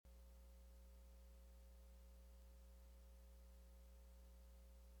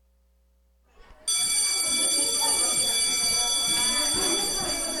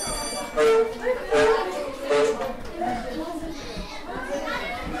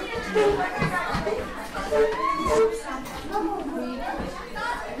All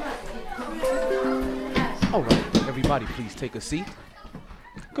right, everybody, please take a seat.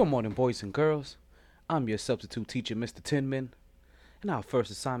 Good morning, boys and girls. I'm your substitute teacher, Mr. Tinman, and our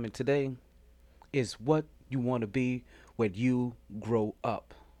first assignment today is what you want to be when you grow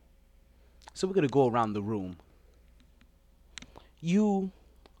up. So we're going to go around the room. You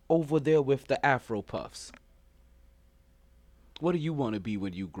over there with the Afro Puffs. What do you want to be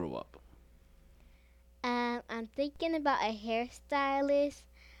when you grow up? I'm thinking about a hairstylist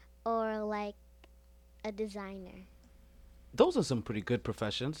or like a designer. Those are some pretty good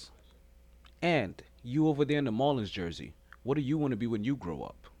professions. And you over there in the Marlins jersey, what do you want to be when you grow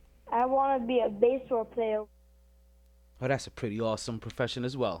up? I want to be a baseball player. Oh, that's a pretty awesome profession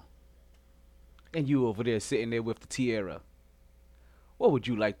as well. And you over there sitting there with the tiara. What would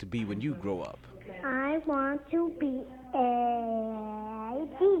you like to be when you grow up? I want to be a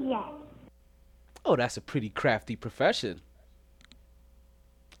DJ. Oh, that's a pretty crafty profession.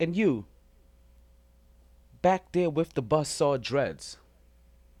 And you, back there with the buzzsaw dreads,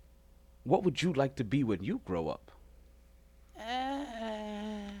 what would you like to be when you grow up?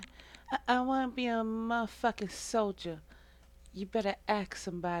 I want to be a motherfucking soldier. You better ask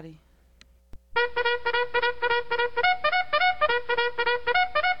somebody.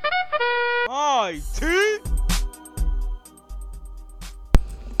 MyT.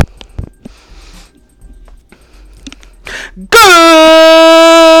 Good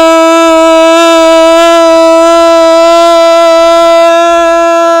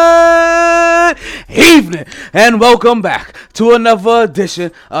evening and welcome back to another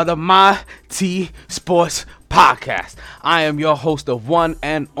edition of the MyT Sports Podcast. I am your host of one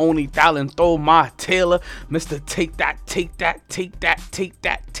and only talent, throw my Taylor, Mr. Take That, Take That, Take That, Take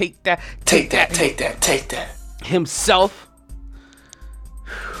That, Take That, Take That, Take That, Take That himself.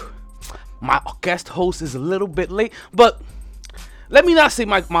 My guest host is a little bit late, but let me not say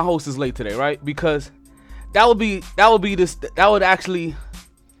my host is late today, right? Because that would actually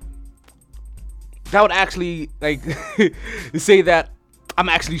like say that I'm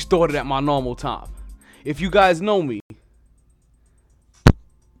actually started at my normal time. If you guys know me,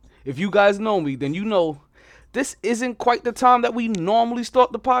 then you know this isn't quite the time that we normally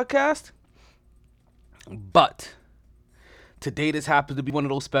start the podcast. But today this happens to be one of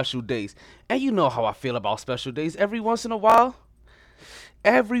those special days. And you know how I feel about special days. Every once in a while,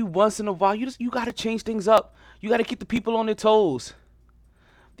 you gotta change things up. You gotta keep the people on their toes.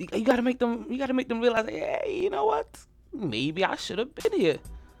 You gotta make them realize, hey, you know what? Maybe I should have been here.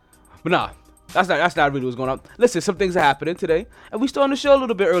 But nah, that's not really what's going on. Listen, some things are happening today, and we starting the show a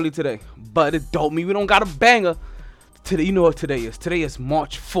little bit early today. But it don't mean we don't got a banger today. You know what today is? Today is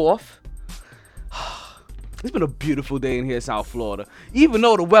March 4th. It's been a beautiful day in here in South Florida. Even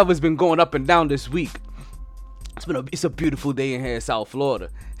though the weather's been going up and down this week, it's a beautiful day in here in South Florida.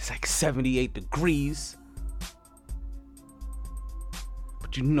 It's like 78 degrees.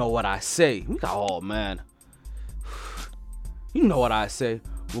 But you know what I say. Man. You know what I say.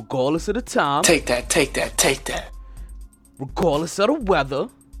 Regardless of the time. Take that, take that, take that. Regardless of the weather.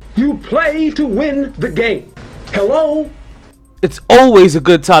 You play to win the game. Hello? It's always a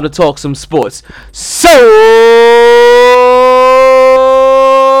good time to talk some sports. So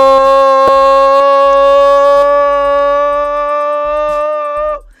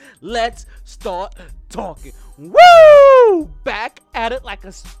let's start talking. Woo! Back at it like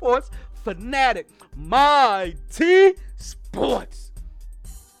a sports fanatic. MyT Sports.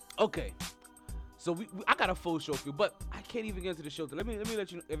 Okay. So I got a full show for you, but I can't even get into the show. Let me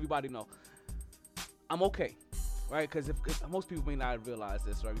let everybody know. I'm okay. Right, because if most people may not realize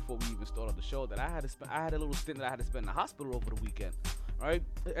this, right, before we even started the show, that I had a little stint that I had to spend in the hospital over the weekend, right?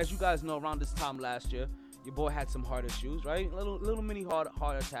 As you guys know, around this time last year, your boy had some heart issues, right? Little mini heart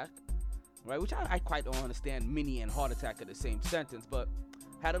attack, right? Which I quite don't understand mini and heart attack in the same sentence, but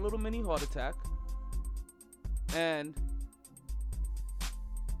had a little mini heart attack, and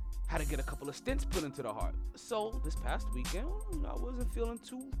had to get a couple of stents put into the heart. So this past weekend, I wasn't feeling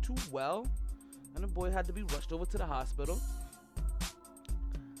too well. And the boy had to be rushed over to the hospital.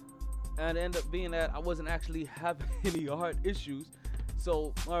 And it ended up being that I wasn't actually having any heart issues.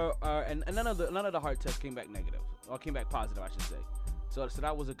 So, and none of the heart tests came back negative. Or came back positive, I should say. So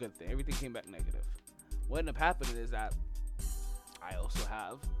that was a good thing. Everything came back negative. What ended up happening is that I also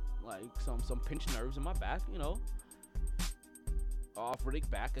have, like, some pinched nerves in my back, you know. Arthritic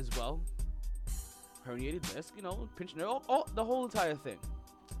back as well. Herniated disc, you know, pinched nerve, the whole entire thing.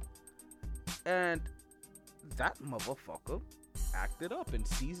 And that motherfucker acted up and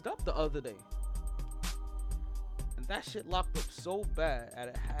seized up the other day. And That shit locked up so bad that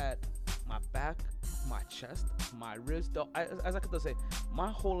it had my back, my chest, my wrist. As I could say,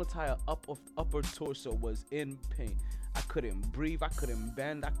 my whole entire upper torso was in pain. I couldn't breathe. I couldn't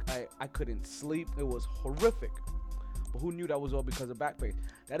bend. I couldn't sleep. It was horrific. But who knew that was all because of back pain?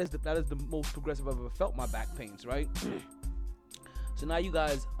 That is the most progressive I've ever felt my back pains, right? So now you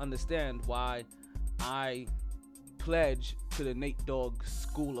guys understand why I pledge to the Nate Dogg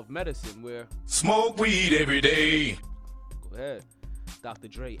School of Medicine, where smoke weed every day. Go ahead, Dr.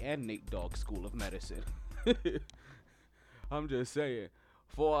 Dre and Nate Dogg School of Medicine. I'm just saying,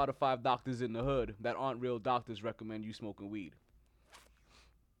 4 out of 5 doctors in the hood that aren't real doctors recommend you smoking weed.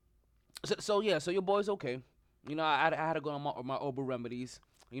 So your boy's okay. You know, I had to go on my herbal remedies.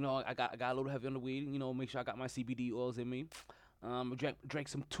 You know, I got a little heavy on the weed. You know, make sure I got my CBD oils in me. Drank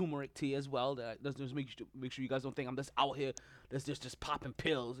some turmeric tea as well. That just make sure you guys don't think I'm just out here that's just popping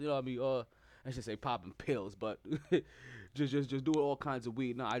pills. You know what I mean? I should say popping pills, but just doing all kinds of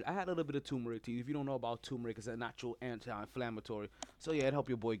weed. No, I had a little bit of turmeric tea. If you don't know about turmeric, it's a natural anti-inflammatory. So yeah, it helped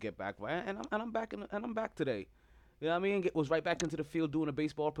your boy get back right. And I'm back today. You know what I mean? Was right back into the field doing a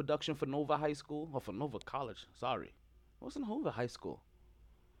baseball production for Nova High School or for Nova College. Sorry, it wasn't Nova High School.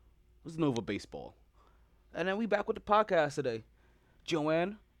 It was Nova Baseball. And then we back with the podcast today.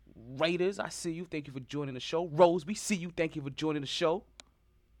 Joanne, Raiders, I see you. Thank you for joining the show. Rose, we see you. Thank you for joining the show.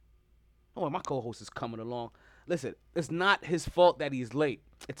 Oh, my co-host is coming along. Listen, it's not his fault that he's late.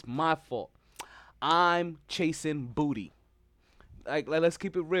 It's my fault. I'm chasing booty. Like, let's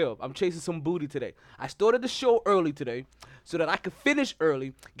keep it real. I'm chasing some booty today. I started the show early today so that I could finish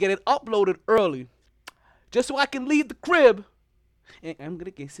early, get it uploaded early, just so I can leave the crib. And I'm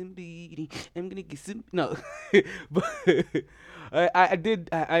gonna get some booty. I'm gonna get some. No, but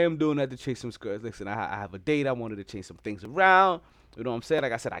I am doing that to chase some skirts. Listen, I have a date. I wanted to change some things around. You know what I'm saying?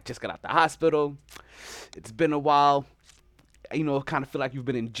 Like I said, I just got out the hospital. It's been a while. You know, kind of feel like you've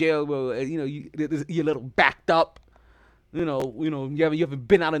been in jail. Where you know you're a little backed up. You know, you haven't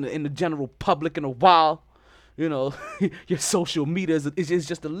been out in the general public in a while. You know, your social media is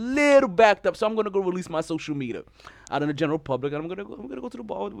just a little backed up. So I'm gonna go release my social media out in the general public, and I'm gonna go to the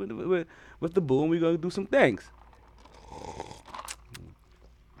bar with the boo, and we're gonna do some things.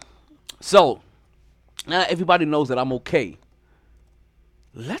 So now everybody knows that I'm okay.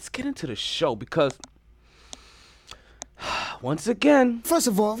 Let's get into the show because once again, First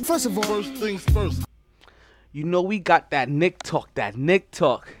of all, First things first. you know we got that Nick talk.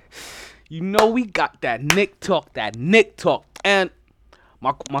 You know we got that Nick talk. And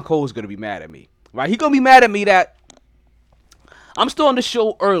my co-host is going to be mad at me, right? He going to be mad at me that I'm starting the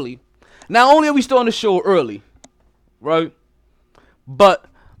show early. Not only are we starting the show early, right? But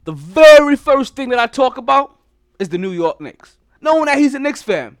the very first thing that I talk about is the New York Knicks. Knowing that he's a Knicks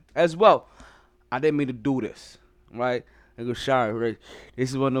fan as well. I didn't mean to do this, right? I go, sorry, right?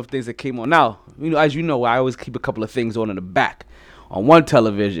 This is one of those things that came on. Now, you know, as you know, I always keep a couple of things on in the back. On one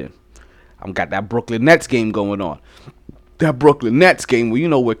television, I've got that Brooklyn Nets game going on. That Brooklyn Nets game where you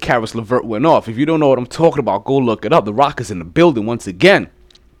know where Karis LeVert went off. If you don't know what I'm talking about, go look it up. The Rockets in the building once again.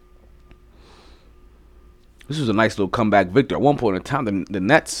 This was a nice little comeback victory. At one point in time, the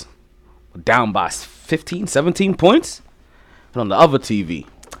Nets were down by 15, 17 points. And on the other TV,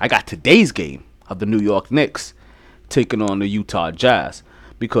 I got today's game of the New York Knicks taking on the Utah Jazz.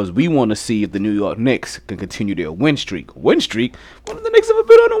 Because we want to see if the New York Knicks can continue their win streak. Win streak? When have the Knicks ever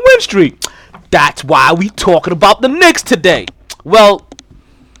been on a win streak? That's why we talking about the Knicks today. Well,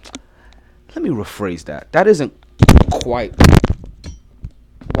 let me rephrase that. That isn't quite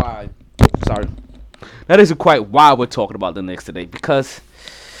why. Sorry. That isn't quite why we're talking about the Knicks today. Because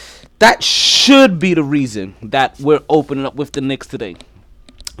that should be the reason that we're opening up with the Knicks today.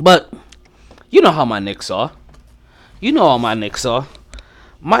 But you know how my Knicks are.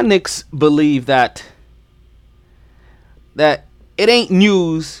 My Knicks believe that it ain't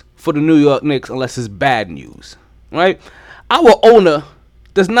news for the New York Knicks unless it's bad news, right? Our owner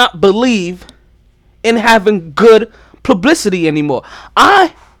does not believe in having good publicity anymore.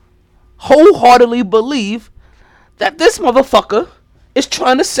 I wholeheartedly believe that this motherfucker is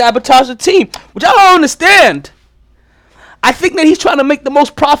trying to sabotage the team, which I don't understand. I think that he's trying to make the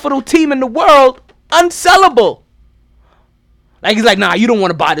most profitable team in the world unsellable. Like, he's like, nah, you don't want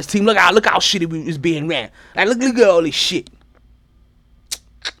to buy this team. Look how shitty it's being ran. Like, look at all this shit.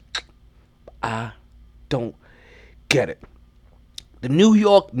 I don't get it. The New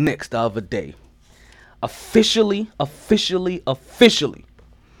York Knicks the other day officially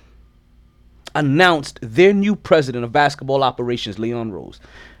announced their new president of basketball operations, Leon Rose.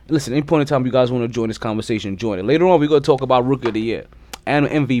 Listen, any point in time you guys want to join this conversation, join it. Later on, we're going to talk about Rookie of the Year and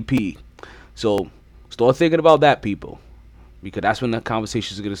MVP. So, Start thinking about that, people. Because that's when the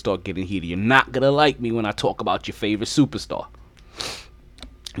conversations are going to start getting heated. You're not going to like me when I talk about your favorite superstar.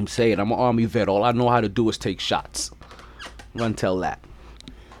 I'm saying, I'm an Army vet. All I know how to do is take shots. Run tell that.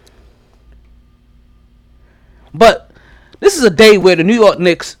 But this is a day where the New York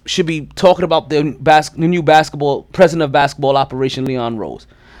Knicks should be talking about the new basketball president of basketball operation, Leon Rose.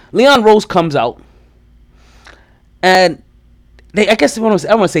 Leon Rose comes out, and I want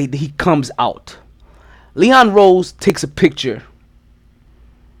to say that he comes out. Leon Rose takes a picture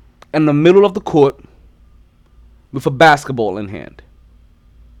in the middle of the court with a basketball in hand.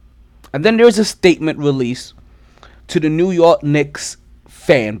 And then there's a statement released to the New York Knicks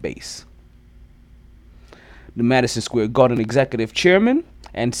fan base. The Madison Square Garden executive chairman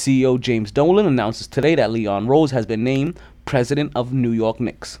and CEO James Dolan announces today that Leon Rose has been named president of New York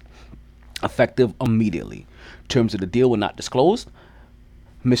Knicks, effective immediately. Terms of the deal were not disclosed.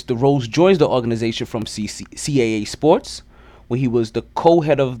 Mr. Rose joins the organization from CAA Sports, where he was the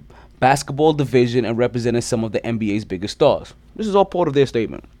co-head of basketball division and represented some of the NBA's biggest stars. This is all part of their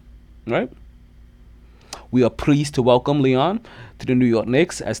statement, right? We are pleased to welcome Leon to the New York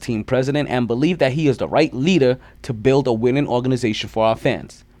Knicks as team president and believe that he is the right leader to build a winning organization for our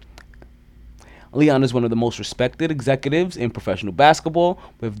fans. Leon is one of the most respected executives in professional basketball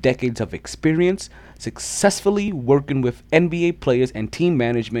with decades of experience, successfully working with NBA players and team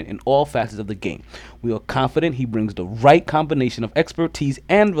management in all facets of the game. We are confident he brings the right combination of expertise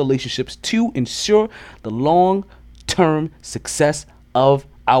and relationships to ensure the long-term success of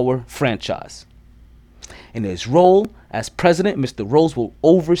our franchise. In his role as president, Mr. Rose will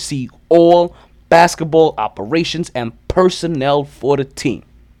oversee all basketball operations and personnel for the team.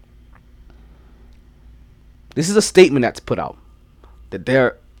 This is a statement that's put out that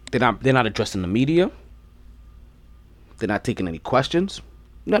they're not addressing the media. They're not taking any questions.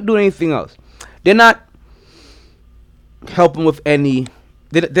 They're not doing anything else. They're not helping with any.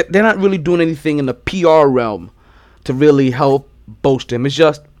 They're not really doing anything in the PR realm to really help bolster him. It's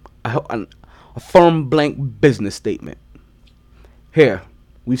just a firm blank business statement. Here,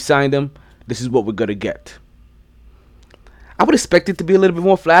 we've signed him. This is what we're gonna get. I would expect it to be a little bit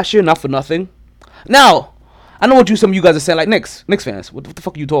more flashier, not for nothing. Now, I know what some of you guys are saying, like Knicks fans. What the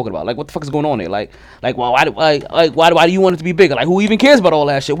fuck are you talking about? Like, what the fuck is going on here? Well, why do you want it to be bigger? Like, who even cares about all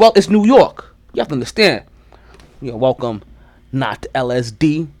that shit? Well, it's New York. You have to understand. Welcome, not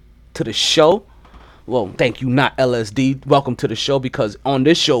LSD, to the show. Well, thank you, not LSD. Welcome to the show, because on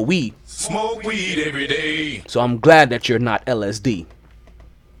this show we Smoke weed every day. So I'm glad that you're not LSD.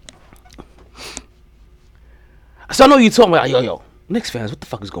 So I know you're talking about, yo, Knicks fans, what the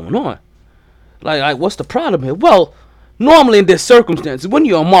fuck is going on? Like, what's the problem here? Well, normally in this circumstances, when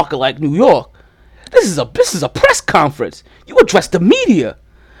you're a market like New York, this is a press conference. You address the media.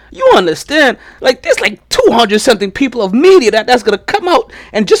 You understand? Like, there's like 200 something people of media that's gonna come out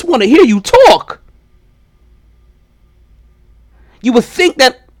and just want to hear you talk. You would think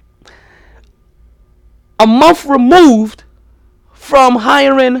that a month removed from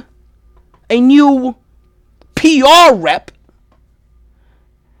hiring a new PR rep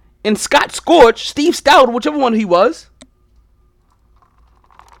in Scott Scorch, Steve Stout, whichever one he was,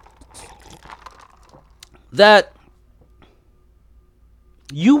 that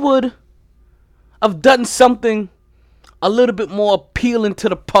you would have done something a little bit more appealing to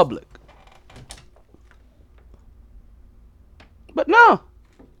the public. But no.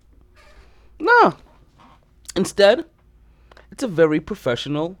 Instead, it's a very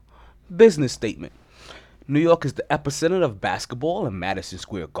professional business statement. New York is the epicenter of basketball, and Madison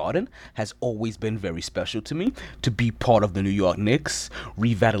Square Garden has always been very special to me. To be part of the New York Knicks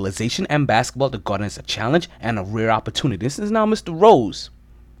revitalization and basketball, the Garden is a challenge and a rare opportunity. This is now Mr. Rose.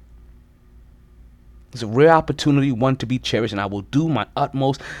 It's a rare opportunity, one to be cherished, and I will do my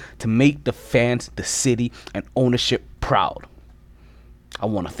utmost to make the fans, the city, and ownership proud. I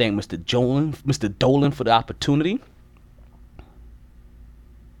want to thank Mr. Dolan for the opportunity.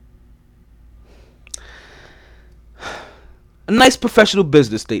 A nice professional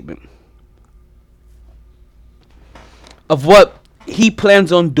business statement of what he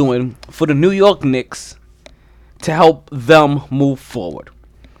plans on doing for the New York Knicks to help them move forward.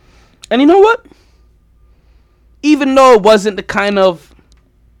 And you know what? Even though it wasn't the kind of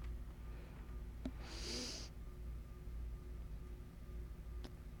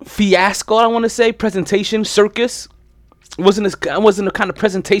fiasco, I want to say, presentation, circus, wasn't the kind of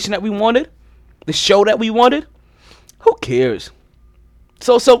presentation that we wanted, the show that we wanted. Who cares?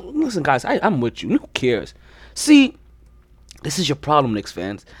 So listen, guys, I'm with you. Who cares? See, this is your problem, Knicks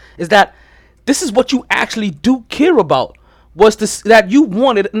fans, is that this is what you actually do care about, was this, that you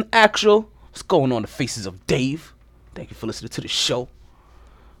wanted an actual What's going on, the faces of Dave? Thank you for listening to the show.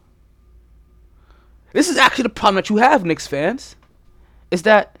 This is actually the problem that you have, Knicks fans. Is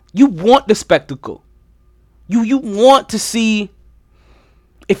that you want the spectacle. You want to see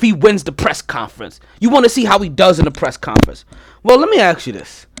if he wins the press conference. You want to see how he does in the press conference. Well, let me ask you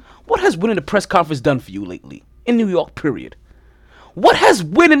this. What has winning the press conference done for you lately? In New York, period. What has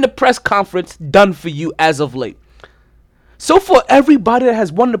winning the press conference done for you as of late? So for everybody that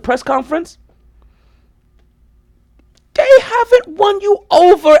has won the press conference, they haven't won you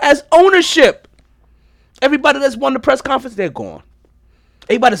over as ownership. Everybody that's won the press conference, they're gone.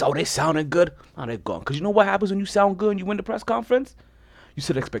 Everybody's, they sounding good. Oh, they're gone. Because you know what happens when you sound good and you win the press conference? You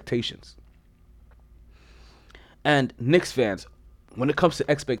set expectations. And Knicks fans, when it comes to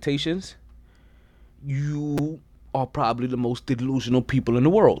expectations, you are probably the most delusional people in the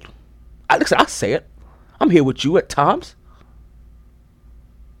world. Listen, I say it. I'm here with you at times.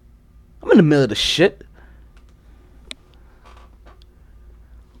 I'm in the middle of the shit.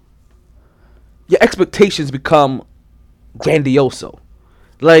 Your expectations become grandioso.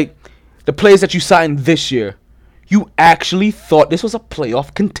 Like, the players that you signed this year, you actually thought this was a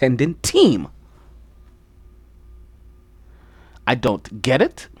playoff contending team. I don't get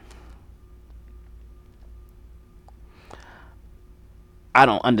it. I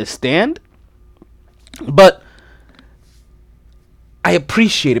don't understand. But I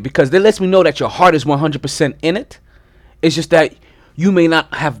appreciate it because it lets me know that your heart is 100% in it. It's just that you may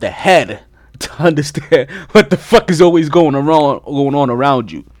not have the head to understand what the fuck is always going on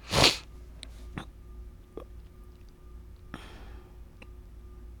around you.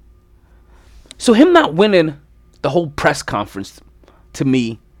 So him not winning the whole press conference, to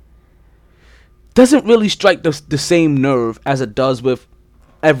me, doesn't really strike the same nerve as it does with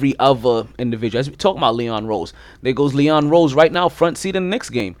every other individual. As we talk about Leon Rose, there goes Leon Rose right now, front seat in the Knicks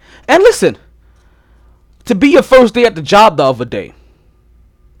game. And listen, to be your first day at the job the other day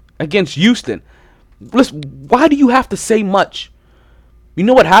against Houston, listen, why do you have to say much? You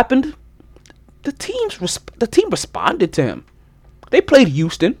know what happened? The team responded to him. They played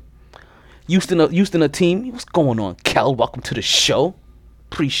Houston. Houston a team. What's going on, Kel? Welcome to the show.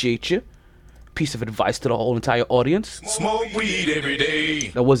 Appreciate you. Piece of advice to the whole entire audience. Smoke weed every day.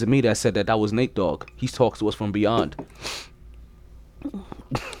 That wasn't me that said that. That was Nate Dogg. He talks to us from beyond.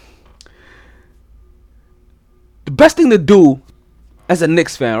 The best thing to do as a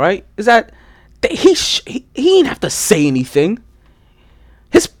Knicks fan, right, is that he didn't have to say anything.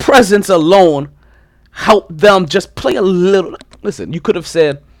 His presence alone helped them just play a little. Listen, you could have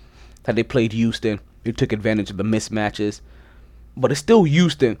said that they played Houston. You took advantage of the mismatches. But it's still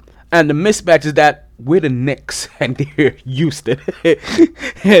Houston. And the mismatch is that we're the Knicks and they're Houston.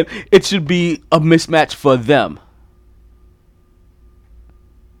 And it should be a mismatch for them.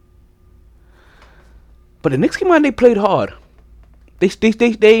 But the Knicks came out and they played hard. They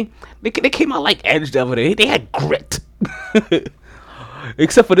came out like edged over there. They had grit.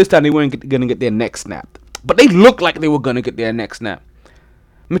 Except for this time they weren't going to get their neck snapped. But they looked like they were going to get their neck snapped.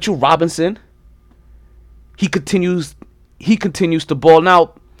 Mitchell Robinson, he continues to ball.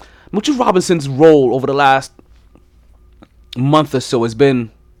 Now, Mitchell Robinson's role over the last month or so has been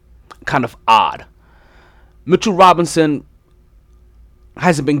kind of odd. Mitchell Robinson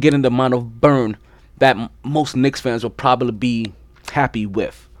hasn't been getting the amount of burn that most Knicks fans will probably be happy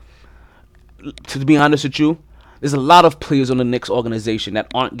with. To be honest with you, there's a lot of players on the Knicks organization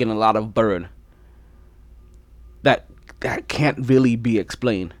that aren't getting a lot of burn. That can't really be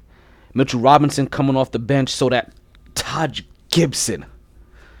explained. Mitchell Robinson coming off the bench so that Taj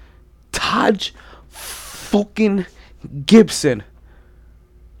fucking Gibson,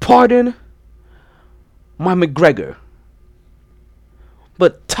 pardon my McGregor,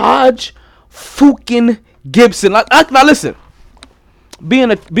 but Taj fucking Gibson. Now listen,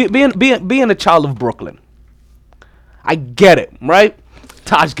 being a child of Brooklyn, I get it, right?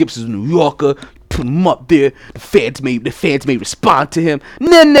 Taj Gibson's a New Yorker. Put him up there. The fans may respond to him.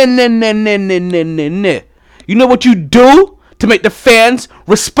 Nah. You know what you do to make the fans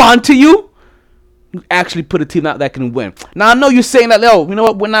respond to you? You actually put a team out that can win. Now I know you're saying that, you know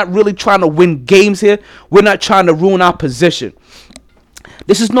what? We're not really trying to win games here. We're not trying to ruin our position.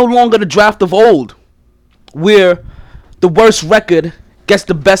 This is no longer the draft of old, where the worst record gets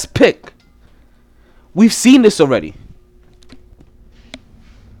the best pick. We've seen this already.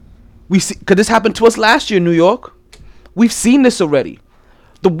 Because this happened to us last year in New York. We've seen this already.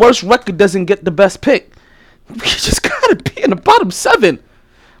 The worst record doesn't get the best pick. We just gotta be in the bottom 7,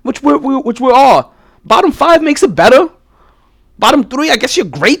 which we are. Bottom 5 makes it better. Bottom 3, I guess you're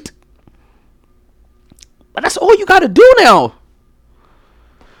great. But that's all you gotta do now.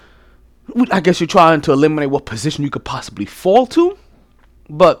 I guess you're trying to eliminate what position you could possibly fall to.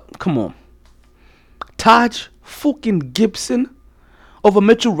 But come on, Taj fucking Gibson over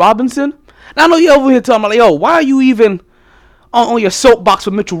Mitchell Robinson. Now I know you're over here talking about, like, yo, why are you even on your soapbox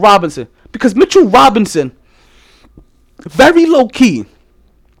for Mitchell Robinson? Because Mitchell Robinson, very low key,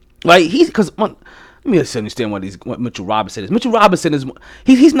 right? Let me just understand what Mitchell Robinson is. Mitchell Robinson is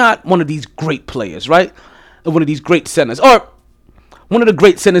he's not one of these great players, right? One of these great centers, or one of the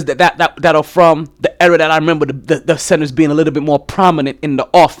great centers that are from the era that I remember the centers being a little bit more prominent in the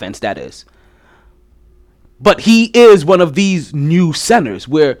offense. That is, but he is one of these new centers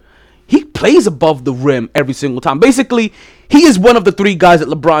where he plays above the rim every single time. Basically, he is one of the three guys that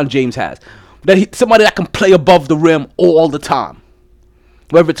LeBron James has. Somebody that can play above the rim all the time.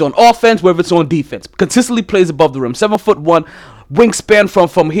 Whether it's on offense, whether it's on defense. Consistently plays above the rim. 7'1", wingspan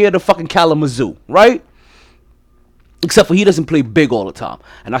from here to fucking Kalamazoo, right? Except for he doesn't play big all the time.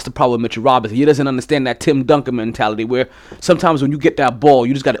 And that's the problem with Mitchell Robinson. He doesn't understand that Tim Duncan mentality where sometimes when you get that ball,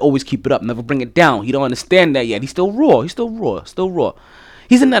 you just got to always keep it up. Never bring it down. He don't understand that yet. He's still raw. Still raw.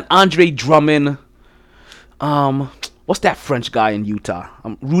 He's in that Andre Drummond, what's that French guy in Utah?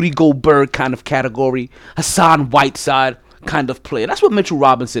 Rudy Gobert kind of category. Hassan Whiteside kind of player. That's what Mitchell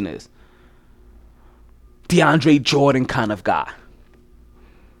Robinson is. DeAndre Jordan kind of guy.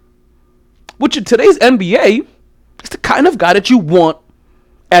 Which in today's NBA, is the kind of guy that you want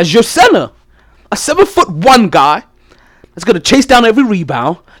as your center. A 7'1" guy that's going to chase down every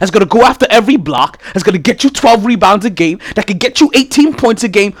rebound, that's going to go after every block, that's going to get you 12 rebounds a game, that can get you 18 points a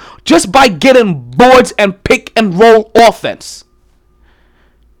game just by getting boards and pick and roll offense.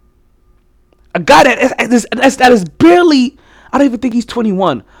 A guy that is barely, I don't even think he's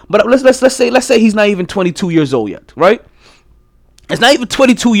 21, but let's say he's not even 22 years old yet, right? He's not even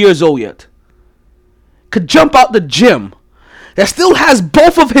 22 years old yet. Could jump out the gym, that still has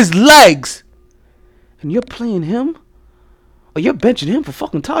both of his legs, and you're playing him? Or you're benching him for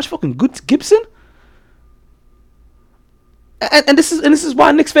fucking Taj fucking Gibson? And this is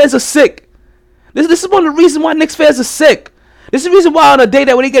why Knicks fans are sick. This is one of the reasons why Knicks fans are sick. This is the reason why on a day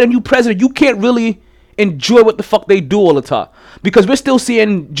that when they get a new president, you can't really enjoy what the fuck they do all the time. Because we're still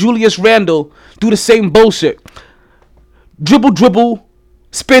seeing Julius Randle do the same bullshit. Dribble,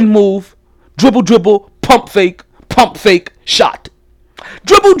 spin move, dribble, pump fake, shot.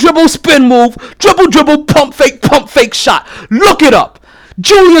 Dribble, spin move, dribble, pump fake, shot. Look it up.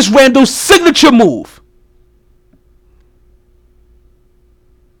 Julius Randle's signature move.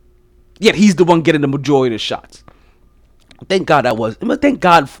 Yet he's the one getting the majority of the shots. Thank God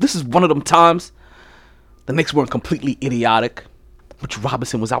this is one of them times the Knicks weren't completely idiotic. Which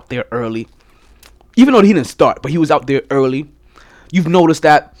Robinson was out there early. Even though he didn't start, but he was out there early. You've noticed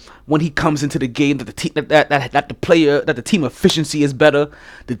that when he comes into the game, that the team efficiency is better,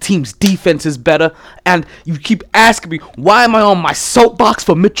 the team's defense is better, and you keep asking me, why am I on my soapbox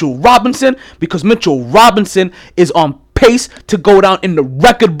for Mitchell Robinson? Because Mitchell Robinson is on pace to go down in the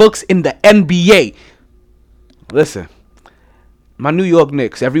record books in the NBA. Listen, my New York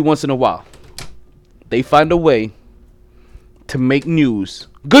Knicks, every once in a while, they find a way to make news,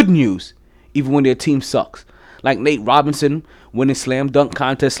 good news, even when their team sucks. Like Nate Robinson winning slam dunk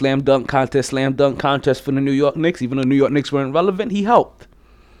contest for the New York Knicks. Even though the New York Knicks weren't relevant, he helped.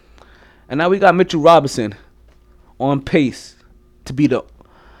 And now we got Mitchell Robinson on pace to be the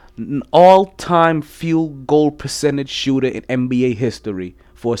all-time field goal percentage shooter in NBA history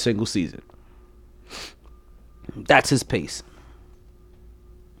for a single season. That's his pace.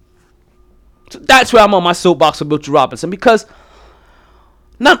 So that's where I'm on my soapbox with Mitchell Robinson, because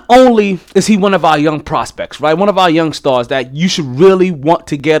not only is he one of our young prospects, right? One of our young stars that you should really want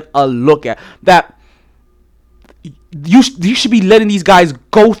to get a look at. That you should be letting these guys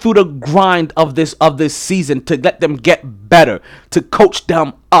go through the grind of this season to let them get better, to coach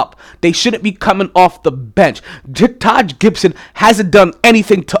them up. They shouldn't be coming off the bench. Taj Gibson hasn't done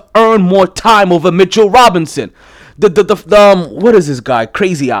anything to earn more time over Mitchell Robinson. What is this guy?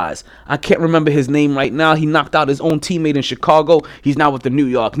 Crazy Eyes. I can't remember his name right now. He knocked out his own teammate in Chicago. He's now with the New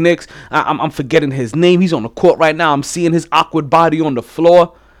York Knicks. I'm forgetting his name. He's on the court right now. I'm seeing his awkward body on the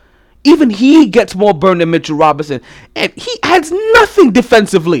floor. Even he gets more burn than Mitchell Robinson. And he adds nothing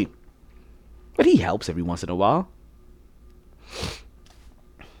defensively. But he helps every once in a while.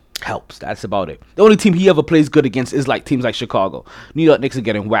 Helps. That's about it. The only team he ever plays good against is like teams like Chicago. New York Knicks are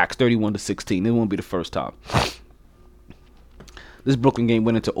getting waxed 31-16. It won't be the first time. This Brooklyn game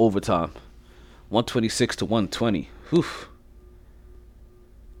went into overtime. 126-120. Oof.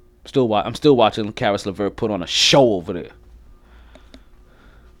 I'm still watching Karis LeVert put on a show over there.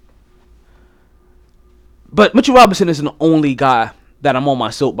 But Mitchell Robinson isn't the only guy that I'm on my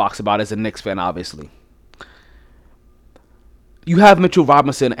soapbox about as a Knicks fan, obviously. You have Mitchell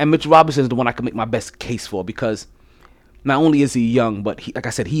Robinson, and Mitchell Robinson is the one I can make my best case for, because not only is he young, but like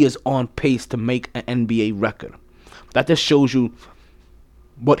I said, he is on pace to make an NBA record. That just shows you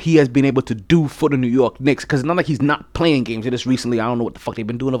what he has been able to do for the New York Knicks, because it's not like he's not playing games. Just recently, I don't know what the fuck they've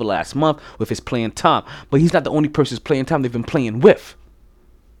been doing over the last month with his playing time, but he's not the only person who's playing time they've been playing with.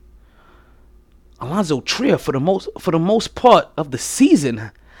 Alonzo Trier, for the most part of the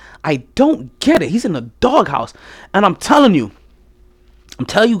season, I don't get it. He's in the doghouse, and I'm telling you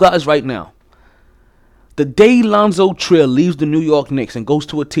guys right now, the day Lonzo Trier leaves the New York Knicks and goes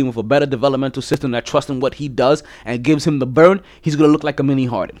to a team with a better developmental system that trusts in what he does and gives him the burn, he's going to look like a mini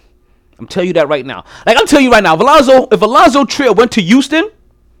Harden. I'm telling you that right now. Like, I'm telling you right now, if Alonzo Trier went to Houston,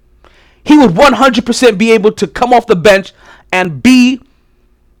 he would 100% be able to come off the bench and be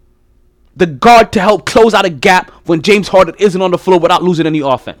the guard to help close out a gap when James Harden isn't on the floor without losing any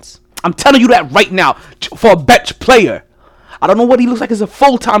offense. I'm telling you that right now for a bench player. I don't know what he looks like as a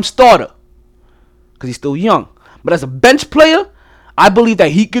full-time starter, because he's still young. But as a bench player, I believe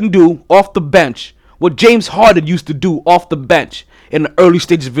that he can do off the bench what James Harden used to do off the bench in the early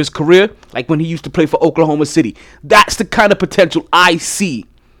stages of his career, like when he used to play for Oklahoma City. That's the kind of potential I see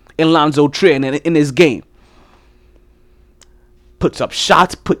in Lonzo Trier in his game. Puts up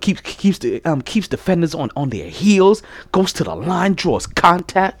shots, keeps defenders on their heels, goes to the line, draws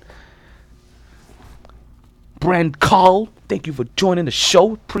contact. Brand Carl, thank you for joining the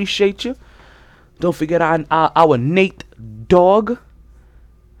show. Appreciate you. Don't forget our Nate Dog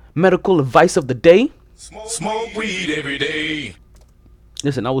medical advice of the day. Smoke weed every day.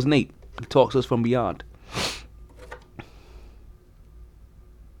 Listen, that was Nate. He talks to us from beyond.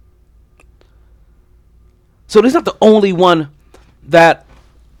 So this is not the only one that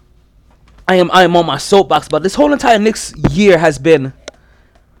I am on my soapbox about. This whole entire Knicks year has been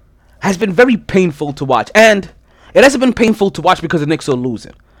very painful to watch, and it hasn't been painful to watch because the Knicks are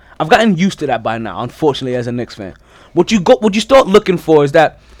losing. I've gotten used to that by now, unfortunately, as a Knicks fan. What you start looking for is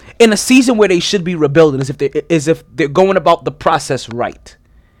that in a season where they should be rebuilding, is if they're going about the process right.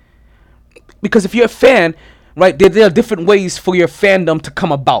 Because if you're a fan, right, there are different ways for your fandom to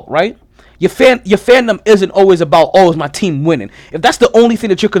come about, right? Your fandom isn't always about, oh, is my team winning. If that's the only thing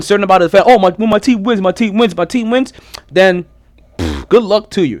that you're concerned about, is when my team wins, then good luck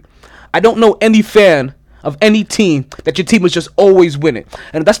to you. I don't know any fan of any team that your team is just always winning.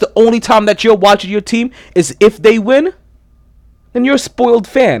 And if that's the only time that you're watching your team is if they win, then you're a spoiled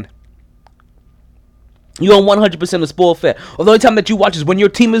fan. You're 100% a spoiled fan. Or the only time that you watch is when your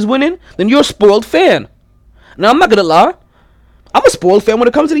team is winning, then you're a spoiled fan. Now, I'm not going to lie. I'm a spoiled fan when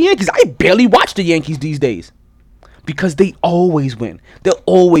it comes to the Yankees. I barely watch the Yankees these days because they always win. They're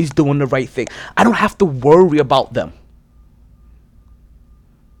always doing the right thing. I don't have to worry about them.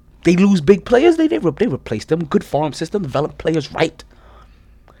 They lose big players, they replace them. Good farm system, develop players right.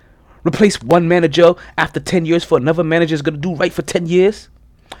 Replace one manager after 10 years for another manager is going to do right for 10 years.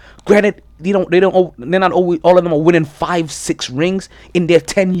 Granted, they're not always, all of them are winning 5-6 rings in their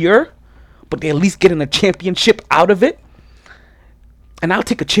tenure, but they're at least getting a championship out of it. And I'll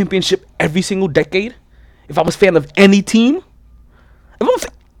take a championship every single decade if I was a fan of any team.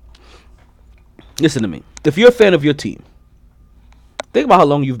 Listen to me. If you're a fan of your team, think about how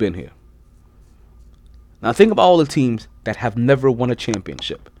long you've been here. Now think about all the teams that have never won a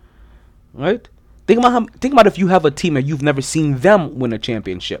championship. Right? Think about if you have a team and you've never seen them win a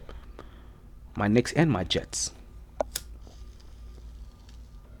championship. My Knicks and my Jets.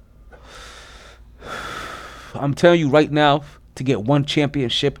 I'm telling you right now, to get one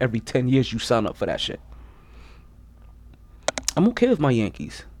championship every 10 years, you sign up for that shit. I'm okay with my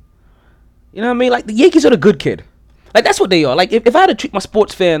Yankees. You know what I mean? Like, the Yankees are the good kid. Like, that's what they are. Like, if I had to treat my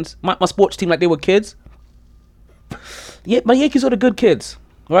sports fans, my sports team like they were kids, yeah, my Yankees are the good kids,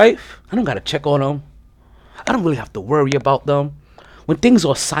 right? I don't got to check on them. I don't really have to worry about them. When things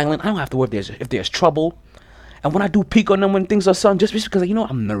are silent, I don't have to worry if there's trouble. And when I do peek on them when things are silent, just because,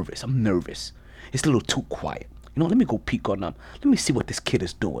 I'm nervous. It's a little too quiet. Let me go peek on them. Let me see what this kid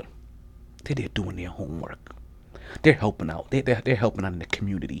is doing. They're doing their homework. They're helping out. They're helping out in the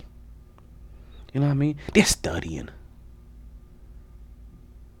community. You know what I mean? They're studying.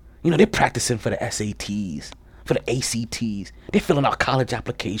 They're practicing for the SATs, for the ACTs. They're filling out college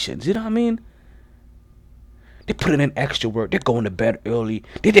applications. You know what I mean? They're putting in extra work. They're going to bed early.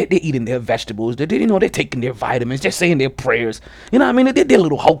 They're eating their vegetables. They're taking their vitamins. They're saying their prayers. You know what I mean? They're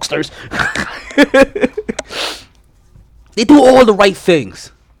little hulksters. They do all the right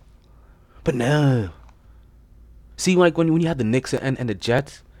things. But no. See, like when you have the Knicks and the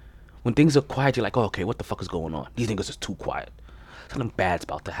Jets, when things are quiet, you're like, oh, okay, what the fuck is going on? These niggas is too quiet. Something bad's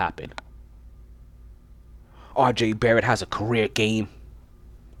about to happen. RJ Barrett has a career game.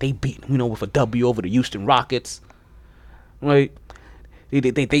 They beat, with a W over the Houston Rockets. Right? They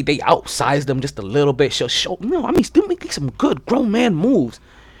outsized them just a little bit. Still making some good grown man moves.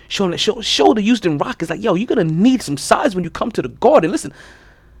 Show the Houston Rockets like, yo, you're gonna need some size when you come to the Garden. Listen,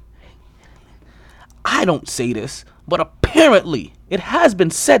 I don't say this, but apparently it has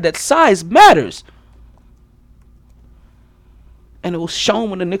been said that size matters. And it was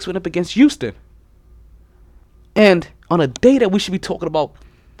shown when the Knicks went up against Houston. And on a day that we should be talking about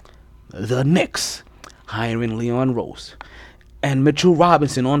the Knicks hiring Leon Rose and Mitchell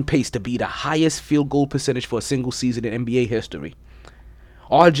Robinson on pace to be the highest field goal percentage for a single season in NBA history.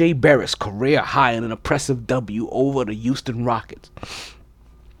 RJ Barrett's career high in an impressive W over the Houston Rockets.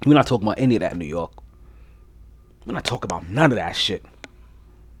 We're not talking about any of that in New York. We're not talking about none of that shit.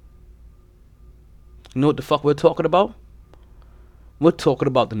 You know what the fuck we're talking about? We're talking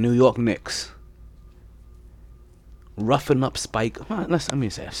about the New York Knicks. Roughing up Spike.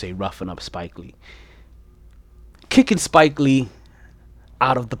 Say roughing up Spike Lee. Kicking Spike Lee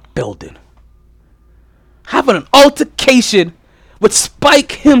out of the building. Having an altercation with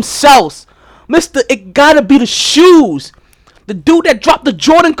Spike himself. Mr. It gotta be the shoes. The dude that dropped the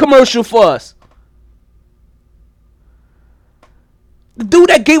Jordan commercial for us. The dude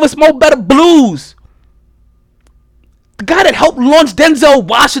that gave us Mo Better Blues. The guy that helped launch Denzel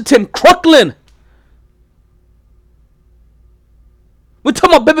Washington, Crooklyn. We're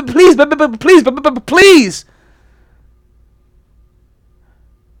talking about baby, please, please.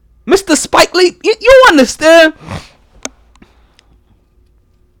 Mr. Spike Lee, you understand?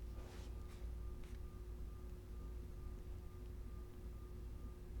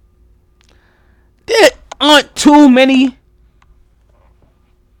 There aren't too many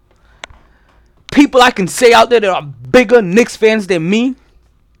people I can say out there that are bigger Knicks fans than me.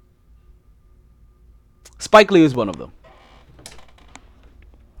 Spike Lee is one of them.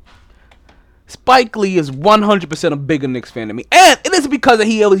 Spike Lee is 100% a bigger Knicks fan than me. And it isn't because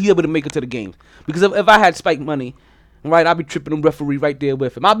he was able to make it to the games. Because if I had Spike money, right, I'd be tripping the referee right there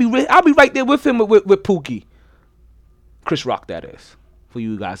with him. I'll be right there with him with Pookie. Chris Rock, that is. For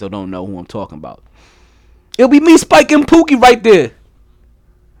you guys that don't know who I'm talking about. It'll be me, Spike, and Pookie right there.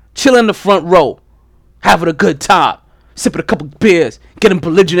 Chilling in the front row. Having a good time. Sipping a couple beers. Getting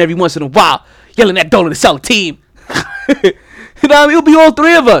belligerent every once in a while. Yelling at Dolan to sell a team. You know what I mean? It'll be all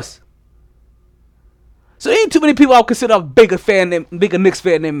three of us. So ain't too many people I'll consider a bigger Knicks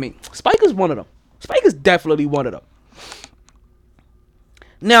fan than me. Spike is one of them. Spike is definitely one of them.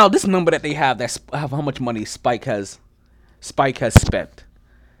 Now, this number that they have, how much money Spike has spent.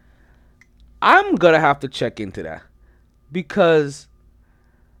 I'm gonna have to check into that. Because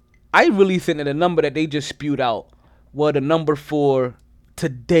I really think that the number that they just spewed out were the number for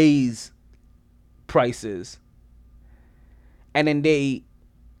today's prices. And then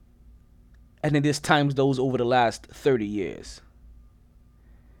this times those over the last 30 years.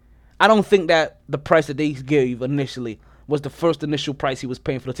 I don't think that the price that they gave initially was the first initial price he was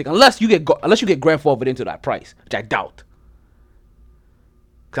paying for the ticket, unless you get grandfathered into that price, which I doubt.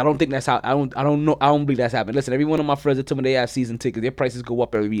 Cause I don't think that's how. I don't believe that's happening. Listen, every one of my friends that tell me they have season tickets, their prices go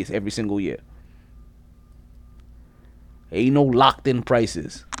up every single year. Ain't no locked in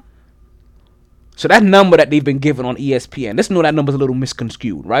prices. So that number that they've been given on ESPN, let's know that number's a little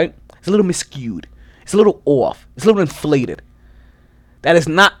misconstrued, right? It's a little miscued. It's a little off. It's a little inflated. That is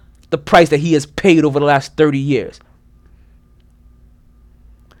not the price that he has paid over the last 30 years.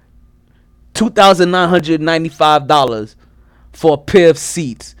 $2,995 for a pair of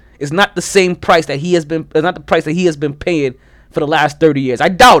seats is not the same price that he has been. It's not the price that he has been paying for the last 30 years. I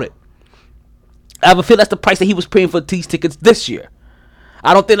doubt it. I have a feel that's the price that he was paying for these tickets this year.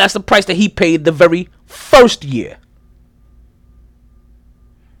 I don't think that's the price that he paid the very first year.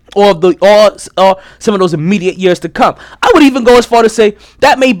 Or some of those immediate years to come. I would even go as far to say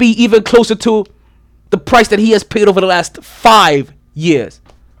that may be even closer to the price that he has paid over the last 5 years.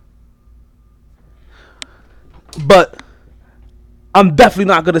 But I'm definitely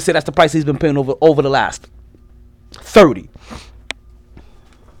not going to say that's the price he's been paying over the last 30.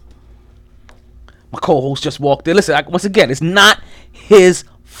 My co-host just walked in. Listen, once again, it's not his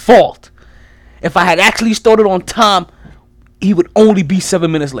fault. If I had actually started on time, he would only be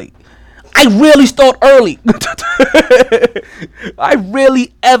 7 minutes late. I rarely start early. I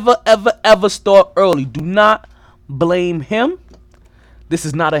rarely ever start early. Do not blame him. This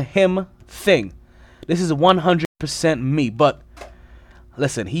is not a him thing. This is 100% me. But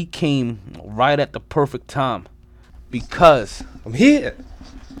listen, he came right at the perfect time because I'm here.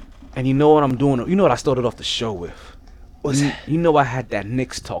 And you know what I'm doing? You know what I started off the show with? What's that? You know I had that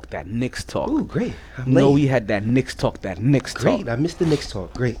Knicks talk. Ooh, great. I'm No, late. we had that Knicks talk. Great. I missed the Knicks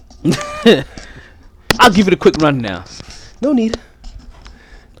talk. Great. I'll give it a quick rundown. No need.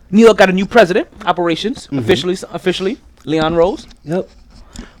 New York got a new president, operations, officially, Leon Rose. Yep.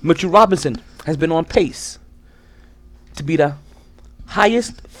 Mitchell Robinson has been on pace to be the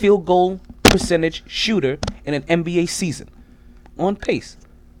highest field goal percentage shooter in an NBA season. On pace.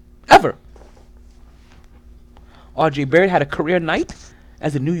 Ever. RJ Barrett had a career night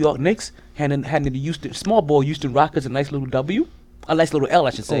as the New York Knicks handing the small ball Houston Rockets a nice little W. A nice little L,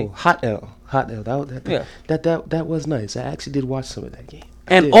 I should say. Oh, hot L. Yeah. That was nice. I actually did watch some of that game.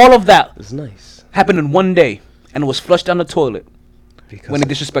 And all of that It was nice. happened in one day, and it was flushed down the toilet Because when they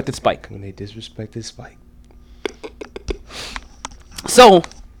disrespected Spike. When they disrespected Spike. So,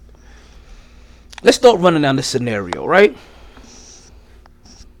 let's start running down this scenario, right?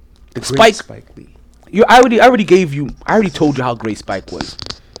 The Spike- great Spike Lee. I already told you how great Spike was.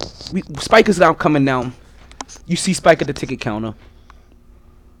 Spike is now coming down. You see Spike at the ticket counter.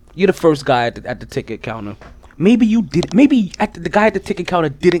 You're the first guy at the ticket counter. Maybe the guy at the ticket counter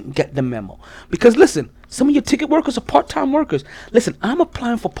didn't get the memo. Because listen, some of your ticket workers are part-time workers. Listen, I'm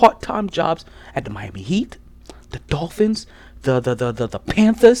applying for part-time jobs at the Miami Heat, the Dolphins, the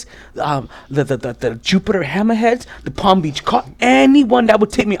Panthers, the Jupiter Hammerheads, the Palm Beach Car. Anyone that would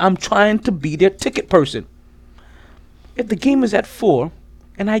take me, I'm trying to be their ticket person. If the game is at 4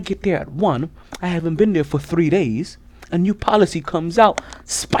 and I get there at 1, I haven't been there for 3 days, a new policy comes out,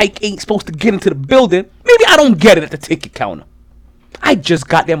 Spike ain't supposed to get into the building, maybe I don't get it at the ticket counter. I just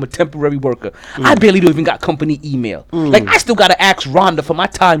got there, I'm a temporary worker. I barely even got company email. Like, I still gotta ask Rhonda for my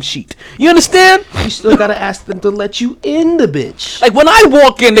timesheet. You understand? You still gotta ask them to let you in the bitch. Like, when I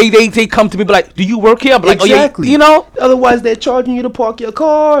walk in, they come to me, be like, do you work here? I'm like, Exactly. Oh, yeah, you know? Otherwise, they're charging you to park your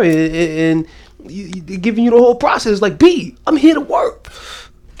car and they're giving you the whole process. Like, B, I'm here to work.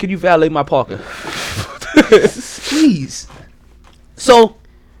 Can you valet my parking? Please. So,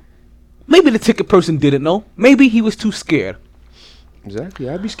 maybe the ticket person didn't know. Maybe he was too scared. Exactly.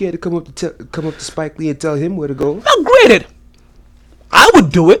 I'd be scared to come up to Spike Lee and tell him where to go. Now, granted, I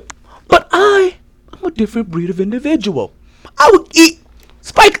would do it, but I'm a different breed of individual. I would eat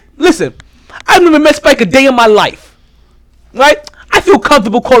Spike. Listen, I've never met Spike a day in my life. Right? I feel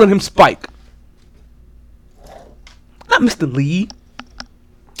comfortable calling him Spike. Not Mr. Lee.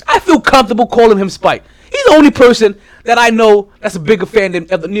 I feel comfortable calling him Spike. He's the only person that I know that's a bigger fan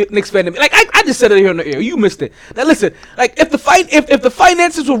of the Knicks fan than me. Like, I just said it here in the air. You missed it. Now listen, like, if the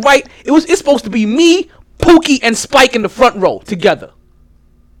finances were right, it's supposed to be me, Pookie, and Spike in the front row together.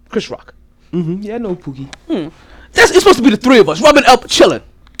 Chris Rock. Yeah, I know Pookie. It's supposed to be the three of us, rubbing up, chilling.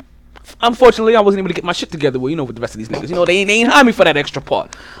 Unfortunately, I wasn't able to get my shit together. Well, you know, with the rest of these niggas, you know, they ain't hire me for that extra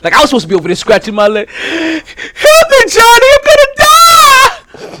part. Like, I was supposed to be over there scratching my leg. Help me, Johnny! I'm gonna die!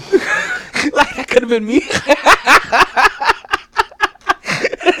 Like, that could have been me.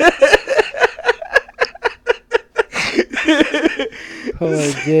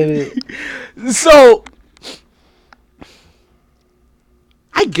 Oh, damn it. So,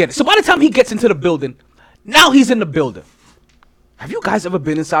 I get it. So by the time he gets into the building, now he's in the building. Have you guys ever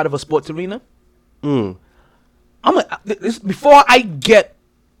been inside of a sports arena? Before I get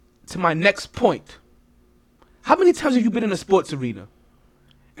to my next point, how many times have you been in a sports arena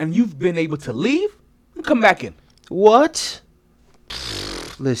and you've been able to leave and come back in? What?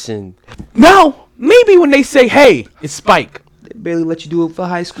 Listen, Now, maybe when they say, hey, it's Spike, they barely let you do it for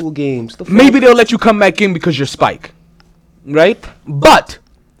high school games. The fuck? maybe they'll let you come back in because you're Spike. Right? But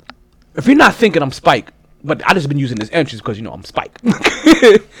if you're not thinking I'm Spike, but I just been using this entrance because, you know, I'm Spike.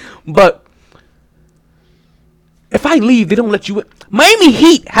 But if I leave, they don't let you in. Miami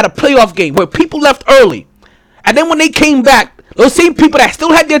Heat had a playoff game where people left early. And then when they came back, those same people that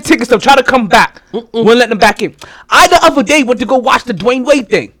still had their tickets to try to come back wouldn't let them back in. I, the other day, went to go watch the Dwayne Wade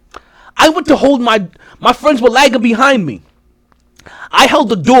thing. I went to hold my friends were lagging behind me. I held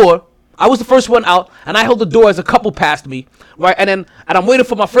the door. I was the first one out, and I held the door as a couple passed me, right? And I'm waiting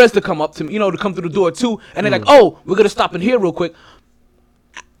for my friends to come up to me, you know, to come through the door too. And they're like, "Oh, we're gonna stop in here real quick."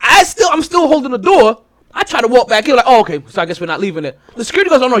 I'm still holding the door. I try to walk back in, like, "Oh, okay, so I guess we're not leaving it." The security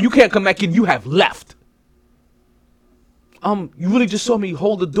goes, "Oh no, you can't come back in. You have left." You really just saw me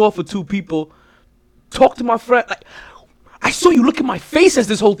hold the door for two people, talk to my friend. Like, I saw you look at my face as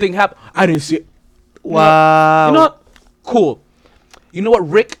this whole thing happened. I didn't see it. Wow. You know what? Cool. You know what,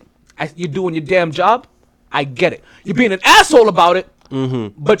 Rick? You're doing your damn job. I get it. You're being an asshole about it,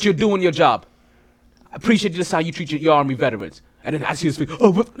 but you're doing your job. I appreciate this how you treat your Army veterans. And then I see this thing.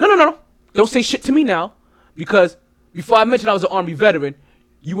 Oh, no. Don't say shit to me now, because before I mentioned I was an Army veteran,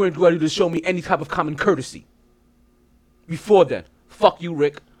 you weren't ready to show me any type of common courtesy. before then, fuck you,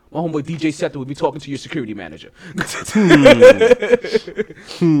 Rick. My homeboy DJ Seth would be talking to your security manager. Because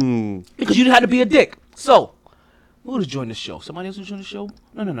you had to be a dick. So, who would join the show? Somebody else who join the show?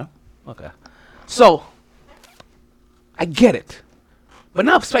 No. Okay. So, I get it. But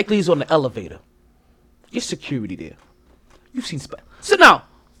now Spike Lee's on the elevator. Your security there. You've seen Spike. So now,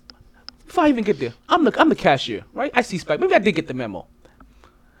 before I even get there, I'm the cashier, right? I see Spike. Maybe I did get the memo.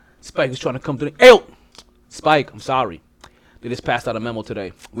 Spike is trying to come through. Hey, Spike, I'm sorry. They just passed out a memo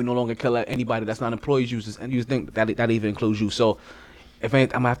today. We no longer can let anybody that's not employees use this, and you think that even includes you. So, if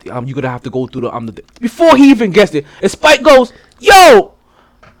ain't, you're gonna have to go through the before he even gets there. And Spike goes, "Yo,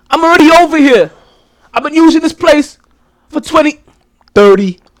 I'm already over here. I've been using this place for 20,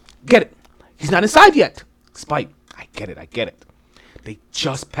 30. Get it? He's not inside yet. Spike, I get it. They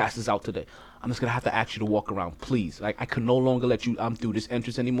just passed this out today. I'm just gonna have to ask you to walk around, please. Like, I can no longer let you do this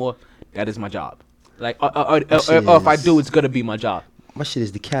entrance anymore. That is my job. Like, or if I do, it's gonna be my job. My shit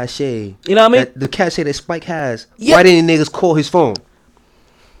is the cachet. You know what I mean? The cachet that Spike has. Yeah. Why didn't niggas call his phone?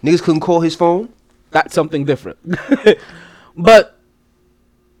 Niggas couldn't call his phone? That's something different. But,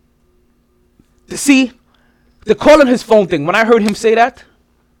 see, the calling his phone thing, when I heard him say that,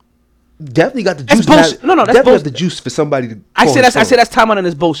 definitely got the that's juice. bullshit. No, that's definitely bullshit. got the juice for somebody to I call say his phone. that's time out on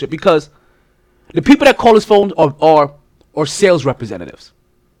this bullshit, because the people that call his phone are sales representatives.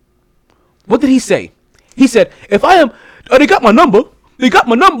 What did he say? He said, if I am, they got my number.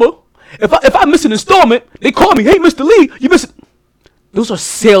 If I miss an installment, they call me. Hey, Mr. Lee, you missed. Those are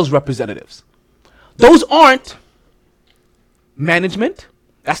sales representatives. Those aren't management.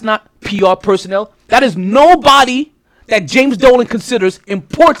 That's not PR personnel. That is nobody that James Dolan considers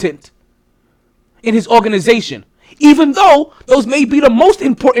important in his organization. Even though those may be the most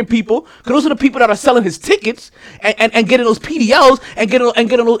important people, because those are the people that are selling his tickets and getting those PDLs and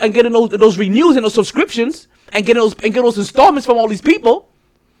getting those renews and those subscriptions and getting those installments from all these people.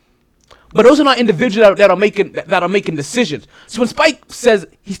 But those are not individuals that are making decisions. So when Spike says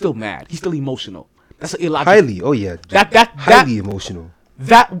he's still mad, he's still emotional. That's illogical. Highly, oh yeah. Highly emotional.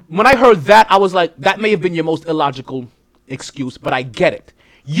 That when I heard that, I was like, that may have been your most illogical excuse, but I get it.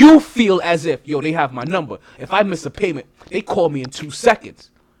 You feel as if, they have my number. If I miss a payment, they call me in 2 seconds.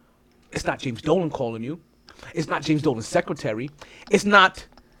 It's not James Dolan calling you. It's not James Dolan's secretary. It's not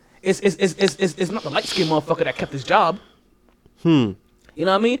the light-skinned motherfucker that kept his job. You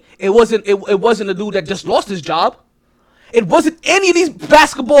know what I mean? It wasn't a dude that just lost his job. It wasn't any of these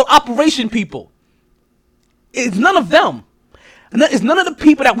basketball operation people. It's none of them. It's none of the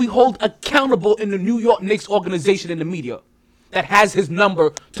people that we hold accountable in the New York Knicks organization in the media that has his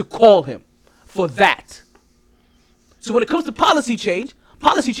number to call him for that. So when it comes to policy change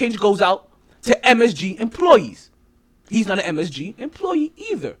goes out to MSG employees. He's not an MSG employee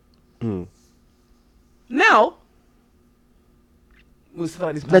either. Now,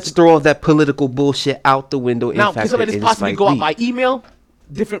 let's throw all that political bullshit out the window. Now, can somebody possibly go out by email?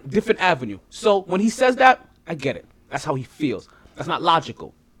 Different avenue. So when he says that, I get it. That's how he feels. That's not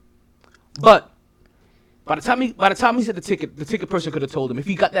logical. But by the time he said the ticket person could have told him, if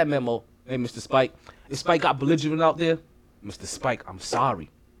he got that memo, hey, Mr. Spike, if Spike got belligerent out there, Mr. Spike, I'm sorry.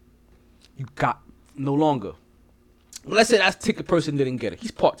 You got no longer. Well, let's say that ticket person didn't get it.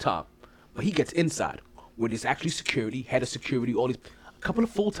 He's part-time, but he gets inside, where there's actually security, head of security, a couple of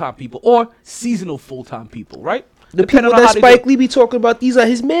full-time people, or seasonal full-time people, right? The people that Spike Lee be talking about, these are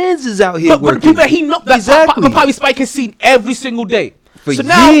his mans is out here but the people that he knows, exactly. Probably Spike has seen every single day. For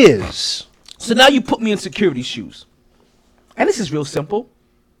years. So now you put me in security shoes. And this is real simple.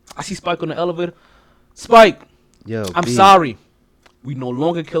 I see Spike on the elevator. Spike, I'm sorry. We no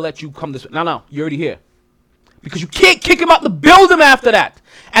longer can let you come this way. No, you're already here. Because you can't kick him out the building after that.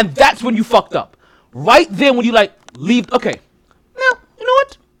 And that's when you fucked up. Right then when you leave. Okay. Now, you know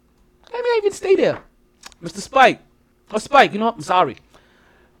what? Maybe I even stay there. Mr. Spike. Oh, Spike, you know what? I'm sorry.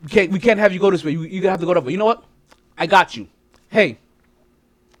 We can't have you go this way. You're going to have to go that way. You know what? I got you. Hey,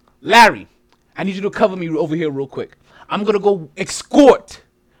 Larry, I need you to cover me over here real quick. I'm going to go escort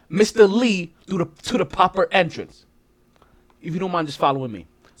Mr. Lee to the proper entrance. If you don't mind just following me.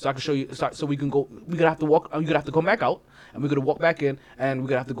 So I can show you, so we can go, we're going to have to walk, you're going to have to come back out, and we're going to walk back in, and we're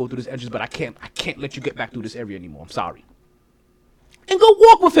going to have to go through this entrance, but I can't let you get back through this area anymore. I'm sorry. And go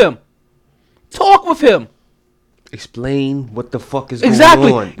walk with him. Talk with him. Explain what the fuck is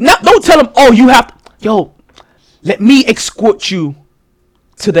going on. Now, don't tell him, oh, you have to, let me escort you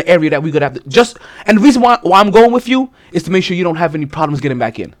to the area that we're going to have to, and the reason why I'm going with you is to make sure you don't have any problems getting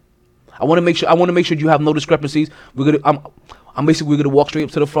back in. I want to make sure you have no discrepancies. I'm basically gonna walk straight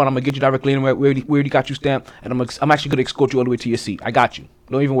up to the front. I'm gonna get you directly in where we already got you stamped, and I'm actually gonna escort you all the way to your seat. I got you.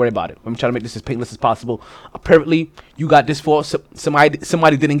 Don't even worry about it. I'm trying to make this as painless as possible. Apparently, you got this for somebody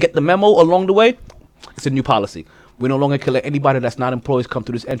didn't get the memo along the way. It's a new policy. We no longer can let anybody that's not employed come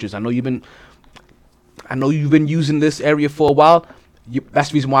through this entrance. I know you've been using this area for a while. That's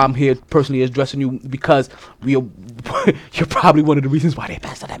the reason why I'm here personally addressing you, because you're probably one of the reasons why they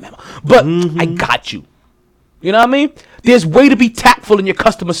passed out that memo. But I got you. You know what I mean? There's way to be tactful in your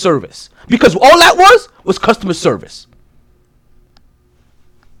customer service, because all that was customer service.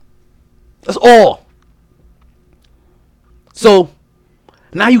 That's all. So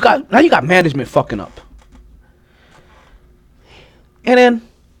now you got management fucking up. And then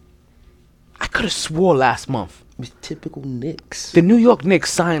I could have swore last month It's typical Knicks. the New York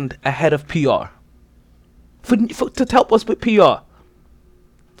Knicks signed a head of PR to help us with PR.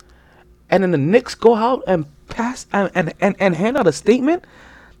 And then the Knicks go out and pass and hand out a statement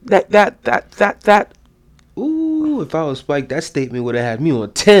that Ooh, if I was Spike, that statement would have had me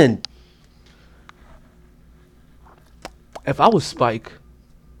on 10. if I was Spike,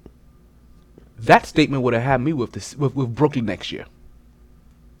 that statement would have had me with Brooklyn next year.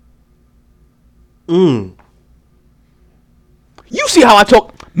 You see how I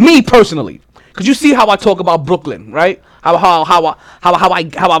talk, me personally, because you see how I talk about Brooklyn, right? I've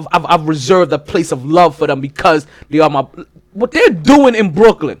reserved a place of love for them because they are what they're doing in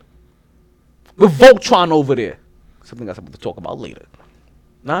Brooklyn with Voltron over there. Something else I'm going to talk about later.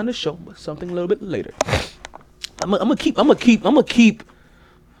 Not on the show, but something a little bit later. I'm gonna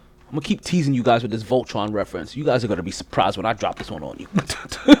keep teasing you guys with this Voltron reference. You guys are gonna be surprised when I drop this one on you.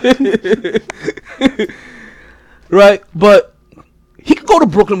 Right? But he could go to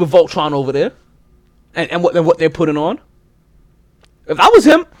Brooklyn with Voltron over there, and what they're putting on. If I was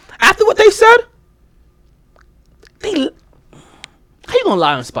him, after what they said, how you gonna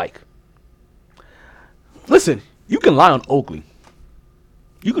lie on Spike? Listen, you can lie on Oakley.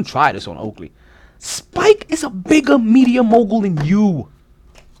 You can try this on Oakley. Spike is a bigger media mogul than you.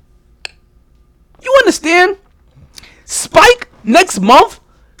 You understand? Spike next month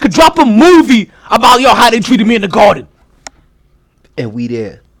could drop a movie about how they treated me in the garden. And we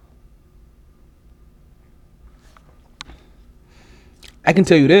there. I can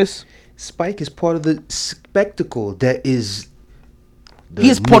tell you this. Spike is part of the spectacle that is... He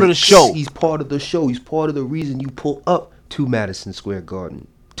is part of the show. He's part of the show. He's part of the reason you pull up to Madison Square Garden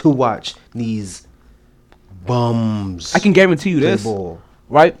to watch these bums. I can guarantee you this, ball.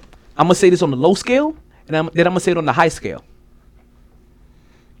 right? I'm going to say this on the low scale, and then I'm going to say it on the high scale.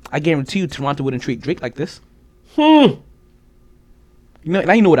 I guarantee you Toronto wouldn't treat Drake like this. Now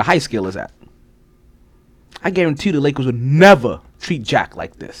you know where the high scale is at. I guarantee you the Lakers would never treat Jack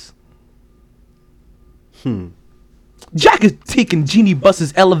like this. Jack is taking Jeannie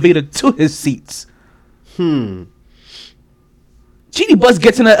Buss's elevator to his seats. Jeannie Buss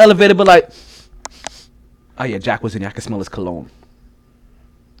gets in the elevator, but like, oh yeah, Jack was in here. I can smell his cologne.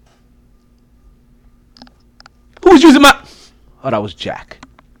 Who was using my... Oh, that was Jack.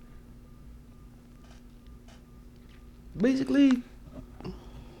 Basically...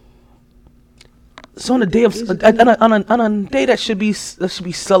 So on a day of on a day that should be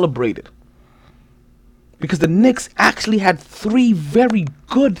celebrated, because the Knicks actually had 3 very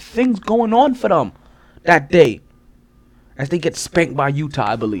good things going on for them that day, as they get spanked by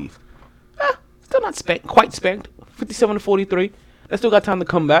Utah, I believe. Still not spanked, quite spanked, 57-43. They still got time to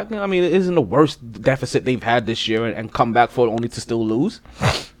come back. I mean, it isn't the worst deficit they've had this year, and come back for it only to still lose.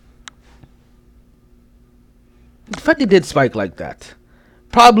 The fact they did Spike like that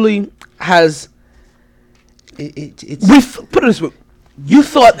probably has. Put it this way. You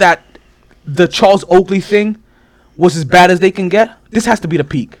thought that the Charles Oakley thing was as bad as they can get? This has to be the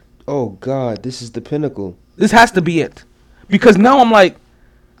peak. Oh, God. This is the pinnacle. This has to be it. Because now I'm like,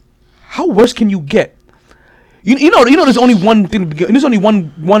 how worse can you get? You know there's only one thing. There's only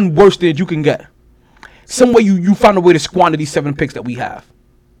one worse thing that you can get. Some way you found a way to squander these 7 picks that we have.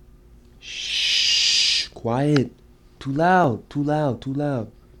 Shh. Quiet. Too loud. Too loud. Too loud.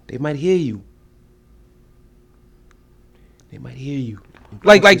 They might hear you. They might hear you.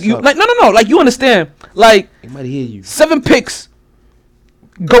 No. Like you understand. Like they might hear you. 7 picks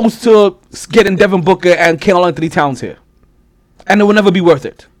goes to getting Devin Booker and Karl Anthony Towns here, and it will never be worth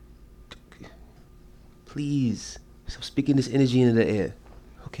it. Please stop speaking this energy into the air.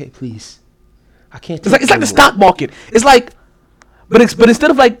 Okay, please. I can't. It's like the stock market. It's like, but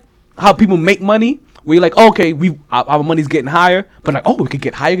instead of like how people make money, where you're like, oh, okay, our money's getting higher, but like, oh, it could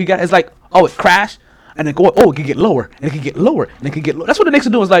get higher. It's like, oh, it crashed. And then it could get lower, and it could get lower, and it could get lower. That's what the Knicks are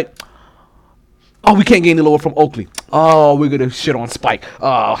doing. Is like, Oh, we can't get any lower from Oakley. Oh, we're gonna shit on Spike.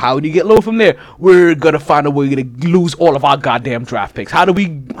 Oh, how do you get lower from there? We're gonna find a way to lose all of our goddamn draft picks. How do we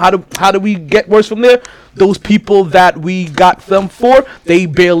get worse from there? Those people that we got them for, they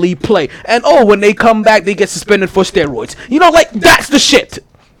barely play. And oh, when they come back, they get suspended for steroids. You know, like that's the shit.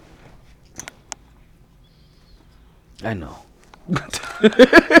 I know.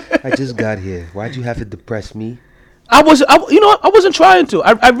 I just got here. Why'd you have to depress me? I wasn't trying to.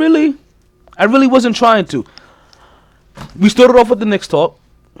 I really wasn't trying to. We started off with the Knicks talk.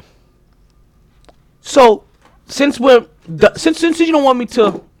 So, since you don't want me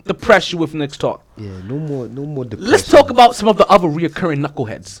to depress you with Knicks talk, Yeah, no more depression. let's talk about some of the other reoccurring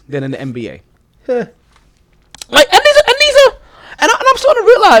knuckleheads than in the NBA. Like, and I'm starting to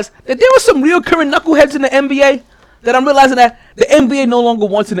realize that there were some reoccurring knuckleheads in the NBA that I'm realizing that the NBA no longer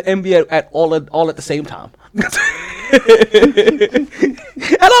wants in the NBA at all at the same time. And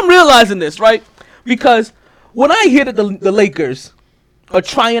I'm realizing this, right? Because when I hear that the Lakers are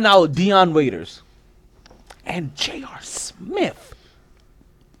trying out Dion Waiters and J.R. Smith,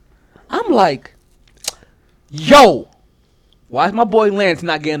 I'm like, yo, why is my boy Lance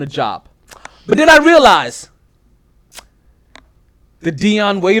not getting a job? But then I realize the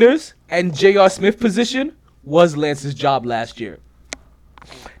Dion Waiters and J.R. Smith position was Lance's job last year.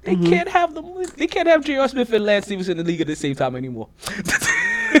 They can't have them. They can't have J.R. Smith and Lance Stevenson in the league at the same time anymore.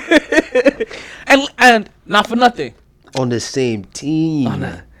 and not for nothing. On the same team.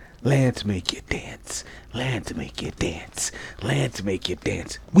 Lance make you dance. Lance make you dance. Lance make you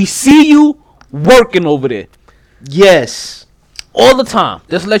dance. We see you working over there. Yes. All the time.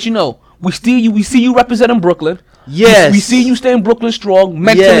 Just to let you know. We see you representing Brooklyn. Yes. We see you staying Brooklyn strong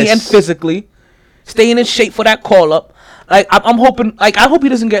mentally and physically. Staying in shape for that call up. Like I'm hoping, like I hope he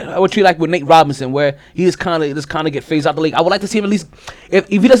doesn't get what you like with Nate Robinson, where he just kind of get phased out the league. I would like to see him at least, if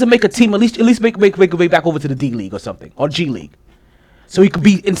he doesn't make a team, at least make a way back over to the D League or something, or G League, so he could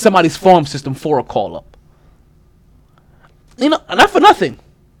be in somebody's farm system for a call up. You know, not for nothing.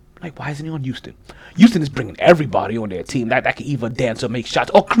 Like, why isn't he on Houston? Houston is bringing everybody on their team that can either dance or make shots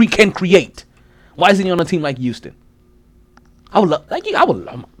or can create. Why isn't he on a team like Houston? I would love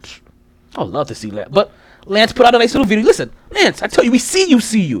to see that, but Lance put out a nice little video. Listen, Lance, I tell you, we see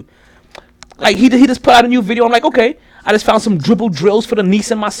you. Like, he just put out a new video. I'm like, okay, I just found some dribble drills for the niece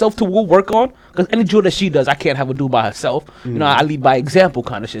and myself to work on. Because any drill that she does, I can't have her do by herself. You know, I lead by example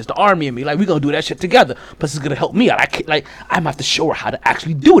kind of shit. It's the army in me. Like, we're going to do that shit together. Plus, it's going to help me out. I'm going to have to show her how to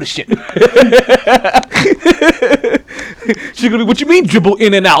actually do the shit. She's going to, what you mean dribble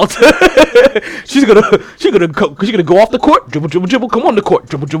in and out? She's going to go off the court, dribble, come on the court,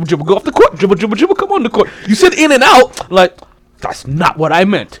 dribble, go off the court, dribble, come on the court. You said in and out, like, that's not what I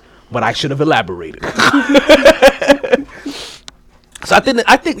meant. But I should have elaborated. So I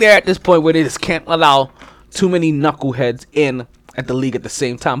think they're at this point where they just can't allow too many knuckleheads in at the league at the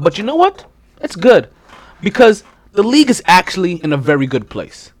same time. But you know what? It's good. Because the league is actually in a very good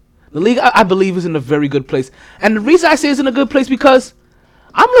place. The league, I believe, is in a very good place. And the reason I say it's in a good place because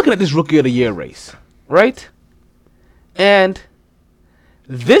I'm looking at this Rookie of the Year race. Right? And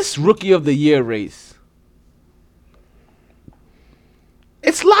this Rookie of the Year race,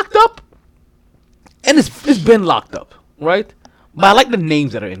 it's locked up, and it's been locked up, right? But I like the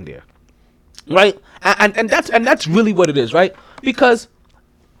names that are in there, right? And that's really what it is, right? Because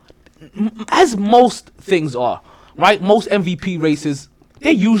as most things are, right? Most MVP races,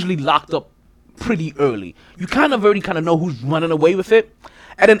 they're usually locked up pretty early. You kind of already know who's running away with it,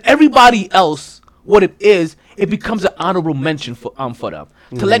 and then everybody else, what it is, it becomes an honorable mention for them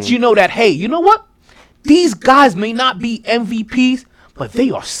to let you know that, hey, you know what? These guys may not be MVPs, but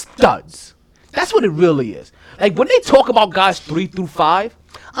they are studs. That's what it really is. Like, when they talk about guys 3 through 5,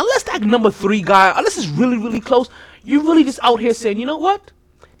 unless that number 3 guy, unless it's really, really close, you're really just out here saying, you know what?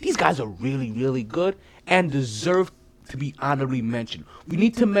 These guys are really, really good and deserve to be honorably mentioned. We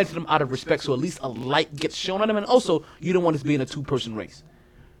need to mention them out of respect so at least a light gets shown on them. And also, you don't want this being a 2-person race.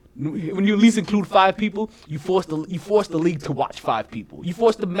 When you at least include 5 people, you force the league to watch 5 people. You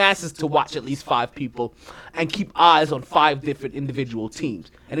force the masses to watch at least 5 people and keep eyes on 5 different individual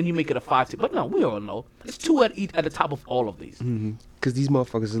teams. And then you make it a 5 team. But no, we all know. It's 2 at the top of all of these. Because these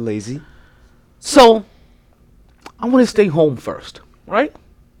motherfuckers are lazy. So, I want to stay home first, right?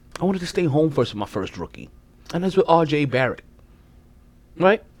 I wanted to stay home first with my first rookie. And that's with R.J. Barrett,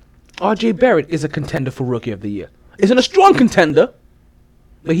 right? R.J. Barrett is a contender for Rookie of the Year. Isn't a strong contender,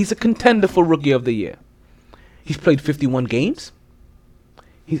 but he's a contender for Rookie of the Year. He's played 51 games.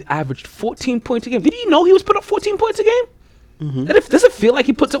 He's averaged 14 points a game. Did you know he was put up 14 points a game? Does it feel like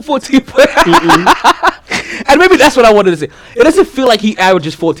he puts up 14 points? And maybe that's what I wanted to say. It doesn't feel like he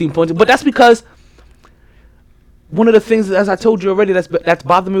averages 14 points, but that's because one of the things, as I told you already, that's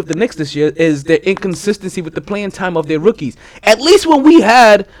bothering me with the Knicks this year is their inconsistency with the playing time of their rookies. At least when we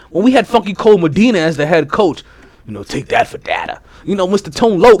had Funky Cole Medina as the head coach, take that for data. Mr.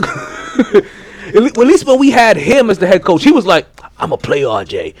 Tone Loke. At least when we had him as the head coach, he was like, I'm going to play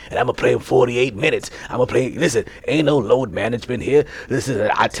RJ, and I'm going to play him 48 minutes. I'm going to play, listen, ain't no load management here. Listen,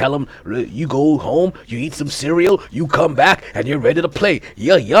 I tell him, you go home, you eat some cereal, you come back, and you're ready to play.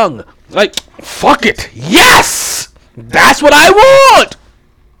 You're young. Like, fuck it. Yes! That's what I want!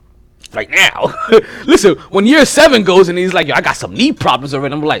 Right now. Listen, when year 7 goes and he's like, yo, I got some knee problems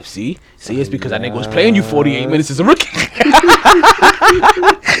already, I'm like, see, it's because that nigga was playing you 48 minutes as a rookie.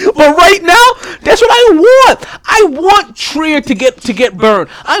 But right now, that's what I want. I want Trier to get burned.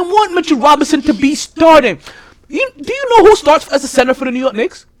 I want Mitchell Robinson to be starting. Do you know who starts as a center for the New York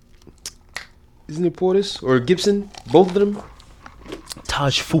Knicks? Isn't it Portis or Gibson? Both of them?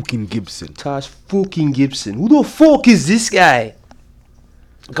 Taj fucking Gibson. Who the fuck is this guy?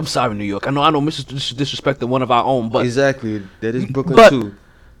 I'm sorry, New York. I know Mr. disrespected one of our own, but exactly, that is Brooklyn too.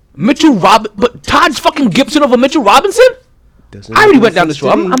 But Taj fucking Gibson over Mitchell Robinson? I already went down this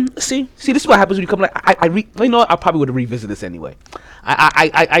road. See, this is what happens when you come. Like, I probably would revisit this anyway.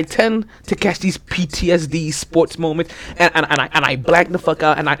 I tend to catch these PTSD sports moments, and I blank the fuck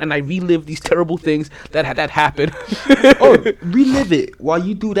out, and I relive these terrible things that happened. Oh, relive it while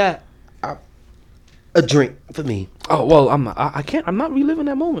you do that. A drink for me. Oh well, I can't. I'm not reliving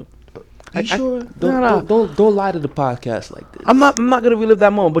that moment. You sure? Don't lie to the podcast like this. I'm not gonna relive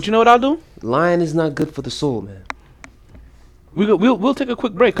that moment. But you know what I'll do? Lying is not good for the soul, man. We'll take a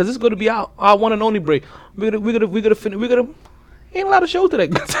quick break because this is gonna be our one and only break. We're gonna finish. Ain't a lot of shows today.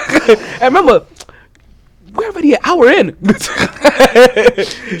 And remember, we're already an hour in.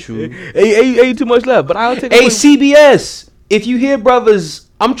 True. Ain't too much left. But I'll take. Hey, CBS, if you hear, brothers,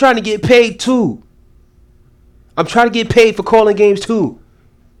 I'm trying to get paid too. I'm trying to get paid for calling games too.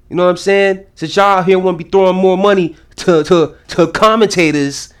 You know what I'm saying? Since y'all out here want to be throwing more money to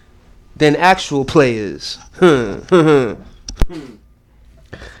commentators than actual players. You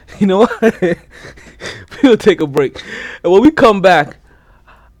know what? We'll take a break. And when we come back,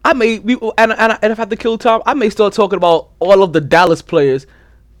 and if I have to kill time, I may start talking about all of the Dallas players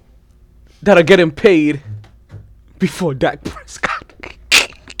that are getting paid before Dak Prescott.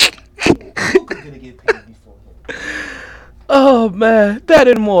 Oh man, that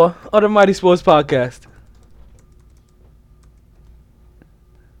and more on the Mighty Sports Podcast.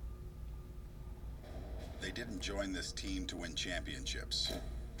 They didn't join this team to win championships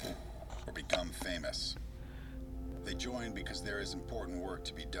or become famous. They joined because there is important work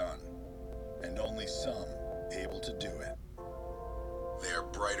to be done, and only some able to do it. They are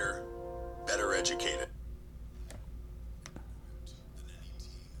brighter, better educated.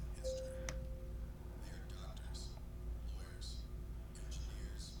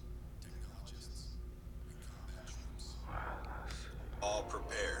 All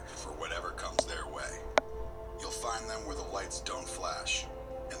prepared for whatever comes their way. You'll find them where the lights don't flash,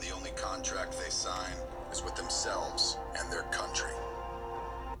 and the only contract they sign is with themselves and their country.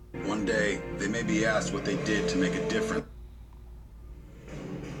 One day, they may be asked what they did to make a difference.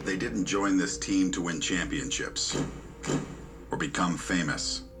 They didn't join this team to win championships or become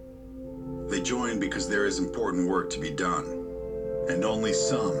famous. They joined because there is important work to be done, and only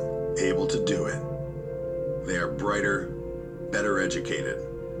some able to do it. They are brighter, better educated,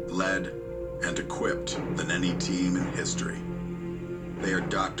 led, and equipped than any team in history. They are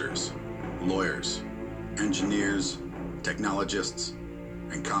doctors, lawyers, engineers, technologists,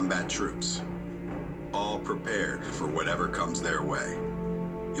 and combat troops, all prepared for whatever comes their way.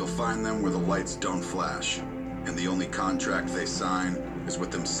 You'll find them where the lights don't flash, and the only contract they sign is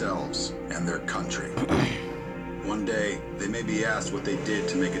with themselves and their country. One day, they may be asked what they did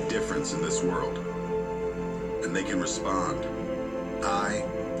to make a difference in this world, and they can respond, I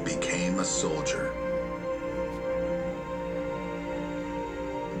became a soldier.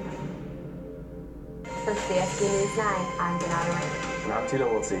 For CSB News 9, I'm Denata Rain. And I'm Tito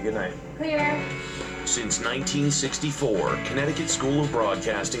Wiltsey. Good night. Clear. Since 1964, Connecticut School of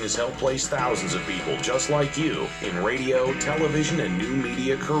Broadcasting has helped place thousands of people just like you in radio, television, and new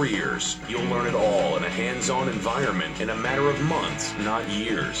media careers. You'll learn it all in a hands-on environment in a matter of months, not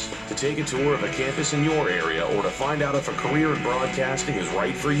years. To take a tour of a campus in your area or to find out if a career in broadcasting is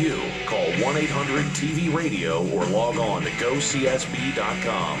right for you, call 1-800-TV-RADIO or log on to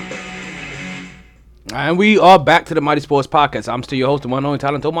GoCSB.com. And we are back to the Mighty Sports Podcast. I'm still your host, the one and only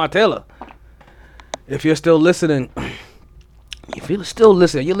talent, Omar Taylor. If you're still listening, you're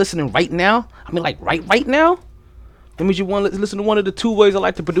listening right now. I mean, like right now. that means you want to listen to one of the two ways I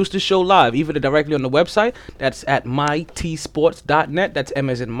like to produce this show live. Either directly on the website, that's at mytsports.net. That's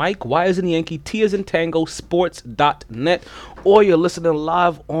M as in Mike, Y as in Yankee, T as in Tango, sports.net. Or you're listening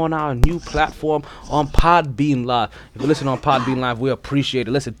live on our new platform on Podbean Live. If you're listening on Podbean Live, we appreciate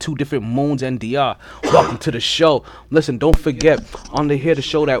it. Listen, 2 different moons and DR. Welcome to the show. Listen, don't forget on the here to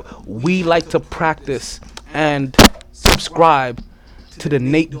show that we like to practice and subscribe to the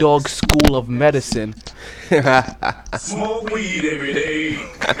Nate Dogg School of Medicine. Smoke weed every day. You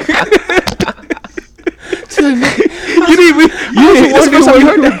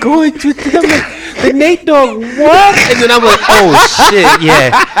were going to the Nate Dogg what? And then I'm like, oh shit, yeah.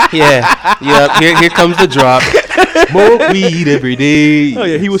 Here comes the drop. Smoke weed every day. Oh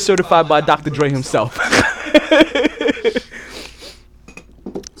yeah, he was certified by Dr. Dre himself.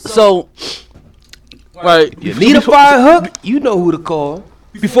 So, right, you need a fire hook? You know who to call.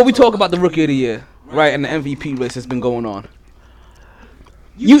 Before we talk about the Rookie of the Year, right, and the MVP race that's been going on,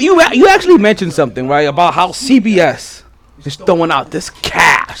 you actually mentioned something, right, about how CBS is throwing out this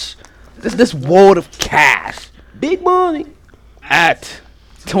cash, this world of cash, big money, at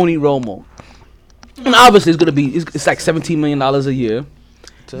Tony Romo, and obviously it's like $17 million a year.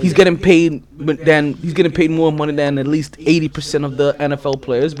 He's getting paid, but then he's getting paid more money than at least 80% of the NFL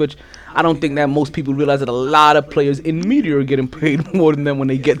players, which I don't think that most people realize that a lot of players in media are getting paid more than them when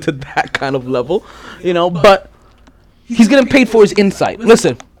they get to that kind of level, you know. But he's getting paid for his insight.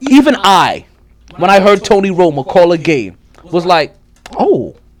 Listen, even when I heard Tony Romo call a game, was like,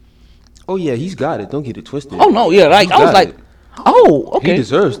 oh yeah, he's got it. Don't get it twisted. Oh no, yeah, like I was like, oh, okay. He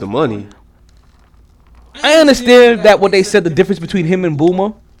deserves the money. I understand that what they said the difference between him and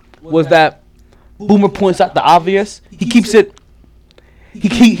Boomer was that Boomer points out the obvious. He keeps it.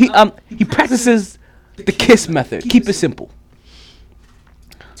 He practices the KISS method. Keep it simple.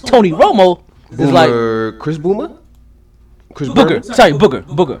 Tony Romo is like Chris Boomer. Booger. Sorry, Booger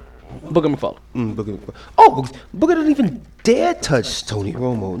McFarland. Booger. Oh, Booger doesn't even dare touch Tony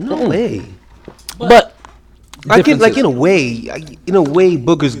Romo. No way. But I can, like, in a way,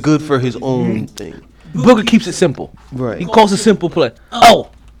 Booger's good for his own thing. Booger keeps it simple. Right. He calls a simple play. Oh,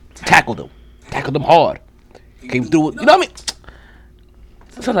 tackled him hard. Came through it. You know what I mean?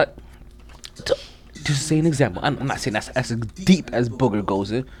 So like, just say an example. I'm not saying that's as deep as Booger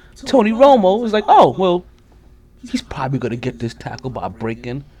goes in. Tony Romo is like, oh well, he's probably gonna get this tackle by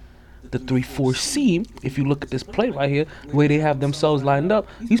breaking the 3-4 seam. If you look at this play right here, the way they have themselves lined up,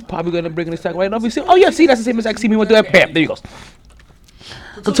 he's probably gonna bring this tackle right up. You see, oh yeah, see that's the same exact seam he went through. Bam, there he goes.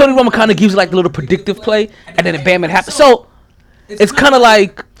 So Tony Romo kind of gives like a little predictive play, and then bam, it happens. So it's kind of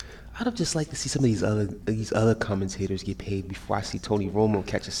like, I'd just like to see some of these other commentators get paid before I see Tony Romo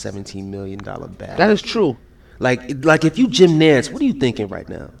catch a $17 million bag. That is true. Like if you Jim Nance, what are you thinking right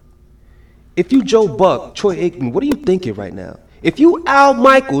now? If you Joe Buck, Troy Aikman, what are you thinking right now? If you Al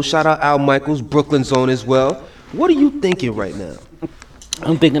Michaels, shout out Al Michaels, Brooklyn Zone as well, what are you thinking right now?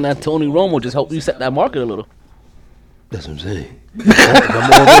 I'm thinking that Tony Romo just helped you set that market a little. That's what I'm saying.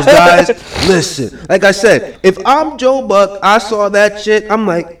 I'm all those guys. Listen, like I said, if I'm Joe Buck, I saw that shit, I'm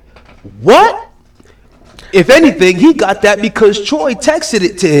like, what? If anything, he got that because Troy texted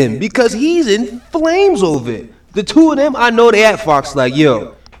it to him because he's in flames over it. The two of them, I know they at Fox like,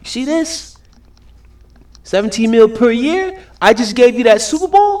 yo, you see this? 17 mil per year? I just gave you that Super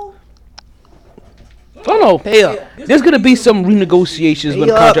Bowl? Oh no, pay up. There's gonna be some renegotiations when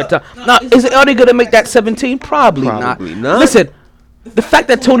the contract time. Now, are they gonna make that 17? Probably not. Listen, the fact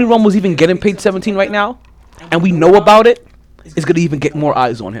that Tony Romo's even getting paid 17 right now, and we know about it, is gonna even get more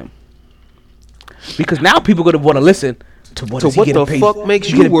eyes on him. Because now people are gonna want to listen to what is he getting paid. What the fuck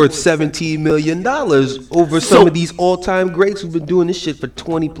makes you worth $17 million over some of these all-time greats who've been doing this shit for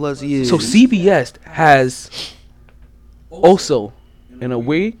 20 plus years? So CBS has also, in a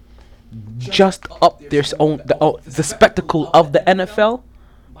way, just up their own the spectacle of the NFL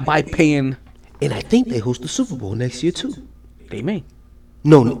by paying. And I think they host the Super Bowl next year too. They may.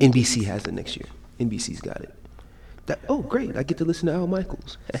 No, NBC has it next year. NBC's got it. Great! I get to listen to Al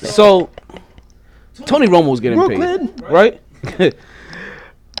Michaels. So Tony Romo's getting paid, right?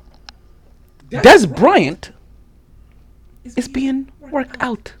 Des Bryant is being worked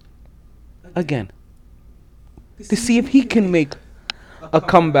out again to see if he can make a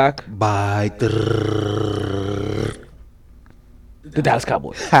comeback by the Dallas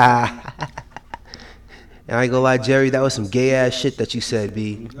Cowboys. And I ain't gonna lie, Jerry, that was some gay ass shit that you said,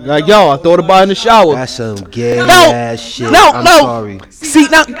 B. Like, yo, I thought about it in the shower. That's some gay ass shit. I'm sorry. See,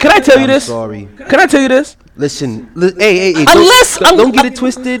 now, can I tell you this? Sorry. Can I tell you this? Listen, hey, don't get it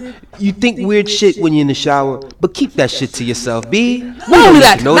twisted. You think weird shit when you're in the shower, but keep that shit to yourself, B. Not only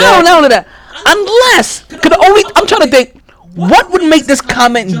that. Unless, I'm trying to think, what would make this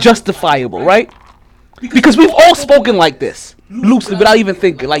comment justifiable, right? Because we've all spoken like this, loosely, without even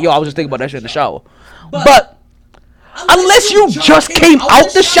thinking. Like, yo, I was just thinking about that shit in the shower. But unless you just came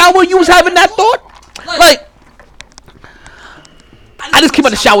out the shower, you was having that thought. Like, I just came out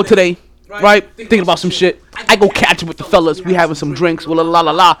the shower today, right? Thinking about some shit. I go catch it with the fellas. We having some drinks. Well, la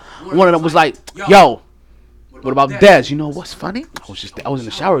la la. One of them was like, yo, what about Dez? You know what's funny? I was in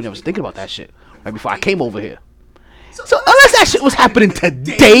the shower and I was thinking about that shit right before I came over here. So unless that shit was happening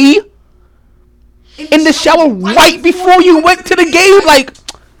today, in the shower right before you went to the game, like,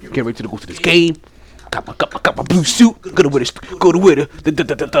 get ready to go to this game. Got my blue suit. Go to wear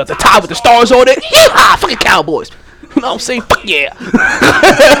the tie with the stars on it. Yeah, fucking Cowboys. You know what I'm saying? Fuck yeah.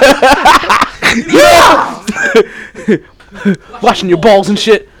 Yeah. Washing your balls and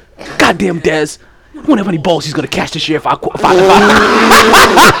shit. Goddamn Dez. I wonder how many balls he's gonna catch this year if I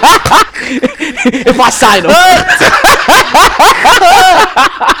sign him.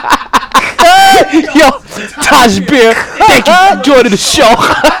 Yo, Taj Beer, thank you for joining the show.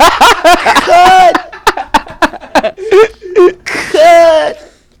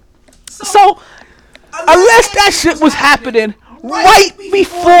 So, unless that shit was happening right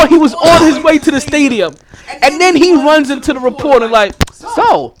before he was on his way to the stadium, and then he runs into the reporter like,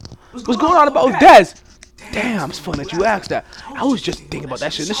 so, what's going on about Dez? Damn, it's fun that you asked that. I was just thinking about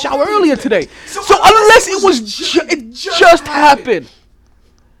that shit in the shower earlier today. So unless it just happened.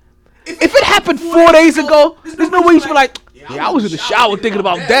 If it happened 4 days ago, there's no way you should be like, yeah, I was in the shower thinking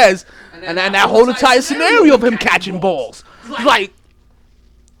about Dez, and that whole entire scenario of him catching balls. Like,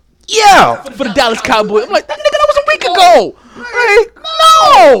 yeah, for the Dallas Cowboys. I'm like, that nigga, that was a week ago. Right?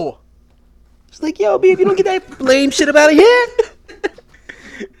 No. It's like, yo, B, if you don't get that blame shit up out of here.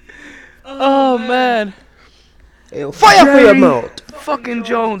 Oh, man. Fire for your mouth. Fucking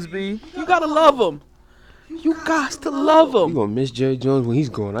Jones, B. You gotta love him. You got to love him. You gonna miss Jerry Jones when he's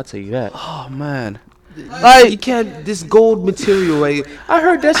gone, I'll tell you that. Oh, man. Like, you can't, this gold material, like, I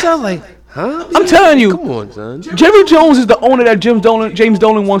heard that sound like, huh? I'm telling you. Come on, son. Jerry Jones is the owner that James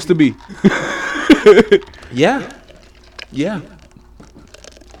Dolan wants to be. Yeah. Yeah.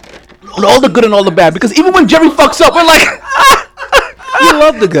 And all the good and all the bad. Because even when Jerry fucks up, we're like, you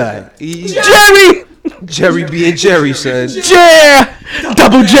love the guy. Jerry! Jerry being Jerry, son. Yeah!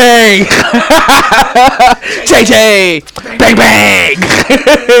 Double J! JJ! Bang bang!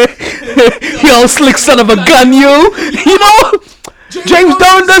 Yo, slick son of a gun, you! You know? James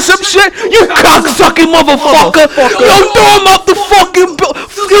Dolan does some shit. You cocksucking motherfucker! Yo, throw him up the fucking...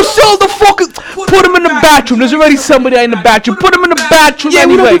 You sell the fucking... Put him in the bathroom. There's already somebody in the bathroom. Put him in the bathroom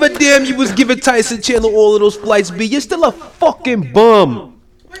anyway. We don't give a damn you was giving Tyson Chandler all of those flights, B. You're still a fucking bum.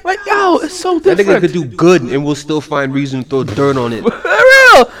 Like, yo, it's so different. That nigga could do good and we'll still find reason to throw dirt on it. For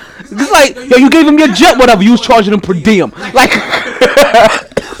real. It's like, yo, you gave him your jet, whatever. You was charging him per diem. Like...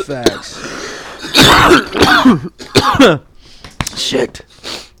 Facts. Shit.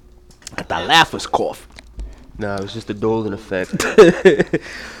 Got that laugher's cough. Nah, it was just a Dolan effect.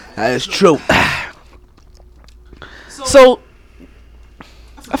 That is true. So,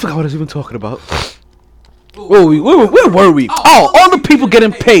 I forgot what I was even talking about. Where were we? Oh, all the people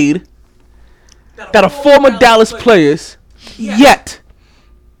getting paid that are former Dallas players, yet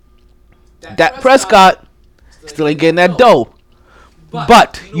Dak Prescott still ain't getting that dough.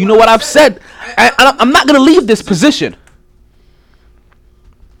 But, you know what I've said? I'm not going to leave this position.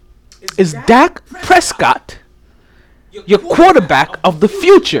 Is Dak Prescott your quarterback of the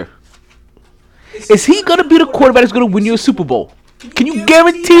future? Is he going to be the quarterback that's going to win you a Super Bowl? Can you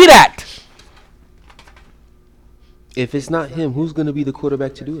guarantee that? If it's not him, who's going to be the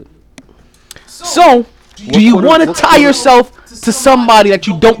quarterback to do it? So, do you want to tie yourself to somebody that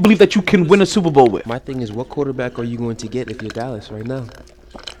you don't believe that you can win a Super Bowl with? My thing is, what quarterback are you going to get if you're Dallas right now?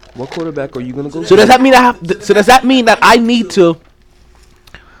 What quarterback are you going to go So does that mean that I need to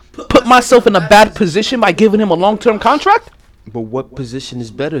put myself in a bad position by giving him a long-term contract? But what position is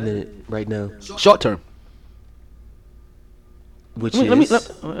better than it right now? Short-term. Which let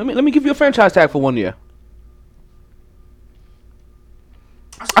me give you a franchise tag for 1 year.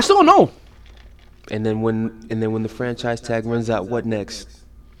 I still don't know. And then when the franchise tag runs out, what next?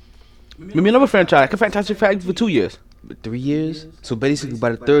 Maybe another franchise. I can franchise tag for 2 years. 3 years? So basically,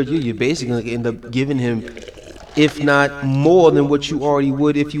 by the third year, you're basically going to end up giving him, if not more than what you already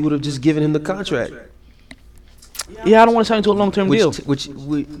would if you would have just given him the contract. Yeah, I don't want to sign into a long-term deal. Which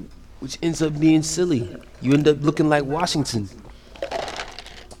ends up being silly. You end up looking like Washington.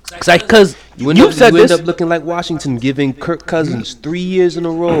 Because you end up looking like Washington, giving Kirk Cousins 3 years in a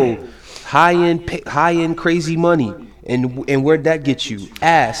row, high-end crazy money, And where'd that get you?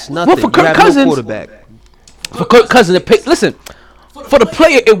 Ass, nothing. Well, for you Kirk have Cousins, no quarterback. For Kirk Cousins, listen, for the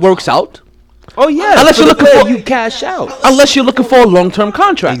player, it works out. Oh yeah, unless you're looking for you cash out. Unless you're looking for a long-term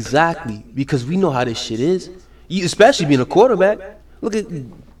contract. Exactly, because we know how this shit is. Especially being a quarterback. Look at,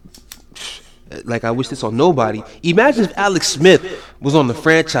 like I wish this on nobody. Imagine if Alex Smith was on the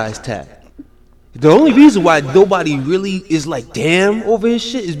franchise tag. The only reason why nobody really is like damn over his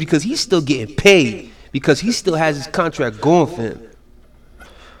shit is because he's still getting paid, because he still has his contract going for him.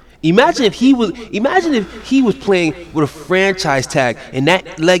 Imagine if he was playing with a franchise tag and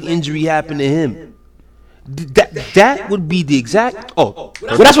that leg injury happened to him. That would be the exact. Well,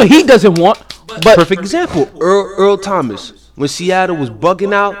 that's what he doesn't want. But perfect example, Earl Thomas. When Seattle was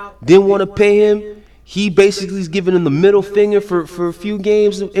bugging out, didn't want to pay him, he basically is giving them the middle finger for a few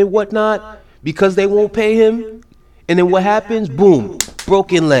games and whatnot because they won't pay him. And then what happens? Boom,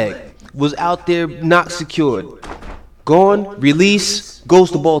 broken leg. Was out there not secured. Gone, release, goes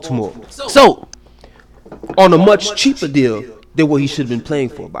to Baltimore. So, on a much cheaper deal than what he should have been playing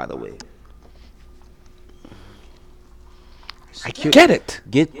for, by the way. Get it.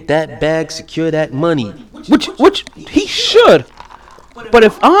 Get that bag, secure that money. Which he should. But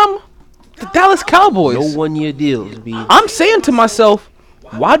if I'm the Dallas Cowboys, no 1-year deals. I'm saying to myself,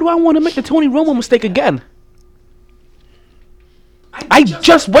 why do I want to make the Tony Romo mistake again? I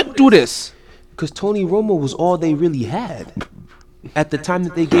just went through this. Because Tony Romo was all they really had. At the time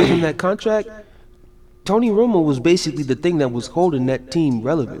that they gave him that contract, Tony Romo was basically the thing that was holding that team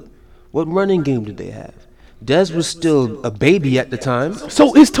relevant. What running game did they have? Dez was still a baby at the time.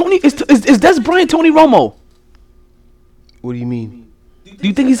 So is Dez Bryant Tony Romo? What do you mean? Do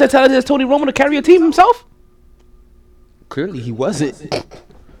you think he's as talented as Tony Romo to carry a team himself? Clearly he wasn't.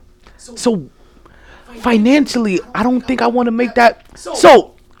 So financially, I don't think I want to make that.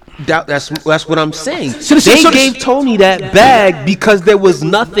 So that's what I'm saying. They gave Tony that bag because there was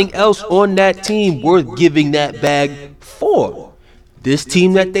nothing else on that team worth giving that bag for. This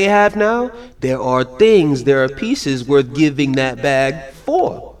team that they have now, there are pieces worth giving that bag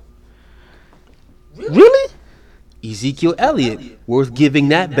for. Really? Ezekiel Elliott, worth giving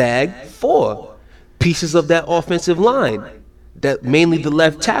that bag for. Pieces of that offensive line, that mainly the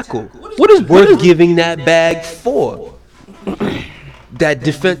left tackle, worth giving that bag for. That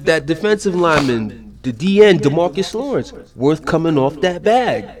defensive lineman, the DN, DeMarcus Lawrence, worth coming off that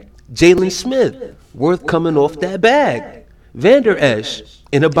bag. Jalen Smith, worth coming off that bag. Vander Esch,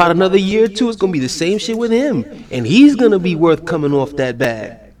 in about another year or two, it's going to be the same shit with him. And he's going to be worth coming off that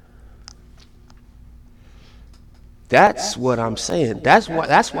bag. That's what I'm saying. That's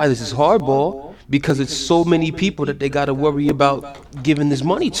why this is hardball, because it's so many people that they got to worry about giving this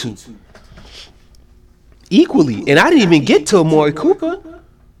money to. Equally. And I didn't even get to Amari Cooper.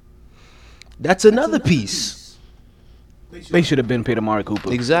 That's another piece. They should have been paid Amari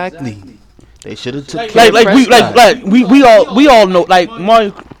Cooper. Exactly. They should have took we all know, like,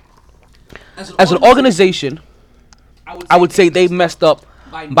 Mario, as an organization, I would say they messed up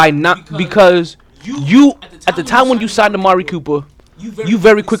by not, because you at the time when you signed Amari Cooper, you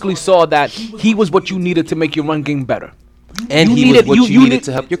very quickly saw that he was what you needed to make your run game better, and he was what you needed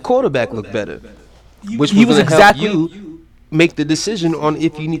to help your quarterback look better, which was exactly help you make the decision on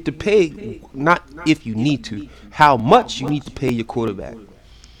if you need to pay, not if you need to, how much you need to pay your quarterback.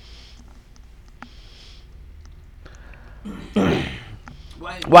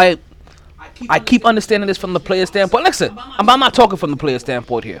 Why I keep understanding this from the player standpoint. Listen, I'm not talking from the player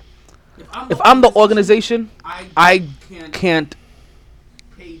standpoint here. If I'm the organization, I can't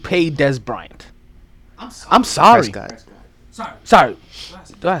pay Dez Bryant. I'm sorry. Sorry.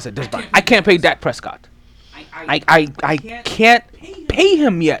 I said Dez Bryant. I can't pay Dak Prescott. I can't pay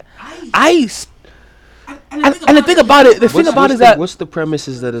him yet. And the thing about it, is that what's the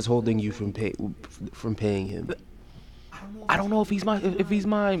premises that is holding you from paying him? I don't know if he's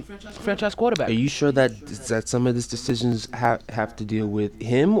my franchise quarterback. Are you sure that some of these decisions have to deal with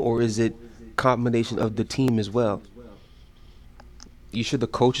him, or is it combination of the team as well? You sure the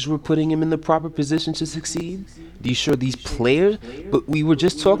coaches were putting him in the proper position to succeed? Are you sure these players? But we were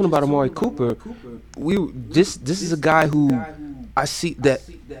just talking about Amari Cooper. This is a guy who I see that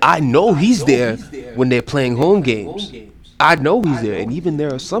I know he's there when they're playing home games. I know he's there, and even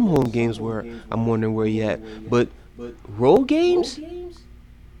there are some home games where I'm wondering where he at. But road games,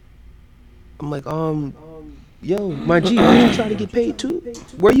 I'm like, yo, my G, aren't you trying to get paid too?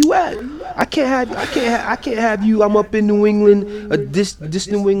 Where you at? I can't have you. I'm up in New England. This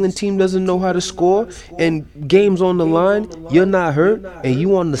New England team doesn't know how to score, and games on the line. You're not hurt, and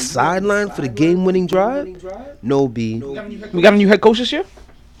you on the sideline for the game-winning drive? No, B. We got a new head coach this year?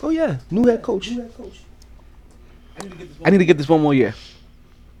 Oh yeah, new head coach. I need to get this one more year.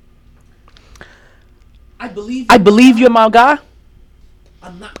 I believe you're my guy.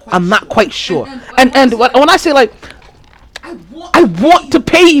 I'm not quite sure. And when I say like, I want to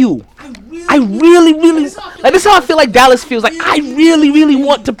pay you. I really like this is how I feel like Dallas feels. Like I really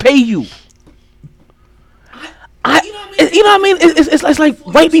want to pay you. You know what I mean? It's like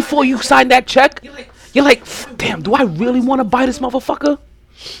right before you sign that check, you're like, damn, do I really want to buy this motherfucker?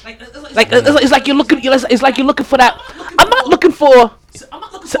 Like it's like you're looking. It's like you're looking for that. I'm not looking for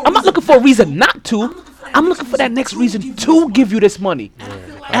a reason not to. I'm looking for that next reason to give you this money.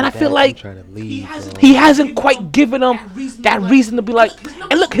 And I feel like he hasn't quite given them that reason to be like,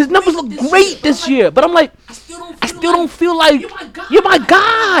 and look, his numbers look great this year. But I'm like, I still don't feel like you're my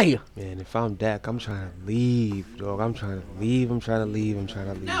guy. Man, if I'm Dak, I'm trying to leave, dog. I'm trying to leave.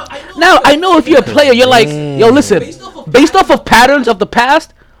 Now, I know if you're a player, you're like, yo, listen, based off of patterns of the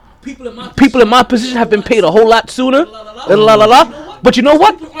past, people in my position have been paid a whole lot sooner. But you know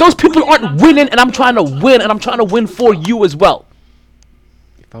what? Those people aren't winning, and I'm trying to win, and I'm trying to win for you as well.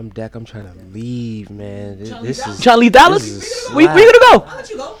 If I'm Dak, I'm trying to leave, man. This is trying to leave Dallas? Where you gonna go?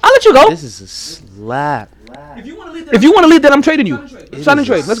 I'll let you go. This is a slap. If you want to leave, then I'm trading you. Sign and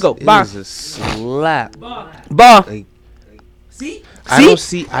trade. Let's go. Bye. This is a slap. Bye. Like,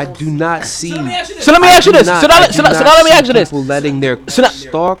 I do not see. So let me ask you this. So now let me ask you this. People letting their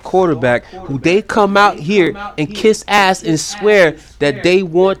star quarterback, who they come out here and kiss ass and swear that they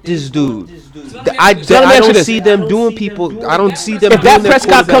want this dude. I don't see them doing people. I don't see them. If Dak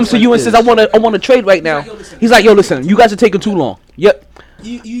Prescott comes to you and says, I want to trade right now, he's like, yo, listen, you guys are taking too long. Yep.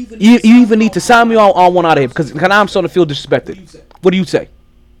 You either need to sign me or I want out of here because I'm starting to feel disrespected. What do you say?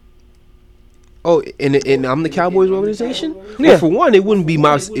 Oh, and I'm the Cowboys organization. Yeah. Well, for one, it wouldn't be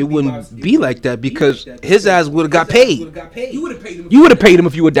like that because his ass would have got paid. You would have paid him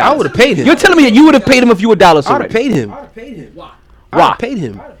if you were Dallas. I would have paid him. You're telling me that you would have paid him if you were Dallas I would have already. paid him. Why? I would have paid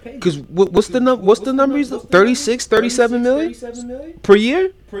him. Because what's the number? 36, 37 million per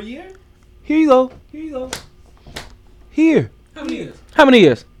year. Here you go. Here. How many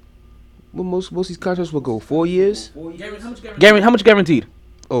years? Well, most of these contracts will go 4 years. How much guaranteed?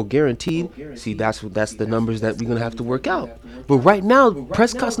 Oh, guaranteed. See, that's the numbers that we're gonna have to work out. But right now,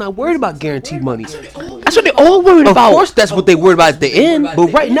 Prescott's not worried about guaranteed money. That's what they're all worried about. Of course, that's what they worried about at the end.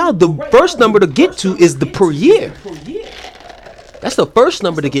 But right now, the first number to get to is the per year. That's the first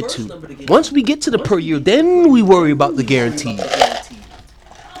number to get to. Once we get to the per year, then we worry about the guarantee.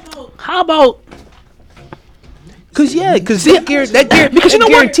 How about? Because that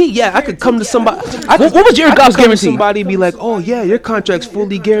guarantee, yeah, I could come to somebody. What was Jared Goff's guarantee? Somebody and be like, oh yeah, your contract's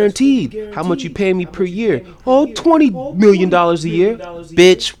fully guaranteed. How much you paying me per year? Oh, $20 million a year.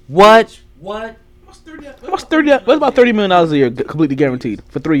 Bitch, what? What's about $30 million a year completely guaranteed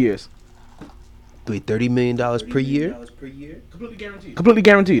for 3 years? Wait, $30 million per year? Completely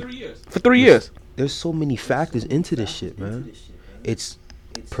guaranteed for 3 years. There's so many factors into this shit, man. It's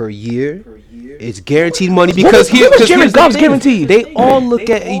per year. It's guaranteed money because what was Jared Goff's guarantee? They all look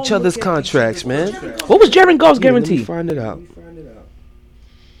at each other's contracts, man. What was Jared Goff's guarantee? Let me find it out.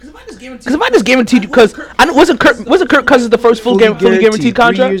 Because if I just guaranteed you, because wasn't Kirk Cousins the first fully guaranteed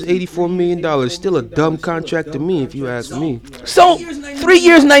contract? 3 years, $84 million. Still a dumb contract to me, if you ask me. So 3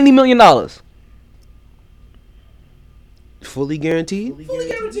 years, $90 million. Fully guaranteed?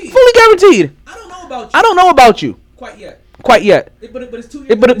 Fully guaranteed. I don't know about you. Quite yet. But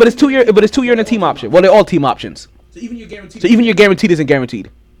it's 2 year. But it's 2 year and a team option. Well, they're all team options. So even your guaranteed isn't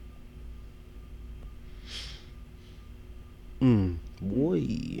guaranteed.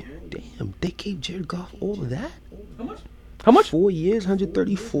 Boy, damn, they gave Jared Goff all of that. How much? 4 years,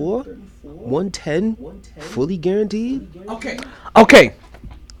 134, 110, fully guaranteed. Okay.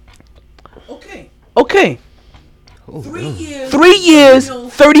 Oh, 3 years,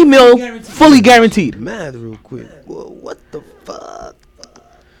 30 mil, fully guaranteed. Math real quick. Whoa, what the fuck?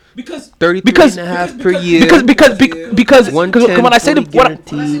 Because 33 and a half per year. Because when I say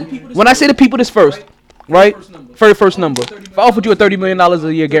to people this first, right? Very first number. If I offered you a $30 million a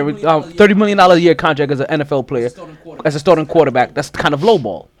year $30 million a year contract as an NFL player, as a starting quarterback, that's kind of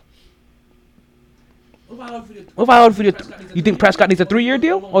lowball. What if I offered you think Prescott needs a 3-year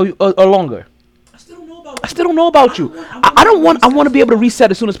deal or longer? I still don't know about you. I want to be able to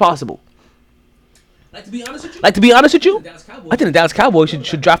reset as soon as possible. Like to be honest with you, I think the Dallas Cowboys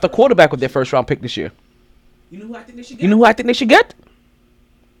should draft a quarterback with their first round pick this year. You know who I think they should get?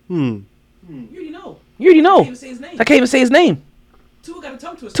 You already know. I can't even say his name. Tua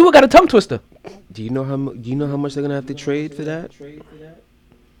got a tongue twister. Do you know how much they're gonna have to trade for that?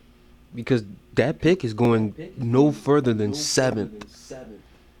 Because that pick is going no further than 7th.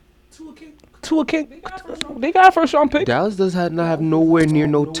 Tua can't. They got a first round pick. Dallas does not have nowhere near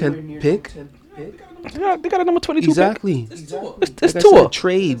no 10th pick. Yeah, they got a number 22 Exactly. pick. It's Like I Tua. said,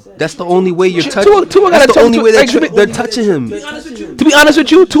 trade. That's the only way you're touching. Tua That's got the a only way Tua- they're touching him. To be honest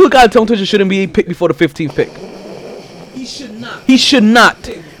with you, Tua got a tongue twister shouldn't be picked before the 15th pick. He should not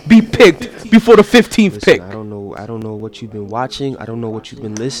be picked before the 15th Listen, pick. I don't know what you've been watching. I don't know what you've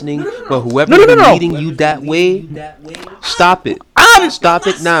been listening. But whoever's been leading you that way, stop it. Stop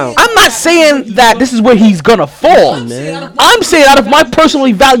it now. I'm not saying that this is where he's gonna fall. I'm saying out of my personal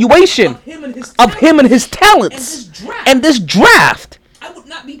evaluation of him and his talents and this draft, I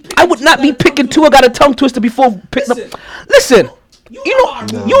would not be picking Tua got a tongue twister before picking up. Listen, you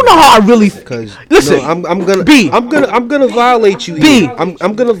know how I really. Listen, no, I'm gonna violate you. Here.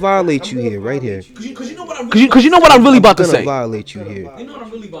 I'm gonna violate you here, right here. Because you know what I'm really about to say. Violate you here. You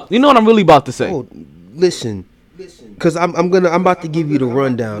know what I'm really about to say. Oh, listen, because I'm about to give you the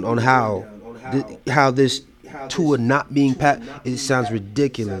rundown on how this Tua not being pat. It sounds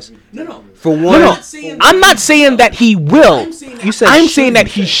ridiculous. For one, I'm not saying that he will. You said I'm saying that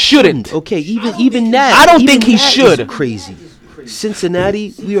he shouldn't. Okay, even that. I don't even think he that should. is crazy.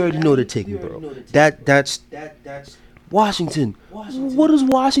 Cincinnati, we already know they're taking, bro. That's Washington. What is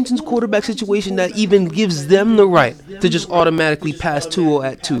Washington's quarterback situation that even gives them the right to just automatically pass Tua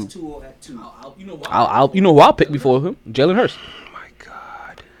at 2? You know who I'll pick before him? Jalen Hurts.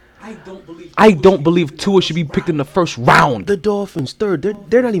 I don't believe Tua should be picked in the first round. The Dolphins third.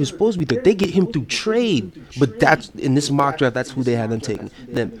 They're not even supposed to be third. They get him through trade. But that's in this mock draft. That's who they had them taking.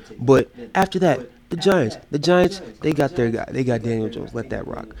 But after that, the Giants. They got their guy. They got Daniel Jones. Let that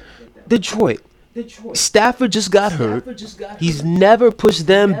rock. Detroit. Stafford just got hurt. He's never pushed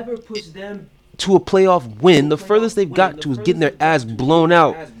them to a playoff win. The furthest they've got to is getting their ass blown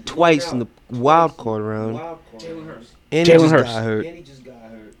out twice in the wild card round. And he just got hurt.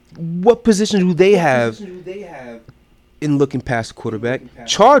 What position do they have in looking past the quarterback?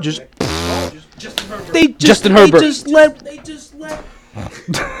 Chargers. Justin Herbert. They just let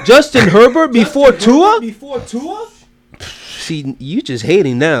Justin Herbert before Tua? See, you just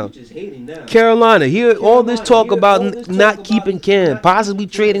hating now. Carolina, hear all this talk about not keeping Cam, possibly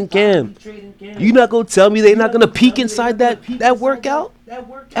trading Cam. You not gonna tell me they're not gonna peek inside that workout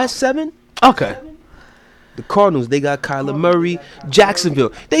at 7? Okay. The Cardinals, they got Kyler Murray.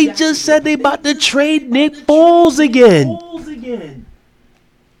 Jacksonville, they just said they about to trade Nick Foles again.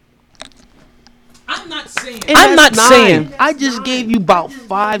 I'm not saying. I just gave you about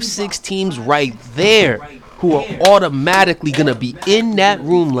 5-6 teams right there who are automatically gonna be in that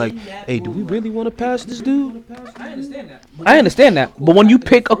room. Like, hey, do we really want to pass this dude? I understand that. But when you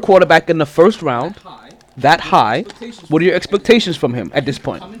pick a quarterback in the first round, that high, what are your expectations from him at this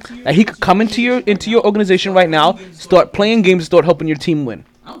point? That he could come into your organization right now, start playing games, and start helping your team win.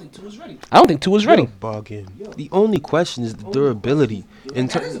 I don't think Tua's ready. The only question is the durability.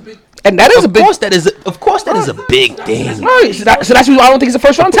 And that is of course that is a big thing. Right. So that's why I don't think he's a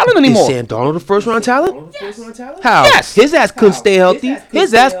first round talent anymore. Is Sam Darnold a first round talent? How? Yes. His ass couldn't stay healthy.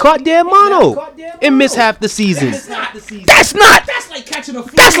 His ass caught damn mono and missed half the season. That's like catching a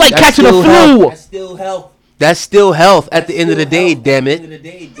flu. That's still health at the end of the day, damn it.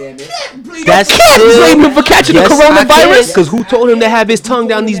 That's still blame him for catching the coronavirus. Because who told him to have his tongue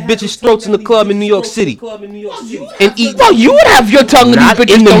down these bitches' throats in the club in New York City? And eat. Well, you would have your tongue in these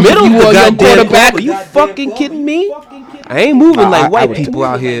bitches' in the throats middle. if you were your quarterback. Are you fucking kidding me? I ain't moving like white people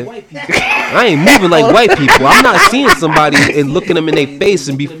out here. I ain't moving like white people. I'm not seeing somebody and looking them in their face,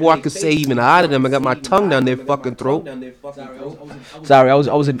 and before I could say even hi to them, I got my tongue down their fucking throat. Sorry, I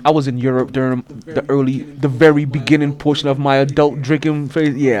was in Europe during the very beginning portion of my adult drinking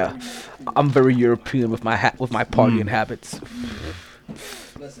phase. Yeah, I'm very European with my partying habits.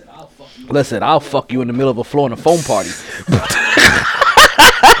 Listen, I'll fuck you in the middle of a floor in a phone party.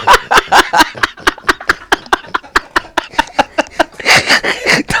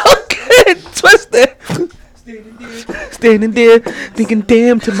 Twisted. Standing there, thinking,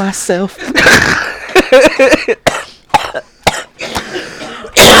 damn to myself.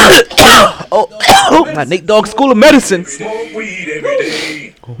 My Nate Dogg School of Medicine. Smoke weed every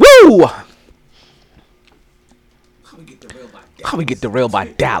day. Woo! How we get derailed by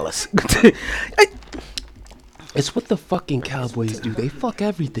Dallas? It's what the fucking Cowboys do. They fuck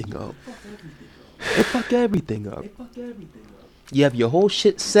everything up. They fuck everything up. You have your whole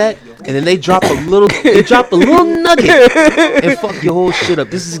shit set, and then they drop a little nugget and fuck your whole shit up.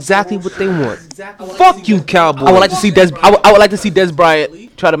 This is exactly what they want. Fuck you, Cowboys. I would like to see I would like to see Des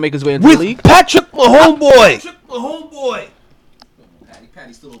Bryant try to make his way into the league. Patrick, my homeboy.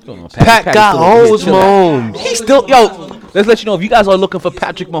 Pat got hoes, Mahomes. He's still, let's let you know, if you guys are looking for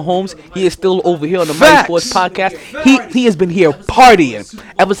Patrick Mahomes, he is still over here on the MyT Sports Podcast. He has been here partying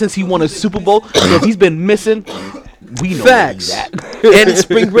ever since he won a Super Bowl. So if he's been missing, we know Facts. that. And it's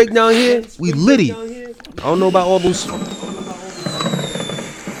spring break down here. We litty. I don't know about all those.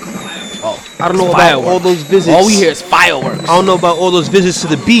 I don't know about all those visits. All we hear is fireworks. I don't know about all those visits to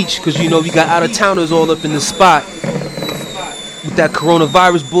the beach because you know we got out of towners all up in the spot with that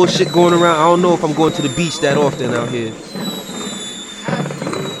coronavirus bullshit going around. I don't know if I'm going to the beach that often out here.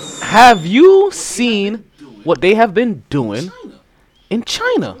 Have you seen what they have been doing in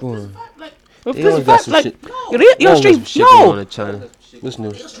China? They always got some shit. Yo, in China. What's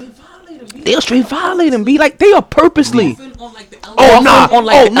new? they are straight violating, be like they are purposely. Oh nah, on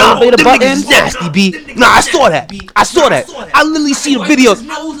like the elevator them button. niggas is nasty, B. Nah, I saw that. I literally see the video,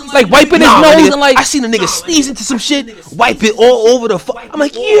 Like wiping his nose nigga, and like I seen a nigga sneeze into some shit, wipe it all over the. I'm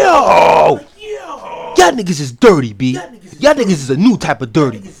like, yo, y'all niggas is dirty, B. Y'all niggas is a new type of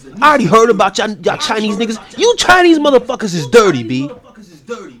dirty. I already heard about y'all Chinese niggas. You Chinese motherfuckers is dirty, B.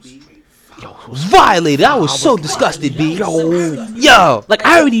 Was violated. I was so disgusted, B. Yo, like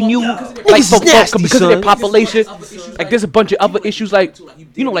I already knew, like is nasty, because of son. their population. Like there's a bunch of other issues, like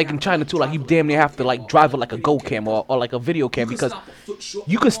you know, like in China too. Like you damn near have to like drive with like a Go cam or like a video cam because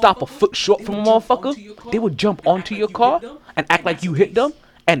you can stop a foot short from a motherfucker. They would jump onto your car and act like you hit them,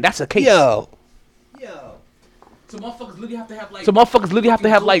 and that's a case. yo. So motherfuckers literally have to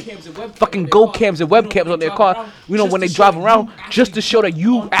have like fucking Go cams and webcams on their car, you know, when they drive around, just to show that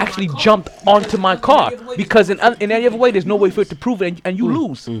you actually jumped onto my car. Because in any other way, there's no way for it to prove it, and you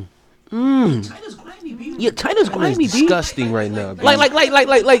lose. China's grimy, B. Yeah, China's grimy, B. Disgusting right now, B.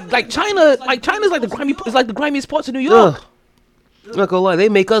 Like China, China's like the grimy, it's like the grimiest parts of New York. Ugh. I'm not gonna lie, they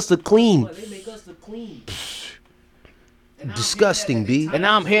make us look clean. Disgusting, B. And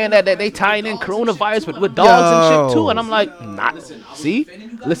now I'm hearing that they tying in coronavirus with dogs and shit too, and I'm like, nah. See,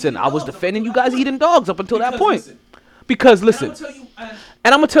 listen, I was defending you guys eating dogs up until that point, because listen, and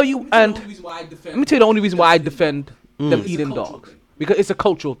I'm gonna tell you, and let me tell you the only reason why I defend them eating dogs. Because it's a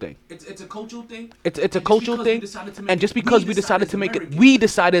cultural thing. It's a cultural thing. It's a cultural thing, and just because we decided to make it, we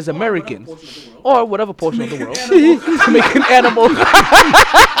decided as Americans, or whatever portion of the world, to make an animal.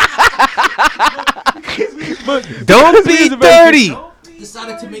 Don't be dirty.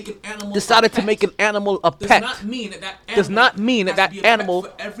 Decided to make an animal a pet. Does not mean that that animal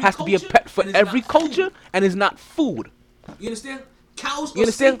has to be a pet for every culture, and is not food. You understand? Cows You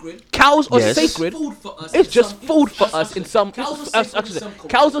understand? sacred. Cows are Yes. sacred. Food for us It's in just some- food for us in some. Cows are sacred in some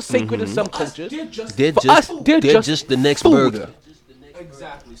cultures. Cows are sacred in some cultures. They're For us, just, they're they're just just the next food. burger.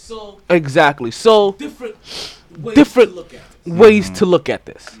 Exactly. So So different ways to look at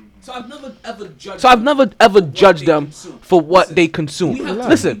this. So I've never ever judged them for what they consume.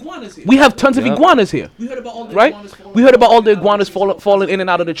 Listen, we have tons of iguanas here, we heard about all the right? iguanas falling We heard about all the iguanas falling in and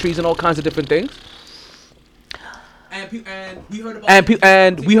out of the trees and all kinds of different things.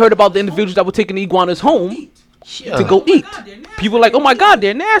 And we heard about the individuals that were taking the iguanas home to go eat. People were like, oh my God,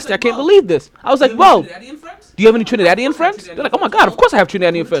 they're nasty. I can't believe this. I was like, well, do you have any Trinidadian friends? They're like, oh my God, of course I have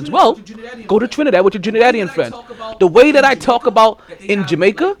Trinidadian friends. Well, go to Trinidad with your Trinidadian friends. The way that I talk about in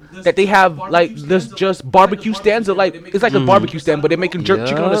Jamaica, that they have like this just barbecue stands, are like it's like a barbecue stand, but they're making jerk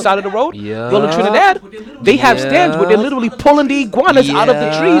chicken on the side of the road. Well, in Trinidad, they have stands where they're literally pulling the iguanas out of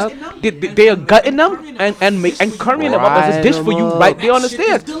the trees. They are gutting them and currying them up as a dish for you right there on the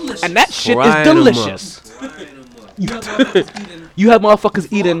stand, and that shit is delicious. You have motherfuckers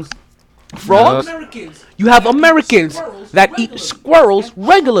eating frogs. You have Americans that eat squirrels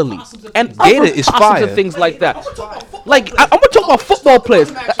regularly, and Gator other is possums fire. and things like that. Like I'm gonna talk about football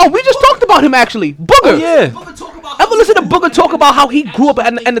players. Oh, we just talked about him actually. Booger. Yeah. Ever listen to Booger talk about how he grew up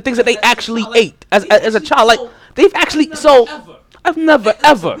and the things that they actually ate as a child? Like they've actually. So I've never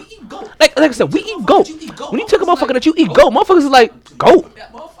ever. Like I said, we eat goat. When you take a motherfucker that you eat goat, motherfuckers is like goat.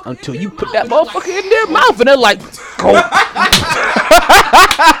 Until you put that motherfucker in their mouth and they're like, goat.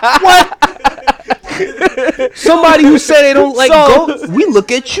 What? Somebody who said they don't like So- goat, we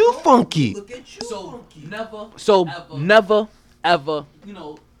look at you funky. So never ever, you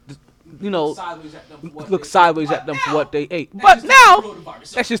know, look sideways at them for what they ate. But now,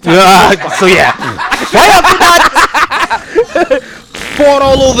 that's just time. So yeah. Fought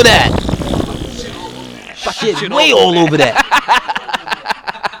all over that. Shit, way all over that.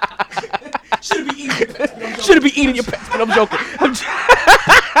 Shouldn't be eating your pets, but I'm joking.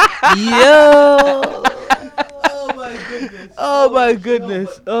 Yo. Oh my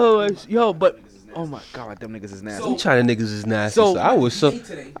goodness. Yo, but Oh my god, them niggas is nasty. Them China niggas is nasty. So- So I was I'm at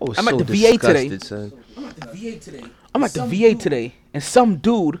so the VA today. disgusted, son. I'm at the VA today. I'm at the VA today, and some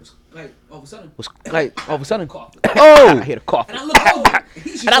dude Like all of a sudden, was like, all of a sudden, Oh! I hear the cough, and I look over,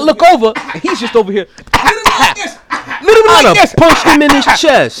 and I look over, and he's just over here, literally literally I'd like have this. punched him in his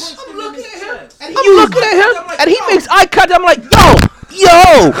chest. I'm looking at him, and I'm looking at him, and he makes eye contact. I'm like,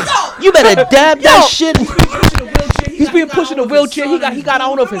 yo, You better dab that shit. he's being pushed in a wheelchair. He got I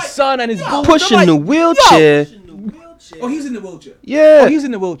don't know if his son and his boo. Pushing the wheelchair. Oh, he's in the wheelchair. Yeah. Oh, he's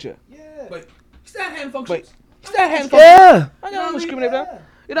in the wheelchair. Wait, is that hand function? Wait, is that hand? Yeah. I don't discriminate that.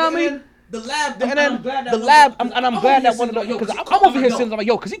 You know what I mean? The lab, And then the lab, I'm glad that one of the, because I'm over here sitting, I'm like,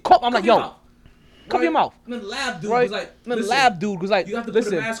 yo, because he caught me, I'm like, yo, cover your mouth. And then the lab dude Right? was like, And then the lab dude was like, you have to put a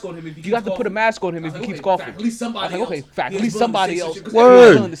listen, mask on him if he you have to put a mask on him if he keeps coughing. At least somebody I was like, okay, else. fact. He At was least willing to somebody say else. some shit.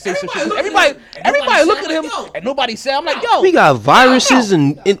 Word. Willing to say some shit. Everybody Everybody look at said, him, like, yo. and nobody said, I'm like, yo. We got viruses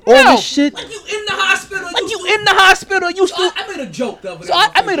and all Yo. this shit. Like you in the hospital. Like you in the hospital, you still. I made a joke the other day. So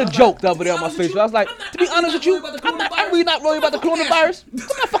I made a joke the other day on my face. I was like, to be honest with you, I'm really not worried about the coronavirus. I'm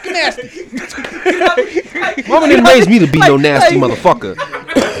not fucking nasty. Mama didn't raise me to be no nasty motherfucker.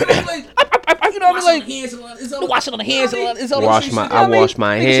 You know what I mean? Like, washing on the hands. It's all Wash the my, shit, you know I what wash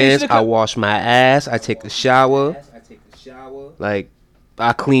my Nigga, shit hands. shit I wash my ass. I take a shower. Like,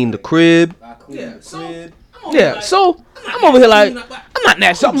 I clean the crib. Yeah, so Yeah, so I'm over here like, I'm not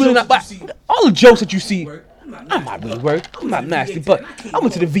nasty. I'm really not. But all the jokes that you see, I'm not really worried. I'm not nasty. But I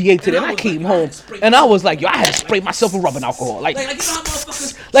went to the VA today and I came home and I was like, yo, I had to spray myself with rubbing alcohol. Like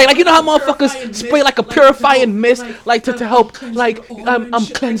you know how motherfuckers spray like a purifying mist, like to help like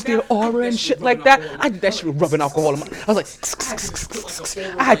cleanse their aura and shit like that. I did that shit with rubbing alcohol. I was like,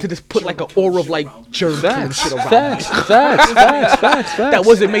 I had to just put like an aura of like germs and shit around. Facts. That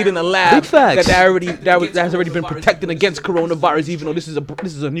wasn't made in a lab. Big facts. That has already been protected against coronavirus, even though this is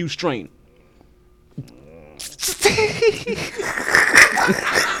a new strain.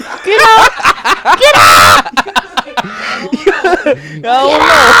 Get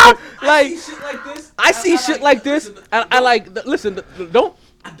out! Like I see shit like this, and I like listen. Don't.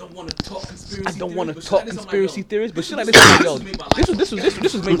 I don't want to talk conspiracy. I don't want to talk conspiracy theories, but shit like this, I'm like, yo, this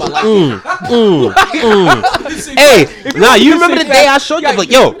was made by life. Hey, nah, you remember the day I showed you? I was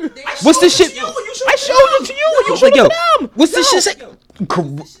like, yo, what's this shit? I showed it to you. I You was showed like, it yo, to them. what's this shit say?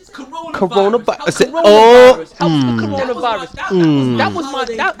 Coronavirus. I said, Coronavirus.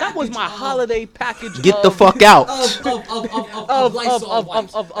 Coronavirus. That was my holiday package. Get the fuck out. Of Lysol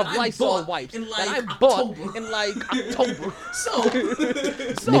wipes that I bought in like October.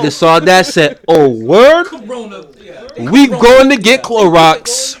 Nigga saw that, said, oh, word? We going to get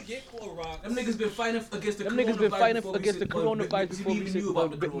Clorox. Them niggas been fighting against the coronavirus before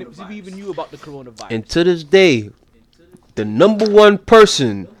we even knew about the coronavirus. And to this day, the number one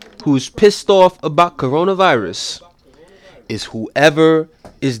person who's pissed off about coronavirus is whoever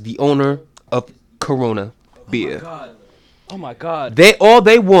is the owner of Corona beer. Oh my god. All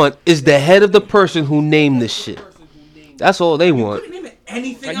they want is the head of the person who named this shit. That's all they want. You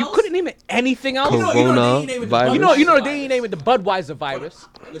couldn't name it anything else. Coronavirus. You know they ain't name it the Budweiser virus.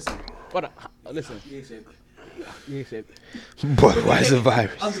 Listen. Listen. You said Budweiser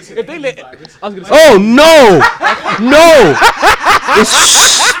virus. if they let, I was gonna say, Oh no!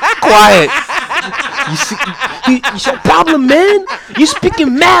 It's quiet. You see, it's your problem, man. You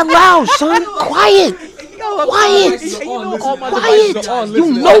speaking mad loud, son. Quiet. Quiet.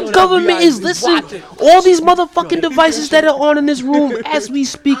 You know government is listening. All these motherfucking devices that are on in this room as we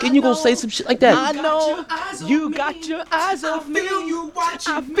speak, and you gonna say some shit like that. I know you got your eyes on me.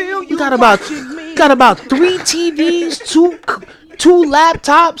 I feel you. Got about 3 TVs, two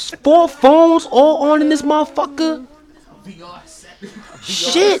laptops, 4 phones, all on in this motherfucker.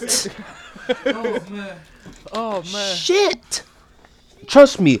 Shit. Oh man. Shit.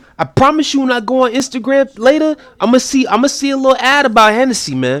 Trust me, I promise you when I go on Instagram later, I'ma see a little ad about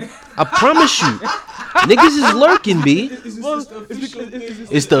Hennessy, man. I promise you. Niggas is lurking, B.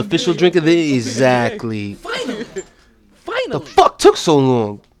 It's the official drink of the exactly. Finally. The fuck took so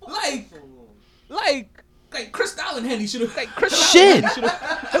long? Like Cristal and Henny should have.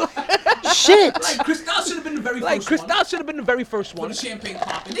 Shit. Like Cristal should have been the very first one. Cristal should have been the very first one. For the champagne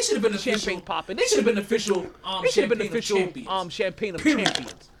popping. They should have been the champagne popping. They should have been official. They should have been the official champagne of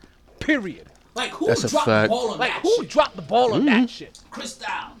champions. Period. Like who That's a dropped fact. the ball on Like that who shit? dropped the ball on that shit? Cristal.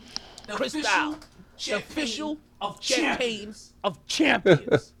 The Cristal. The official of champagne of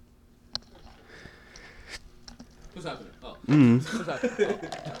champions. What's happening? Oh. What's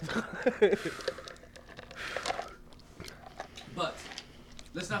happening? But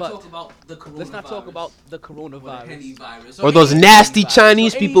Let's not But talk about the coronavirus. let's not talk about the Or the coronavirus. Henny virus. Or those nasty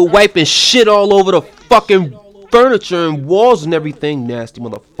Chinese people wiping shit all over the fucking furniture and walls and everything. Nasty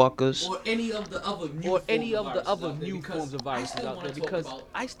motherfuckers. Or any of the other new forms of viruses out there, because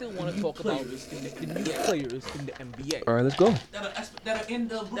I still want to talk about the new players in the NBA All right, let's go. that are in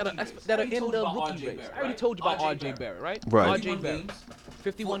the rookie race. I already told you about R.J. Barrett, right? Right. R.J. Barrett,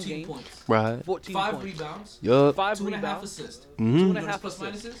 51 games, points. Right. 14 5 points, rebounds. Yup. 5 2.5 rebounds, assists. 2.5 Plus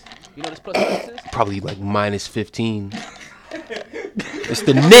assists. minuses. You know this plus minuses? Probably like minus 15. It's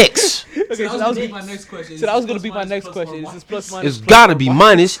the Knicks. Okay, So that was gonna be my next question. So that was gonna be my next question. Is this plus minus? It's gotta be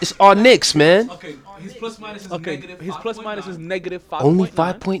minus. It's our Knicks, man. Okay, his plus minus is Okay, negative. his plus minus is negative 5.9. Only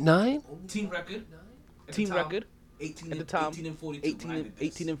 5.9? Team record. Team record 18 at the time. 18 and 42.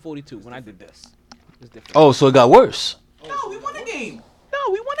 18 and 42 when I did this. It's different. Oh, so it got worse. No, we won a game. No,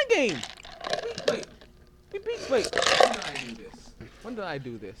 we won a game. Wait, We beat. Wait. when did I do this? When did I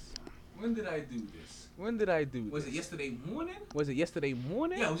do this? When did I do this? When did I do Was this? it yesterday morning? Was it yesterday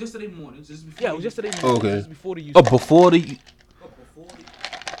morning? Yeah, it was yesterday morning. Just before. Yeah, it was yesterday morning. Okay. Just before the use. Oh, before the. Yeah,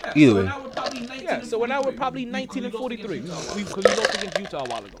 Either so way. now we're probably 19 Yeah, so now we're probably 19 and 43. Because we lost against Utah a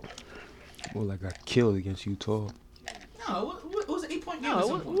while ago. Well, I got killed against Utah. No, it was an 8-point game. No, at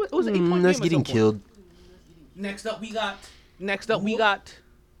some point. it was an 8-point game. That's at getting some point. killed. Next up, we got Next up, we got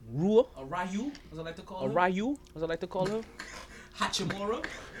Rua, Ryu, as I like to call or him. Ryu, as I like to call her. Hachimura.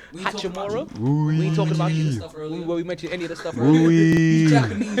 We ain't talking about Hachimura. you. We ain't talking about Any of the you. stuff earlier. We mentioned any of the stuff earlier. He's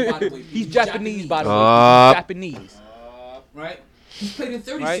Japanese, by the way. He's Japanese, by the way. He's Japanese. Right? He's played in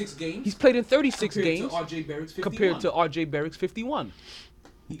 36 games. He's played in 36 compared games to RJ Barrett's 51. compared to R.J. Barrett's 51.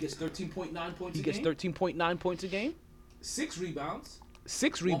 He gets 13.9 points He a gets game. 13.9 points a game, 6 rebounds.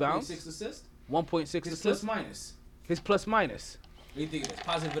 6 rebounds, 1.6 assists. 1.6 His assists. plus minus. His plus minus. What do you think it is?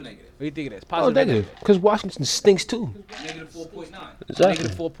 Positive or negative? What do you think it is? Oh, Positive or negative. Because Washington stinks too. Negative 4.9. Exactly.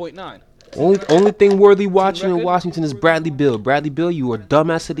 Negative 4.9. Only thing worthy watching in record? Washington is Bradley Bill. Bradley Bill, you were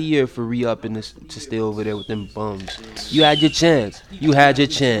dumbass of the year for re-upping this to stay over there with them bums. You had your chance. You had your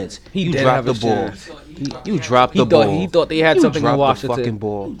chance. You did dropped have the a ball. chance. You dropped the ball. He thought they had You something in dropped the Washington. fucking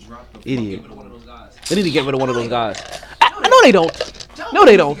ball. Idiot. They need to get rid of one of those guys. No, they don't. No,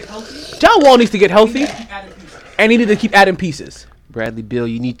 they don't. John Wall needs to get healthy, and he needs to keep adding pieces. Bradley Bill,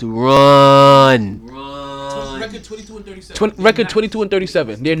 you need to run. Record 22 and 37. Record 22 and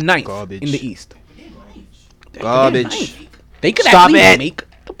 37. They're ninth Garbage. in the East. Garbage. They could Stop at least it. make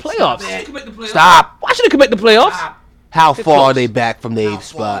the playoffs. They can make the playoffs. Stop. Why should they make the playoffs? How They're far are close. they back from the 8th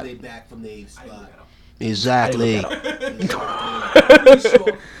spot? Exactly.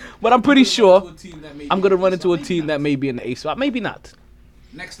 But I'm pretty sure I'm gonna run into a team that may be in the 8th spot. Maybe not.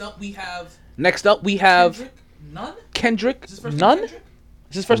 Next up, we have Next up, we have Kendrick Nunn. Kendrick Is his first name Nunn. Kendrick?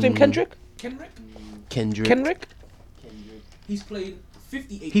 Is his first name Kendrick? Kendrick. Kendrick. He's played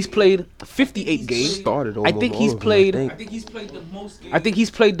 58. He's played 58 games. Started I almost think all he's of them, played. I think he's played the most games. I think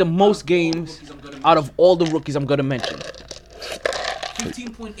he's played the most games out of all the rookies I'm gonna mention.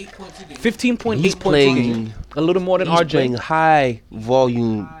 15.8 points a game. 15.8 He's points playing- a game. A little more than He's RJ. playing high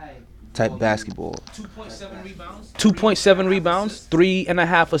volume type basketball. 2.7 rebounds. 2.7 rebounds,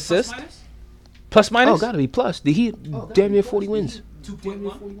 3.5 assists. Plus Oh, minus? gotta be plus. The Heat damn near 40 wins.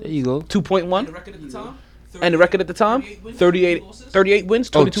 2.1. There you go. 2.1. The record at the time. And the record at the time? 38 wins,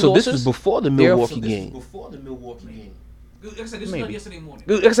 Oh, 22 so losses. this was before the They're- Milwaukee game. Like I said, this was Maybe. done yesterday morning.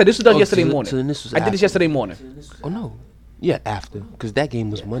 Like I said, this was done Oh, yesterday so morning. then this was I did this after. yesterday morning. Oh no. Yeah, after. Because that game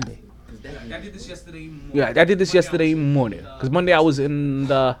was Monday. I did this yesterday morning. Yeah, I did this yesterday morning. Because Monday I was in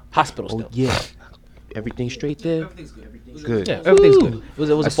the hospital Oh still. yeah. Everything straight there? Everything's good. Good. Yeah, everything's Woo. good. It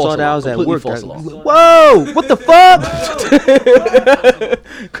was I a false saw that I alarm. was at Completely work. false alarm. Whoa! What the fuck?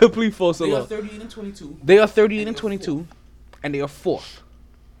 Complete false They are alarm. 38 and 22. They are 38 and 22, and they are 4th.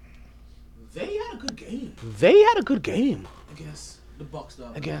 They had a good game They had a good game against the Bucks.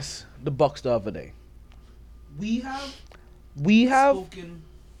 Though. against the Bucks the other day. We have We have spoken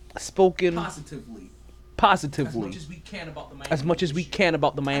spoken positively positively as much as we can about the Miami. as much as we can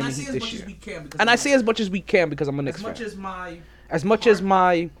about the And Miami I say Heat as this much year. as we can because And I of say as much as we can because I'm a Knicks as fan. much as my As much as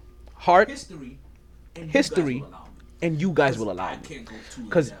my heart history and history you guys will allow me. and you guys will allow I me. can't go too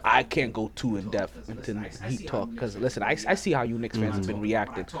Because in-depth. I can't go too in depth into I Heat see how talk. you Because Knicks listen, fans I see how you Knicks fans have been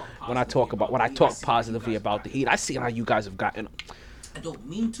reacting when I talk positively about the Heat. I see how you guys have gotten. I don't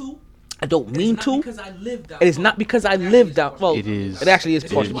mean to. I don't mean It's to. not because I live down. It is not because I live down. Well, It is. It actually is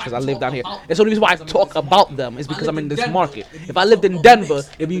It partially is. because I live down here. It's the only reason why I talk about them is because I'm in this market. If I lived in Denver,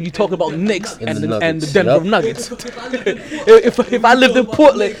 if you talk about Knicks and the Denver Nuggets. if I lived in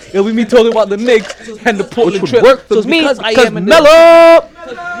Portland, it would be me talking about the Knicks and the Portland would Trail. work for So it's me because I because am in Melo.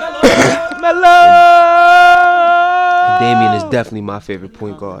 Melo. Damian is definitely my favorite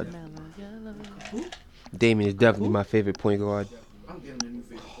point guard. Damian is definitely my favorite point guard.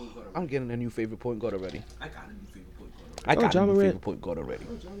 I'm getting a new favorite point guard already. I got a new favorite point guard. I got Ja a new Morant. favorite point guard already.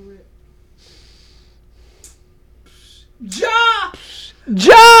 Ja!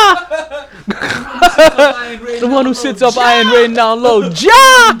 The one who sits up high and rain down low.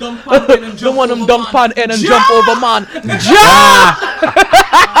 Ja! The one who dunk pan and jump over man. Ja!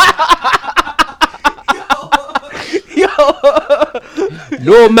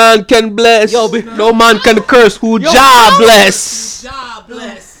 No man can bless. No man can curse who Jah bless. Ja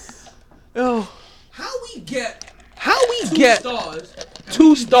bless. Yo, How we get two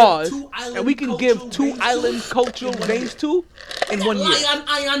two stars, island and we can give cultural two names island cultural names to in 1 year.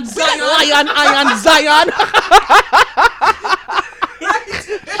 Lion, Zion. Lion, Zion.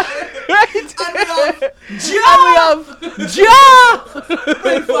 And we have And we have Ja.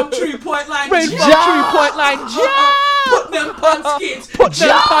 Rain from 3-point line. Rain from 3-point line. Ja. Put them pants skates. Put them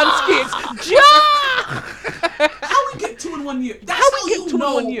on skates. Ja. How we get 2 in 1 year? That's How we get 2 in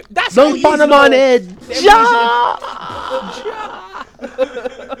 1 year? That's how Don't you pan him know. on head. Ja.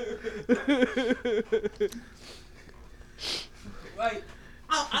 Right.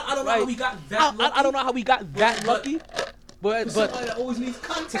 I don't know how we got that lucky. I don't know how we got that lucky, but Somebody that always needs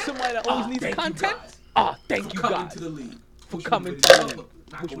content. to somebody that always needs thank you, content. guys. Oh, thank For you coming guys to the league. for Which coming we to the put it league. up,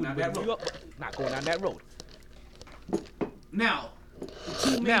 not Which going we down that put road. you up, not going down that road. Now, the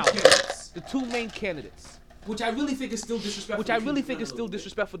two main Now, candidates, the two main candidates, which I really think is still disrespectful. which I really think is still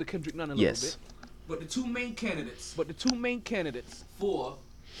disrespectful to Kendrick Nunn a little Yes. bit. But the two main candidates But the two main candidates for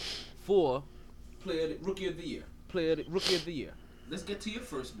for player rookie of the year. rookie of the year. Let's get to your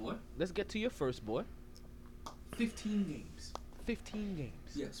first boy. Let's get to your first boy. 15 games. 15 games.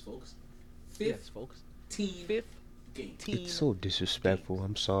 Yes, folks. Yes, folks. 15 Fifth games. It's so disrespectful.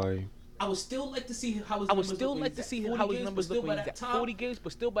 I'm sorry. I would still like to see how his I would numbers still look when like he's to at see 40 how his games, numbers but look still when by he's that at time, 40 games,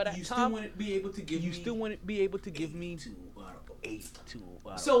 but still by that you still time, wouldn't be able to give you me still wouldn't be able to give me 8 to.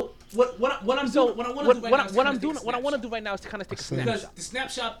 So what I'm So doing, what I want to do right now is what kinda I'm take doing, a what I want to snapshot. do right now is to kind of take a Because snapshot. the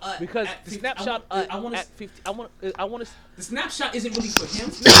snapshot Because at the 50 snapshot I want at 50, I want to. the snapshot isn't really for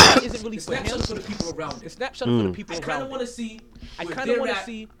him. Snapshot isn't really the for him. snapshot's for the people around The him. snapshot for the people I kind around. of want to see I where kind of they're want to at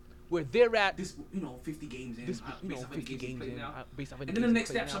see where they're at. this 50 games in, This based you know off how many 50 he's games played in, now. based off how And many then the games next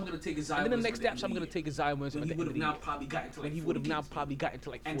he's played snapshot I'm now. going to take is Zion. And then the Williamson next at the end snapshot I'm of gonna the take is Zion Williamson when at he the would end of have the now year. probably gotten to like When he 40 would have now games, probably gotten to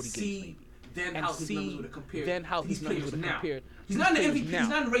like 40 and games see maybe. then And how his numbers see would have compared. then how to his these numbers players would have now. compared. He's to not in the these MVP. players He's now.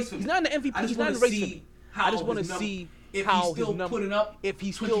 not in the race for me. He's not in the MVP. I just He's not want in to the race for see me. how I just want his to number- see if how he's still his number, putting up if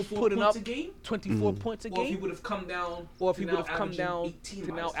he's still 24 putting points up a game, 24 points a or if he game, would have come down, or if he to would now have come averaging down 18 to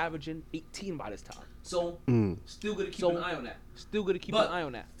by now this time. averaging 18 by this time. So still gonna keep So, an eye on that. Still gonna keep But an eye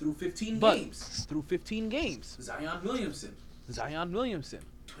on that. through 15 But games, through 15 games, Zion Williamson, Zion Williamson,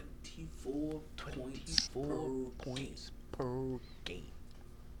 24 points per game,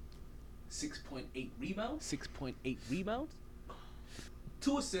 6.8 rebounds, 6.8 rebounds,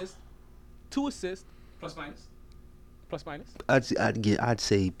 2 assists, 2 assists, plus minus. plus minus. I'd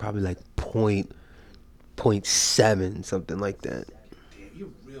say probably like point seven, something like that. Damn, you're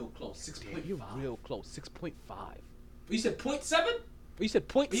real close. 6.5. You're real close. 6.5. You said 0.7? You said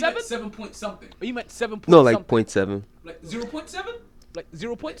Or you 0.7? meant 7 point something? Or you meant 7 point No, like something? 0.7. Like 0.7? Like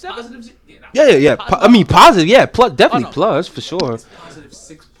 0.7? Positive? Yeah, nah. Yeah. I mean, positive. Yeah, plus definitely no. plus for sure. It's positive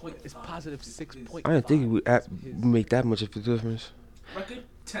 6.5. It's positive 6.5. I didn't think it would make that much of a difference. Record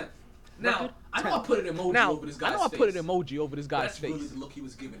 10th. Now, Record I know I put an emoji Now, over this I guy's know I face. put an emoji over this but guy's that's face. really the look he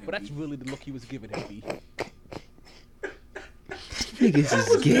was giving him. But that's B. really the look he was giving him, B. Niggas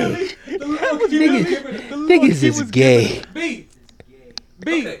is gay. The look he was giving him. Niggas is gay. B.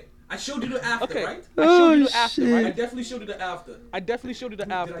 Okay, I showed you the after, Okay. right? I showed you Oh, the after, shit. I right? definitely showed you the after. I definitely showed you the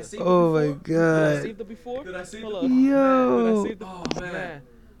Did I after. save the Oh my before? Did I god. save the before? Did I save Hold the up. before? Did I Yo. save the Oh, before? man.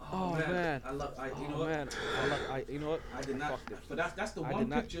 Oh man. I love. You know Oh what? man. You know what? I did not. Fucked it. But that's the I one did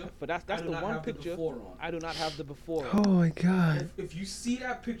not. picture. But that's I do the not one have the picture. before on. I do not have the before. Oh my god. If you see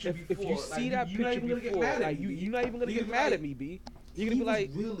that picture If before, you see that you're not picture even gonna get before, mad at like me, B. you're not even gonna You're get gonna be mad like, at me, B. You're gonna be like,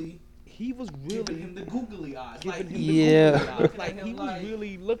 really he was giving really him the googly eyes. giving Like, him the Yeah. googly eyes. Looking Like at he him was like,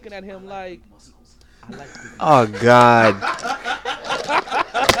 really looking at him like, muscles. I like this. Oh god.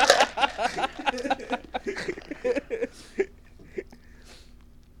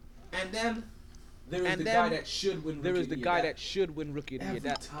 And then there is And the then guy that should win. There Rookie is the of the guy Year. that should win Rookie of the Year. Every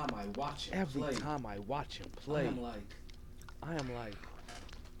That time I watch him every play, time I watch him play, I'm like, I am like,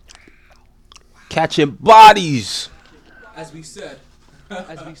 Catching bodies. as we said,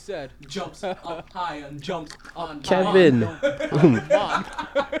 as we said, jumps up high and jumps on Kevin. Mom.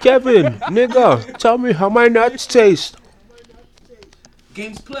 Kevin, nigga, tell me how my nuts taste.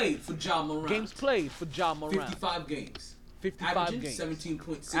 Games played for Ja Morant. Games played for Ja Morant. 55 games. 55 Averaging games.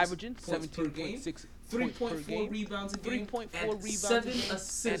 17.6 Averaging points per game. 17.6 3.4 rebounds a game. 3.4 and rebounds 7 a game,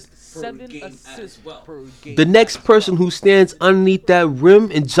 assists and per 7 game assists as well. per game. The next person who stands underneath that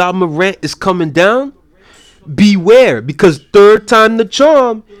rim and Ja Morant is coming down, beware, because third time the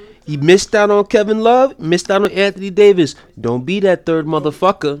charm. He missed out on Kevin Love, missed out on Anthony Davis. Don't be that third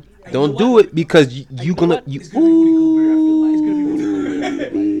motherfucker. Don't do it because you gonna you. He's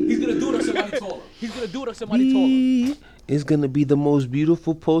gonna do it on somebody taller. He's gonna do it on somebody taller. It's gonna be the most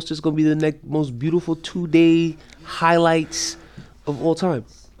beautiful post. It's gonna be the next most beautiful 2-day highlights of all time.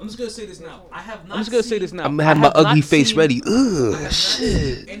 I'm just gonna say this now. I have not. I'm just gonna say this now. I'm gonna have my ugly face ready. Ugh,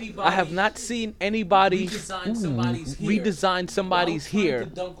 shit. I have not seen anybody redesign somebody's hair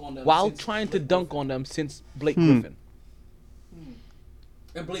while trying to dunk on them since Blake Griffin.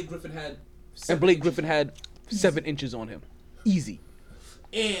 And Blake Griffin had. And Blake Griffin had 7 inches on him, easy.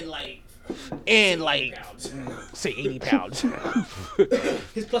 And like say 80 pounds.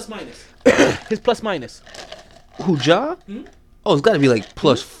 His plus minus. His plus minus. Who, Ja? Oh, it's got to be like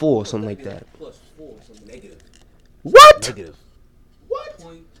 +4 or something like that. +4, something negative. What? Negative. What?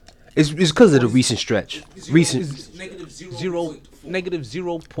 It's because of the recent stretch. Negative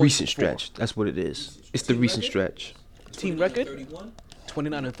 0. Recent stretch. That's what it is. It's the recent stretch. Team record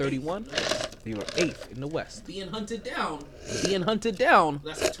 29-31. They were 8th in the West. Being hunted down.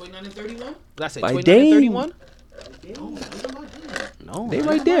 That's at 29-31. That's at By 29-31. No, they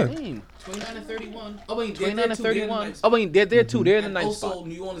right there. 29-31. Oh wait, 29-31. Oh wait, they're there too. They're in the ninth spot. Also,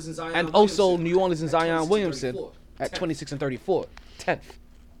 New Orleans and Zion. And also New Orleans and Zion Williamson at 26-34, 10th.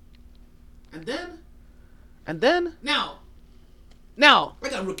 And then now I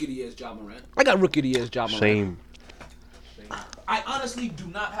got rookie of the year as Ja Morant. Same. I honestly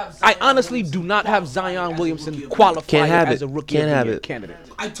do not have Zion Williamson qualified as a rookie of the year candidate.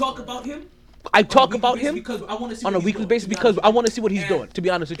 I talk about him because I want to see on a weekly basis because I want to see what he's doing. To be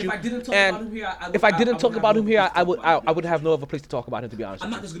honest with you, if I didn't talk about him here, I would have no other place to talk about him. To be honest,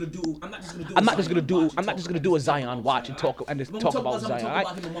 I'm not just gonna do a Zion watch and talk about Zion. If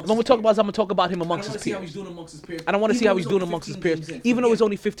I'm gonna talk about Zion, I'm gonna talk about him amongst his peers. And I want to see how he's doing amongst his peers, even though it's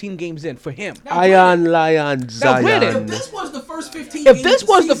only 15 games in for him. Lion, Zion. If this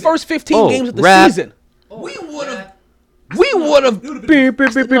was the first 15 games of the season, we would have. If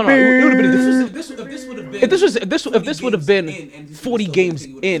this would have been 40 games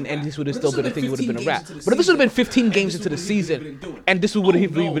in, and this would have still been a thing, it would have been a wrap. But if this would have been 15 games into the season, and this is what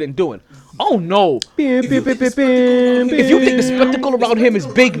we've been doing, oh no! If you think the spectacle around him is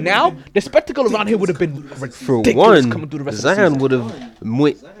big now, the spectacle around him would have been ridiculous coming through the rest of the season. Zion would have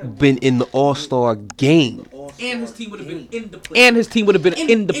been in the All-Star game, and his team would have been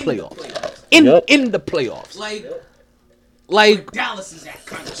in the playoffs. In the playoffs. Like Dallas is that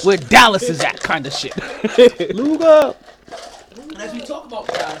kind of shit. Where Dallas is that kind of shit. Luka. And as we talk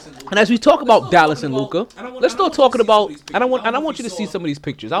about Dallas and Luka, let's start talking about. And I want you to see some of these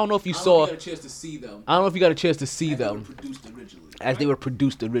pictures. I don't know if you saw. I don't know if you got a chance to see them as they were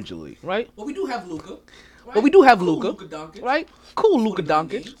produced originally, right? Well, we do have Luka. Right? Cool Luka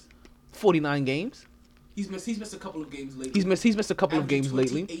Doncic. 49 games. He's missed a couple of games lately. He's missed a couple of games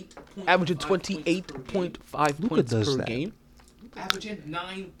lately. Averaging 28.5 points per game. Averaging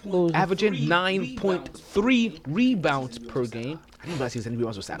 9.3 rebounds per game. I didn't realize he was any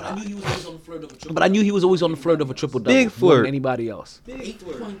rebounds with that. But I knew he was always on the flirt of a triple double. Big flirt. More than anybody else.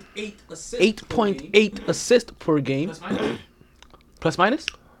 8.8 assists per game. Plus minus?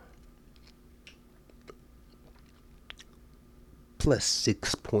 Plus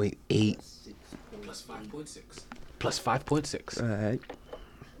 6.8. Plus 5.6. All right.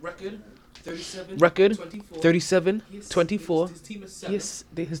 Record 37, 24. His team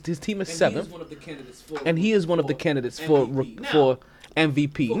is 7. And he is one of the candidates for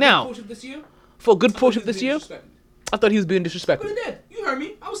MVP. Now, for a good portion of this year, I thought he was being disrespectful. You heard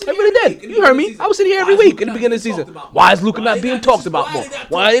me. I was sitting here every week in the beginning of the season. Why is Luka not being talked about more?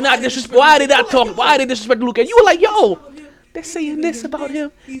 Why are they not disrespecting Luka? And you were like, yo, they're saying this about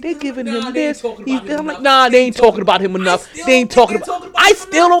him. They're giving him this. I'm like, nah, they ain't talking about him enough. I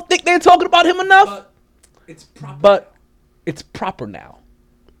still don't think they're talking about him enough. But it's proper now.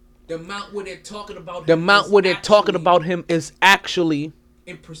 The amount where they're talking about him is actually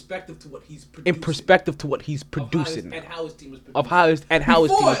in perspective to what he's producing. And how his team is producing. And how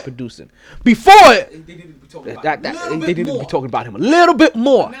his team is producing. Before it, they didn't be talking about him a little bit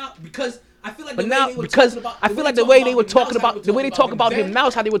more. Now, because I feel like the way they talk about him now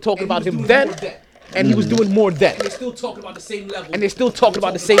is how they were talking about him then. and he was doing more then. And they're still talking about the same level. And they're still talking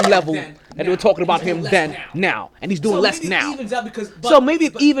about the same level, and they were talking about him then, now, and he's doing less now. So maybe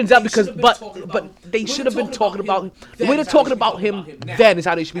it evens out because, but they should have been talking about the way they're talking about him then is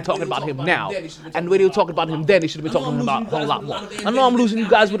how they should be talking about him now, and the way they were talking about him then, they should have been talking about a whole lot more. I know I'm losing you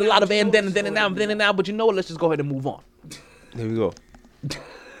guys with a lot of and then and now and then and now, but you know what? Let's just go ahead and move on. There we go.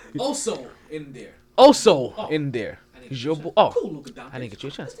 Also in there. In there. He's your boy. Oh, Cool, Luka Doncic. I didn't get you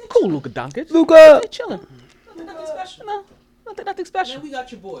a chance. Cool, Luka Doncic. Luka! Chilling. Nothing special. No, nothing special.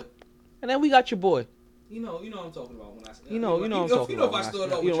 And then we got your boy. You know what I'm talking about when I say You know what I'm talking about. If I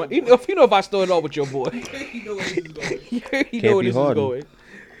started off with your boy. You know if I started off with your boy. You know where this is going. You know where this is going.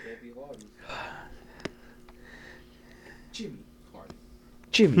 Jimmy Harden.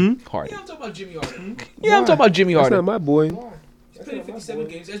 Jimmy Harden. Yeah, I'm talking about Jimmy Harden. Yeah, I'm talking about Jimmy Harden. That's not my boy. He's played in 57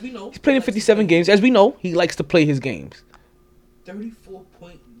 games, as we know. He's played in 57 games. As we know, he likes to play his games.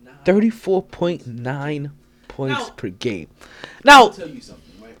 34.9. 34.9 points per game. Now, I'll tell you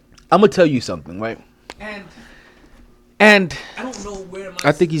something, right? I'm going to tell you something, right? And I don't know where my...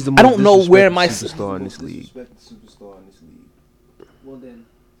 I think he's the most I don't know where my superstar in this league.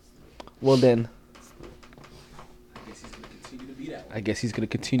 Well then, I guess he's going to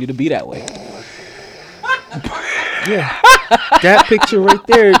continue to be that way. Yeah. That picture right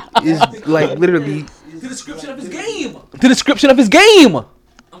there is like literally the description of his game. The description of his game.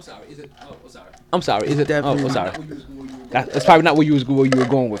 I'm sorry. Is it? Oh, sorry. I'm sorry. Is it? Definitely. Oh, sorry. That's probably not where you were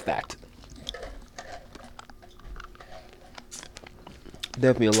going with that.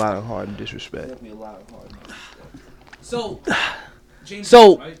 definitely a lot of Harden disrespect. So,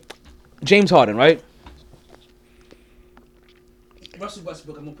 James Harden, right? Russell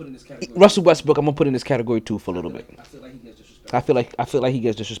Westbrook, I'm gonna put in this category. Russell Westbrook, I'm gonna put in this category too for a little bit. I feel like he gets disrespected. I feel like he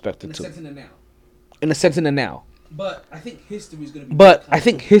gets disrespected In the too. sense in the now. In the sense in the now. But I think history is gonna be.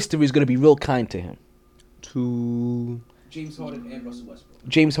 History is gonna be real kind to him. To James Harden and Russell Westbrook.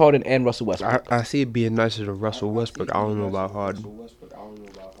 James Harden and Russell Westbrook. I see it being nicer to Russell Westbrook. I don't know about Harden.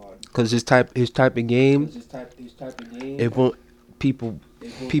 Because his type of game, it won't. People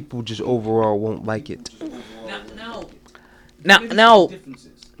just overall won't like it. Now,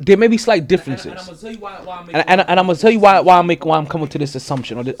 there may be slight differences. And I'm gonna tell you why I'm making. And I'm gonna tell you why I'm coming to this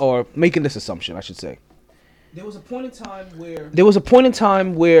assumption or making this assumption, I should say. There was a point in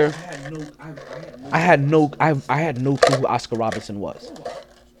time where I had no clue who Oscar Robertson was.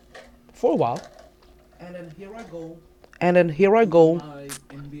 For a while. And then here I go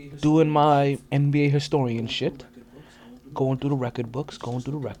doing my NBA historian shit. Going through the record books, going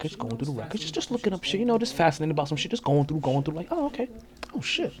through the records, just looking up shit, just fascinated about some shit, just going through, like, oh, okay. Oh,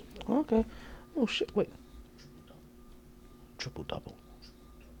 shit. Okay. Oh, shit. Wait. Triple-double.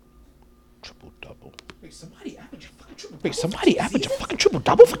 Wait, somebody averaged a fucking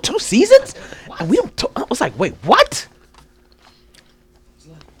triple-double for 2 seasons? And we don't I was like, wait, what?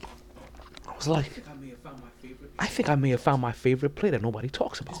 I was like, I think I may have found my favorite play that nobody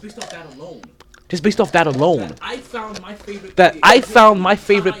talks about. Just based off that alone. I found my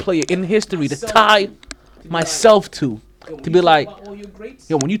favorite player in history to tie myself to be like,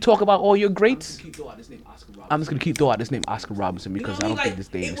 yo, when you talk about all your greats, I'm just gonna keep throwing out this name Oscar Robinson because I don't think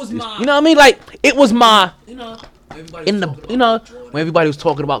this name is. You know what I mean? Like it was my. When everybody was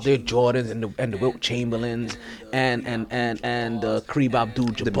talking about their Jordans and the Wilt Chamberlains and Kareem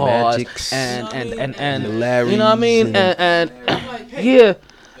Abdul-Jabbar and the Larrys, you know what I mean? And yeah,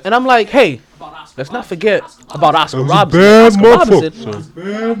 and I'm like, hey. Let's not forget about Oscar Robinson.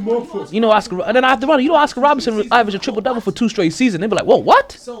 You know Oscar, and then after running, Oscar Robinson averaged a triple-double for 2 straight seasons. They'd be like, "Whoa,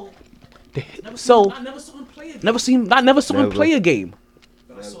 what?" I never saw him play a game.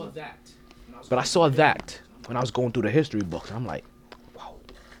 But I saw that when I was going through the history books. And I'm like, wow.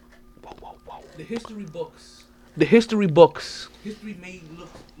 The history books.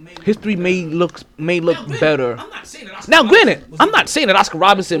 History may look better. Now, granted, I'm not saying that Oscar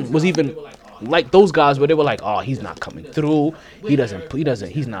Robinson was even like those guys where they were like, oh, he's not coming through.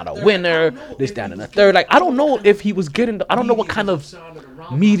 He's not a winner. This, that, and the third. Like, I don't know if he was getting. I don't know what kind of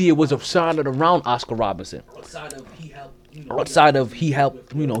media was surrounded around Oscar Robinson. Outside of he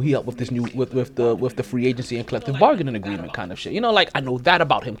helped with this new with the free agency and collective bargaining agreement kind of shit. Like I know that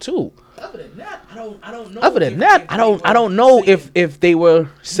about him too. Other than that, I don't know if they were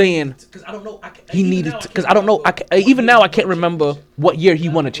saying he needed because I don't know. Even now I can't remember what year he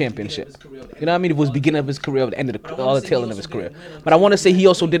won a championship. You know what I mean? It was the beginning of his career, or the end of the tail end of his career. But I want to say he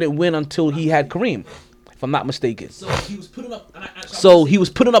also didn't win until he had Kareem, if I'm not mistaken. So he was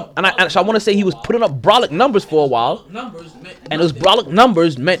putting up, and I want to say he was putting up brolic numbers for a while, and those brolic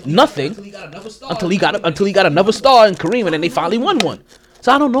numbers meant nothing until he got another star in Kareem, and then they finally won one.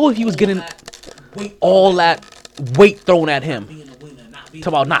 So I don't know if he was getting. all that weight thrown at him. Talk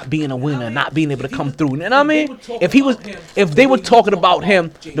about not being a winner, not being able to come through. You know what I mean? If they were talking about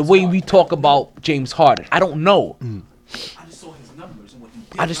him the way we talk about James Harden, I don't know.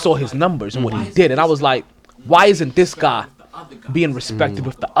 I just saw his numbers and what he did, and I was like, why isn't this guy being respected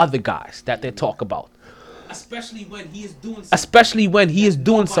with the other guys that they talk about? Especially when he is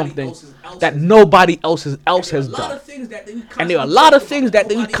doing something that nobody else has done. And there are a lot of things that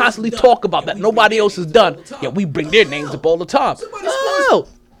we constantly talk about that nobody else has done. Yet we bring their names up all the time.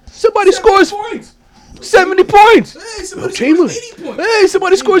 Somebody scores 70 points. Wilt Chamberlain. Hey,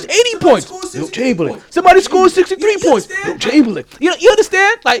 somebody scores 80 points. Wilt Chamberlain. Somebody scores 63 points. Wilt Chamberlain. You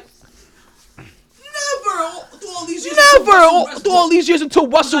understand? Like, never through all these years until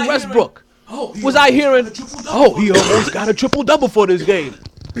Russell Westbrook. Was I hearing, he almost got a triple-double for this game.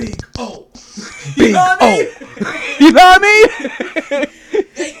 Big O. Big O. You know what I mean?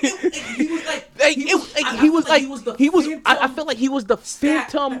 I feel like he was the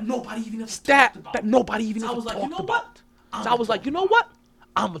phantom stat that nobody even talked about. So I was like, you know what?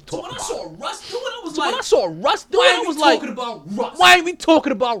 I'm going to talk about it. When I saw Russ do it, I was like, why ain't we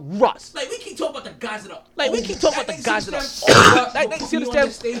talking about Russ? Like, we keep talking about the guys that are see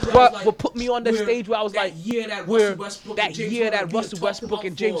understand? What put me on the stage where I was like, that year that Russell Westbrook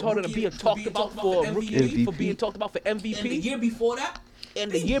and James Harden are being talked about for rookie, for being talked about for MVP.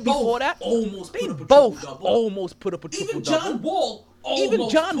 And the year before that, they both almost put up a triple-double. Even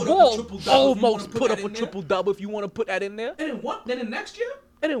John Wall almost put up a triple-double, if you want to put that in there. And then the next year?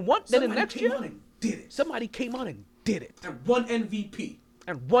 Somebody came on and did it. And won MVP.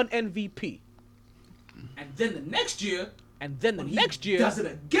 And then the next year, does it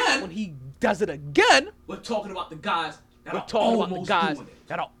again. When he does it again, we're talking about the guys that are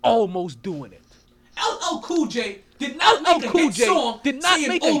almost doing it. LL Cool J did not make a hit song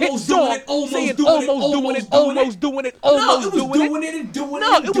saying almost doing it. No, it was doing it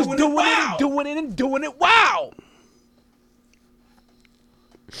and doing it. Wow.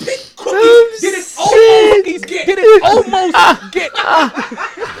 Big Cookies did it almost get.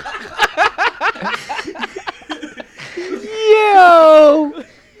 Yo.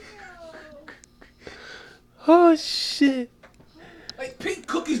 Oh shit. Like Pink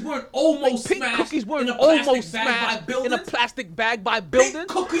Cookies weren't almost smashed in a plastic bag by buildings. Pink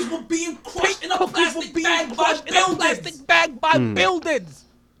Cookies were being crushed in a plastic bag by buildings.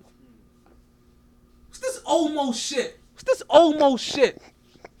 What's this almost shit?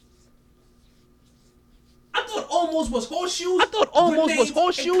 I thought almost was horseshoes.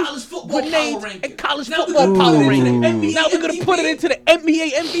 Grenades, and college football power rankings. Now we're gonna put it into the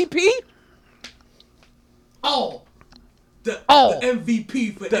NBA MVP. The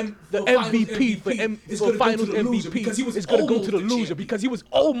MVP for finals MVP because he was going to go to the loser because he was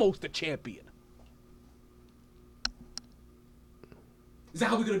almost the champion. Is that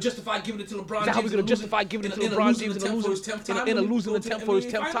how we're going to justify giving it to LeBron James? In a losing attempt for his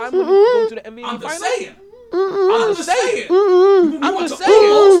 10th time when he goes to the NBA finals? I'm just saying.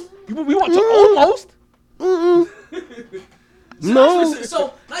 We want to almost. No.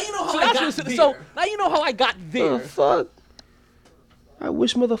 So now you know how I got there. So now you know how I got there. Oh, fuck. I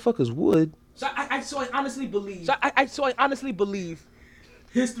wish motherfuckers would. So I honestly believe. I honestly believe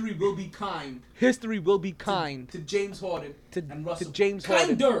history will be kind. To James Harden and Russell. To James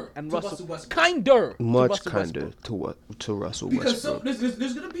Harden and Russell Westbrook. Much kinder to Russell Westbrook.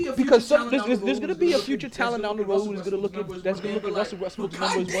 Because there's gonna be a future talent down the road who's gonna look at Russell Westbrook's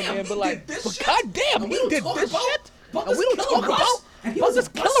numbers one day and be like, but goddamn, he did this shit. And we don't talk about Buzz's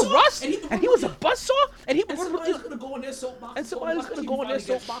Killer Russ, and he was a buzzsaw, and somebody's gonna go in their soapbox and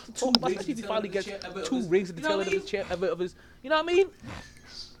talk about that. He finally gets 2 rings at the tail end of his chair of his. You know what I mean?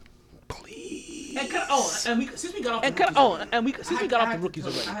 Please. Since we got off the rookies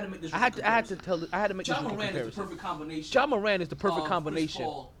already, I had to make this comparison. Ja Morant is the perfect combination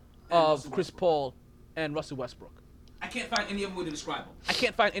of Chris Paul and Russell Westbrook. I can't find any other way to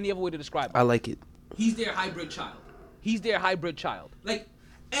describe him. I like it. He's their hybrid child. Like,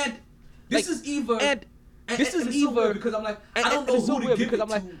 and this is either. This is either because I'm like I don't know who to give it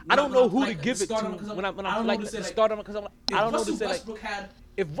to. I don't know who to give it to when I'm like start him because I'm like I don't know to say like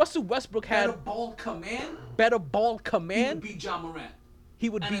if Russell Westbrook had better ball command, he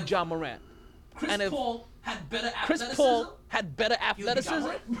would be Ja Morant. Chris Paul had better athleticism,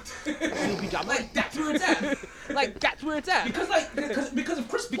 he would be Ja Morant. That's where it's at. Because if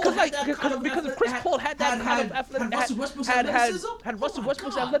Chris Paul had Russell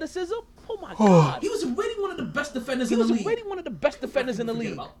Westbrook's athleticism, oh my God, he was already one of the best defenders in the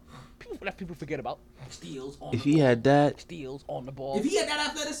league. People that people forget about. Steals on If the he ball. had that, Steals on the ball. If he had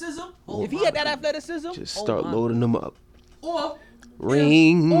that athleticism, just start loading them up. Or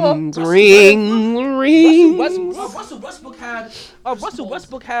Rings. Russell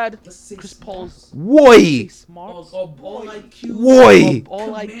Westbrook had Chris Paul's Boy. smart or ball IQ. Boy.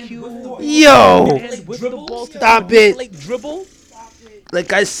 ball IQ. Yo. And with the ball to Stop manipulate it. dribble.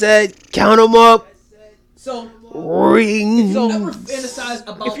 Like I said, count them up. So Rings. So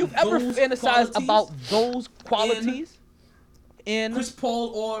if you've ever fantasized about those qualities in Chris Paul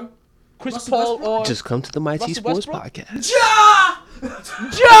or Just come to the MyT Russell Sports Westbrook? Podcast.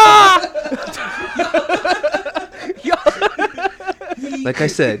 Like I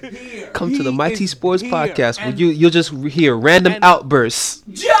said, come to the MyT Sports Podcast where you'll just hear random outbursts.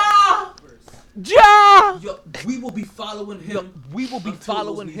 Yo, we will be following him. We will be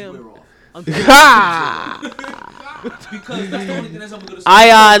following him. Ha! Because that's the only thing that's ever gonna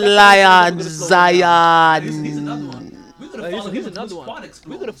Ion, Lion, Zion. He's another one. We're gonna follow him Here's until his another quad one. explodes.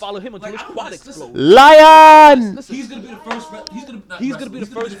 We're gonna follow him until Like, his I quad don't- explodes. Lion. He's gonna be the first. He's gonna be the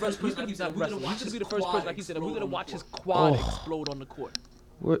first person. He's gonna be the first person, like he said, and we're gonna watch his quad explode on the court.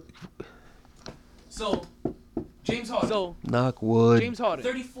 So, James Harden. So, Knock wood. James Harden.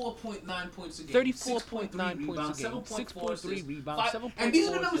 34.9 points a game. 34.9 points a game. 6.3 rebounds. 7.4 And these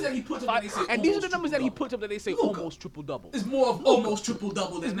are the numbers that he puts up. And these are the numbers that he puts up that they say almost triple double. It's more of almost triple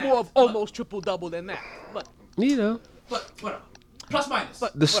double than It's that. more of almost triple double than that. But You know, But whatever. Plus minus.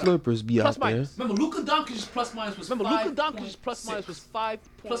 But the slurpers be plus out there. minus. Remember, Luka Doncic's plus minus was Remember, 5. Luka Doncic's plus minus was 5.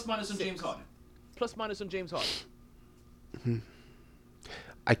 Plus minus on James Harden. Plus minus on James Harden.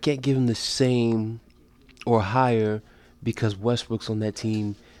 I can't give him the same or higher because Westbrook's on that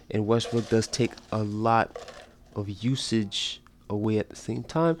team, and Westbrook does take a lot of usage away at the same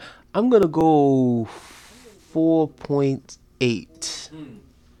time. I'm gonna go 4.8.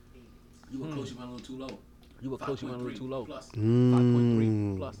 You were close. You went a little too low. You were close. You went a little too low. Plus.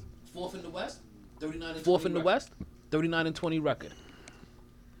 5.3 plus. Fourth in the West. 39 and 20 Fourth in the record. West. 39 and 20 record.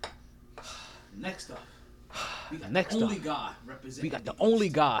 Next up. We got Next the only up. guy representing We got the East. only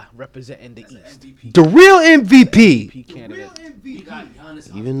guy representing the East. MVP. The real MVP. MVP candidate. We got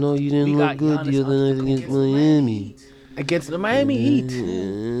Giannis. Even though you didn't We look got good the Giannis other night against Miami. Against the Miami Heat. I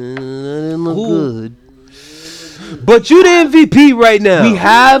didn't look Who? good. But you the MVP right now. We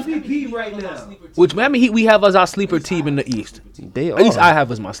have, which Miami Heat we have as our sleeper team in the East. They are. At least I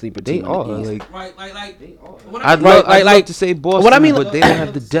have as my sleeper They team. are. in the East. Like, Right, when I'd Right, love to say Boston, what I mean- but they don't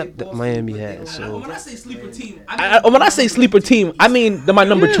have the depth that Miami has. So when I say sleeper team, When I say sleeper team, I mean my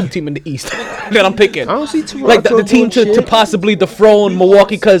number 2 team in the East that I'm picking. I don't see Toronto Like the team doing to shit. possibly dethrone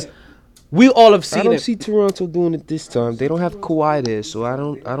Milwaukee, because we all have I seen don't it. see Toronto doing it this time. They don't have Kawhi there, so I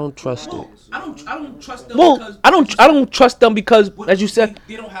don't trust it. I don't trust them Well, because I don't trust them because, as you said,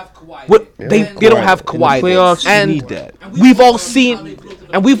 they don't have Kawhi. they don't have Kawhi. In the playoffs, there. you need that.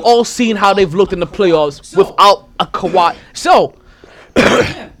 We've all seen how they've looked in the playoffs without a Kawhi. So,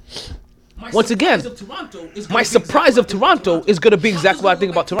 once again, my surprise of Toronto is going to be exactly what I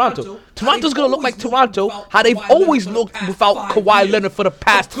think about Toronto. Toronto's going to look like Toronto, how they've always looked without Kawhi Leonard for the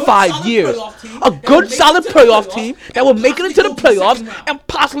past 5 years. A good, solid playoff team that will make it into the playoffs and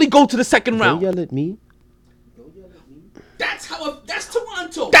possibly go to the second Don't round. yell at me. That's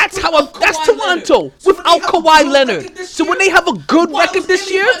Toronto. That's Toronto without Kawhi Leonard. So when they have a good record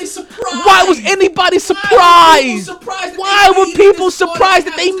this year, why was anybody surprised? Why were people surprised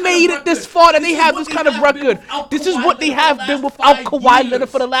that they made it this far, that they have this kind of record? This is what they have been without Kawhi Leonard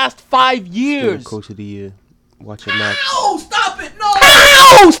for the last 5 years. Coach of the year. Watch your mouth. Oh, stop it! No.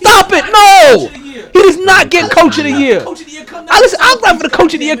 How? Stop it! No! He does not get Coach of the Year. I'd rather the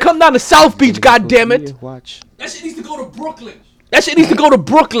Coach of the Year come down to South Beach, goddammit. Watch. That shit needs to go to Brooklyn. That shit needs to go to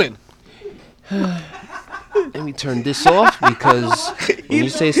Brooklyn. Let me turn this off because when you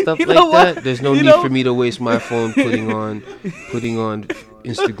say stuff you like know what? that, there's no You need know- for me to waste my phone putting on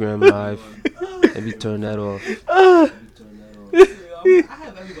Instagram Live. Let me turn that off.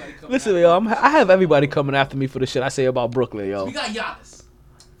 Listen, yo, I have everybody coming after me for the shit I say about Brooklyn, yo. We got Giannis.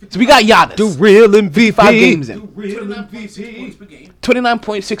 So we got Giannis. The real MVP. 5 games in. 29.6 points per game.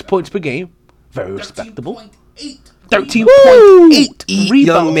 29.6 points per game. Very respectable. 13.8. 13.8 Eat, rebounds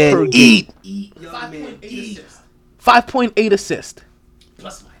young man, per game. eat. 5.8 assists. 5.8 assists.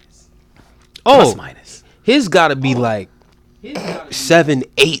 Plus minus. Plus minus. His gotta be like 7,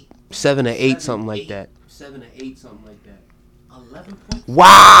 8, 7 or 8, something like that. 7 or 8, something like that. 11.5.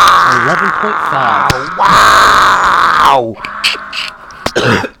 Wow. 11.5. Wow.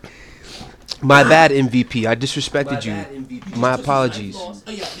 My bad, MVP. I disrespected you. My apologies.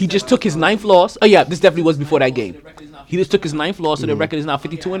 He just took his 9th loss. Oh yeah, this definitely was before that game. He just took his 9th loss, so their record is now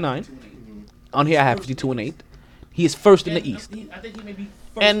 52-9. On here I have 52-8. He is first in the East. I think he may be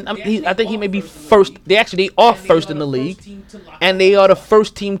first. And I think he may be first. They are first in the league, and they are the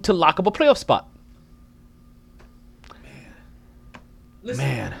first team to lock up a playoff spot.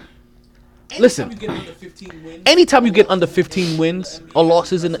 Man, listen. Anytime you get under 15 wins or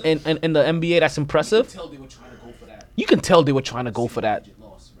losses in the NBA, that's impressive. You can tell they were trying to go for that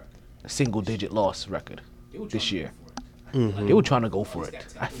single-digit loss record this year. They were trying to go for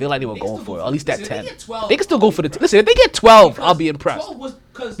it. I feel like they were going for it. At least that 10. They can still go for the. Listen, if they get 12, I'll be impressed.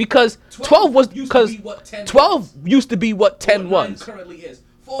 Because 12 used to be what 10 was,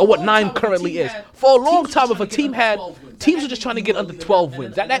 or what 9 currently is. For a long time, if a team had teams were just trying to get under 12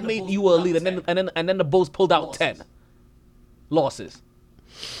 wins, that made you a lead, and then the Bulls pulled out 10 losses.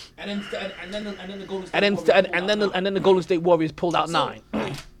 And then the Golden State Warriors pulled out 9.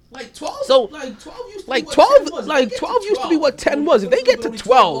 Like 12. So like 12 used to like be 12 what 10 was. like 12 used to be what 10 was. If they get to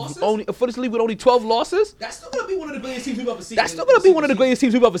 12 only for this league with only 12 losses, that's still gonna be one of the greatest teams we've ever seen. That's still gonna be one of the greatest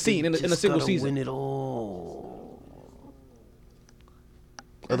teams we've ever seen in a single season. Win it all.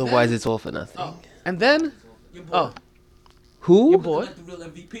 Otherwise, it's all for nothing. And then, who? Your boy. The real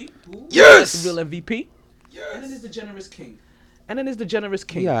MVP. Who? Yes. The real MVP. Yes. And then there's the generous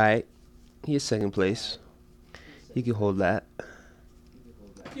king. He alright. He is second place. He can hold that.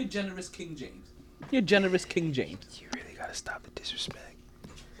 You're generous King James. You're generous King James. You really gotta stop the disrespect.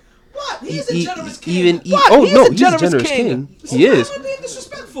 What? He's a generous king. He's a generous king. He is. Why am I being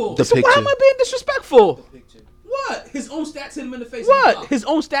disrespectful? Why am I being disrespectful? What? His own stats hit him in the face. What? His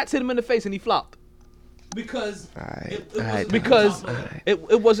own stats hit him in the face and he flopped. Because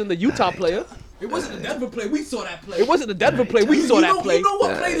it wasn't the Utah player. It wasn't the Denver play. We saw that play. It wasn't the Denver play. We saw that play. You know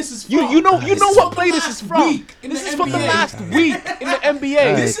what play this is from. You know what play this is from. This is from the last week in the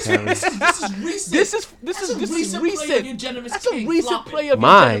NBA. This is recent. This is recent. That's a recent play of your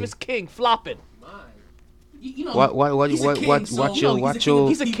generous king flopping. You know, watch your.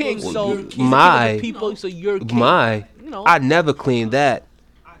 He's a king, so he's my people. So you're king. My. You know. I never cleaned that.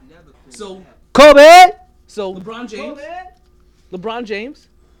 So Kobe. So LeBron James.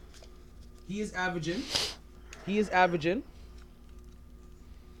 He is averaging.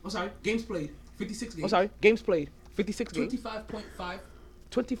 I'm sorry. Games played. 56 games. Games played. 56 games. 25.5.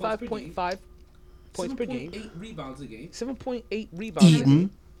 25.5 points per game. 7.8 rebounds a game. 7.8 rebounds. Eaton.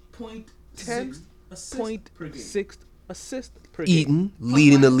 0.10 assists per game. Eaton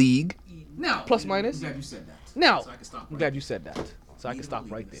leading the league. Now, plus minus. I'm glad you said that. Now, so I can stop I'm glad you said that. So I can stop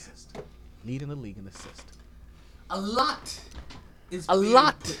right there. Leading the league in assist. A lot is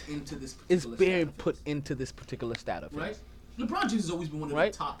being put into this particular stat of right? LeBron James has always been one of the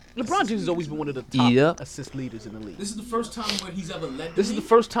top. LeBron James has always been one of the top assist leaders in the league. This is the first time where he's ever led. This is the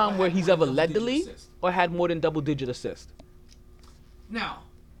first time where he's ever led the league or had more than double-digit assists. Now,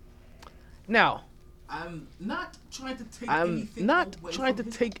 I'm not trying to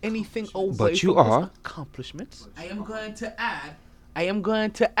take anything away but from you are. His accomplishments. I am going to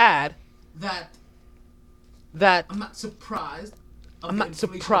add that I'm not surprised. Of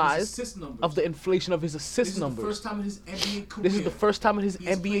the inflation of his assist numbers. This is the first time in his NBA career. This is the first time in his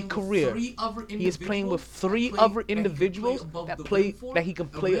NBA career. He is playing with 3 other individuals that he can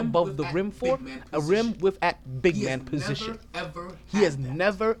play above the rim for, a rim with at big man position. He has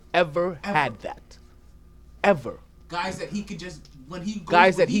never ever had that. Ever. Guys that he could just when he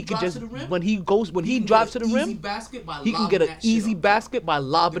drives to the rim, he can get an easy basket by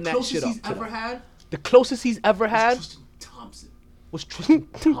lobbing that shit up. The closest he's ever had was Tristan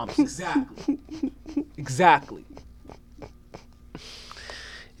Thompson. Exactly.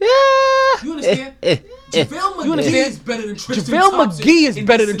 Yeah. You understand? JaVale McGee is better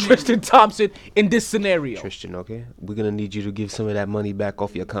than Tristan Thompson in this scenario. Tristan, okay? We're going to need you to give some of that money back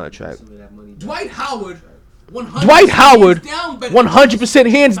off your contract. Dwight Howard,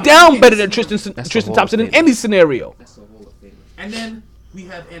 100% hands down better than Tristan Thompson in any scenario. And then we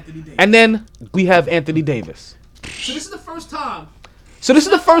have Anthony Davis. So this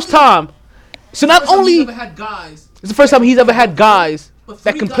is the first time. So not only it's the first time he's ever had guys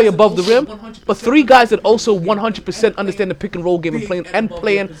that can play above the rim, but 3 guys that also 100% understand the pick and roll game and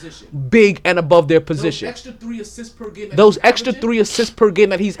playing big and above their position. Those extra 3 assists per game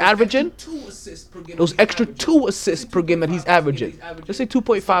that he's averaging. Those extra 2 assists per game that he's averaging. Let's say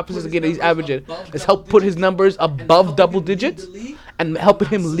 2.5 assists a game that he's averaging. Has helped put his numbers above double digits and helping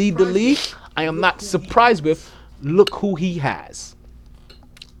him lead the league. I am not surprised with. Look who he has.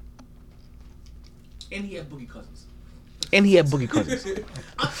 And he had Boogie Cousins.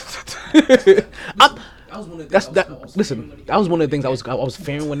 Listen, that was one of the things I was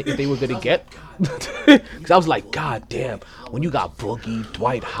fearing if they were gonna get, because I was like, God damn, when you got Boogie,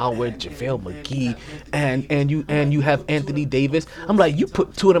 Dwight Howard, JaVale McGee, and you have Anthony Davis, I'm like, you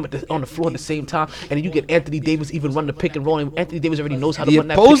put two of them on the floor at the same time, and then you get Anthony Davis even run the pick and roll, and Anthony Davis already knows how to run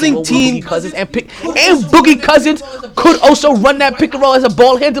that pick and roll with Boogie Cousins, and Boogie Cousins could also run that pick and roll as a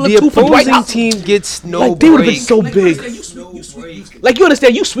ball handler too for Dwight Howard. The opposing team gets no like, they would have been so big. Like, you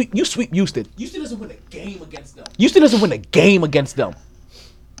understand? You sweep Houston. Houston doesn't win a game against them. Houston doesn't win a game against them.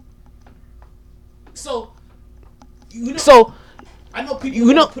 So I know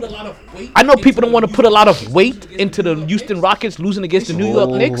people put a lot of weight. I know people don't want to put a lot of weight into the Houston Rockets losing against the New York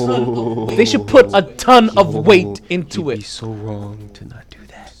Knicks. They should put a ton of weight into it. You'd be so wrong to not do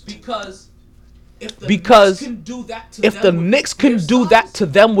that. Because if the Knicks can do that to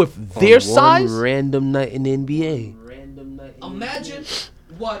them with their size, random night in the NBA.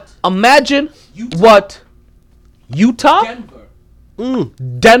 Imagine what Utah,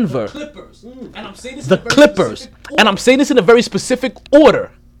 Denver, Clippers, and I'm saying this the Clippers, and I'm saying this in a very specific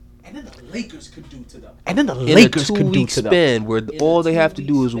order. And then the Lakers could do to them. And then the in Lakers a could do 2-week to them. span where all they have to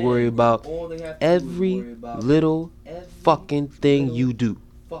do is worry about every little fucking thing you do.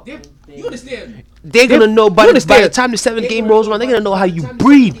 You understand? They're gonna know by the time the 7th game rolls around. They're gonna know how you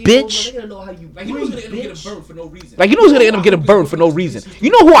breathe, bitch. Like, you know who's gonna end up getting burned for no reason. Like, you know who's gonna end up getting burned for no reason.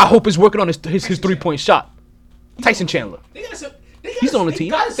 You know who I hope is working on his 3-point shot? Tyson Chandler. He's on the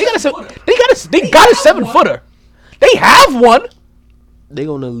team. They got a 7-footer. They have one. They're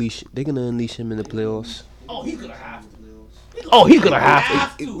gonna unleash him in the playoffs. Oh, he's gonna have to.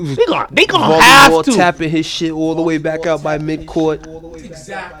 They gonna have to. Tapping his shit all the way back out by midcourt.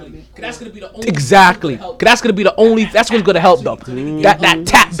 Exactly. That's gonna be the only. Exactly. That's gonna be the only. That's what's gonna help them. That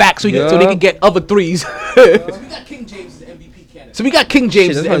tap back so they can get other threes. So we got King James as the MVP candidate. So we got King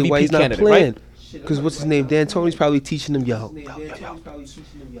James as the That's why he's MVP not candidate, playing. right? Because what's his name? Dan Tony's probably teaching him, yo.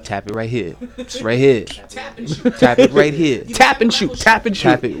 Tap it right here. Just right here. Tap it right here. Tap and shoot. Tap and shoot.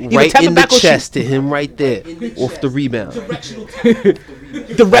 Tap it right in the chest to him right there. Off the rebound.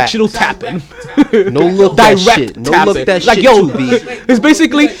 Directional tapping. No look that shit. No look that like, shit yo, too, B. It's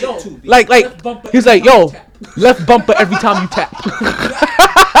basically like he's like, yo, left bumper every time you tap.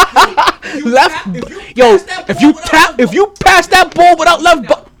 If you pass that ball without left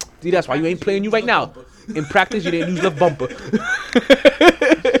bumper. See, that's why you ain't playing you right now. In practice, you didn't use left bumper. Did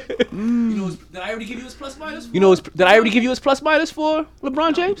I already give you his plus minus? Did I already give you his plus minus for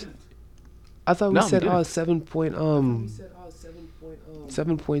LeBron James? I thought we said 7 point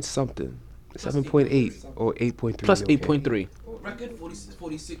 7 point something. 7.8 or 8.3. Plus 8.3. Record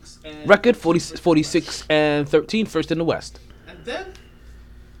 46 and Record 46 and 13, first in the West.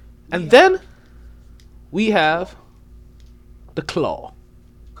 And then we have the Claw.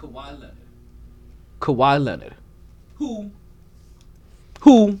 Kawhi Leonard. Who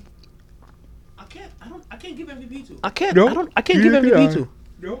I can't give MVP to. I can't give MVP to.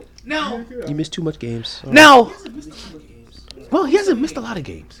 No. Now you missed too much games. Now, well, he hasn't missed a lot of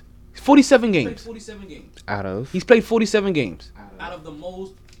games. 47 games. He's played 47 games. Out of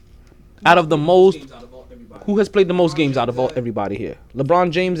the most. Who has played the most games out of everybody here?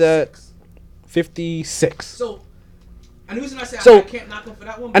 LeBron James at 56. So, and the reason I say I can't knock him for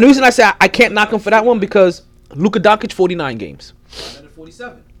that one. And the reason I say I can't knock him for that one because Luka Doncic 49 games. Leonard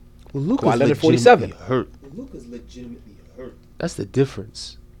 47. Well, Luka's Leonard 47. hurt. Luka's legitimately hurt. That's the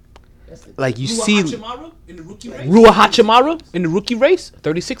difference. Like you see, Hachimura in the rookie race. Rua Hachimura in the rookie race,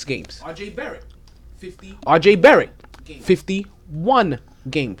 36 games. RJ Barrett, 50. RJ Barrett, 51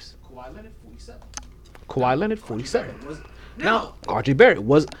 games. Kawhi Leonard 47. Now, RJ Barrett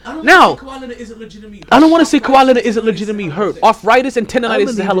was. I don't Now, Kawhi Leonard isn't legitimately hurt. I don't want to say Kawhi Leonard isn't legitimately hurt. Arthritis and tendonitis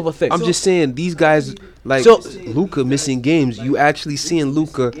is a hell of a thing. I'm just saying these guys like Luka missing games. You actually seeing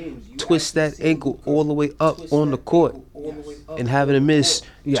Luka twist that ankle all the way up on the court and having to miss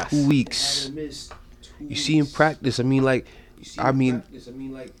 2 weeks. You see him practice. The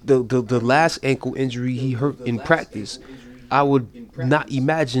last ankle injury he hurt in practice. I would not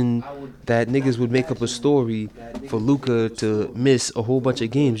imagine that niggas would make up a story for Luka to miss a whole bunch of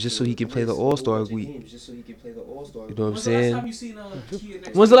games just so he can play the All-Star week. You know what I'm saying?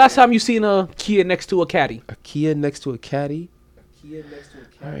 When's the last time you seen a Kia next to a caddy? A Kia next to a caddy?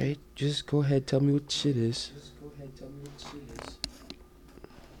 All right, just go ahead. Tell me what shit is.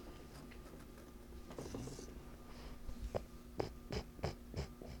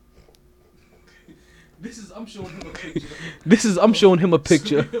 I'm showing him a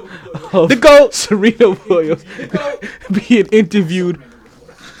picture of the GOAT, Serena Williams, being interviewed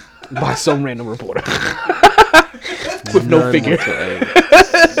by some random reporter. with no figure.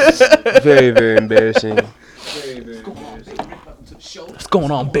 Very, very embarrassing. What's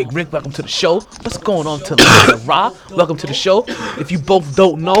going on, Big Rick? Welcome to the show. What's going on, to Ra? Welcome to the show. If you both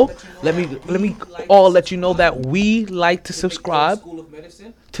don't know, let me all let you know that we like to subscribe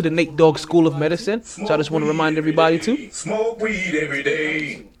to the Nate Dogg School of Medicine. So I just want to remind everybody to smoke weed every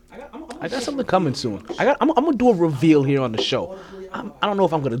day. I got something coming soon. I'm gonna do a reveal here on the show. I don't know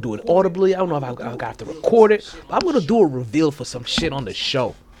if I'm gonna do it audibly. I don't know if I got to record it. But I'm gonna do a reveal for some shit on the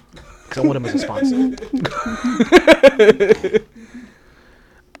show. Cause I want him as a sponsor.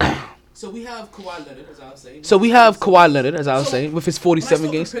 So we have Kawhi Leonard, as I was saying. With his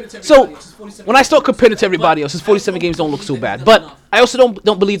 47 games. So when I start comparing it to everybody else, his 47 games don't look so bad. But I also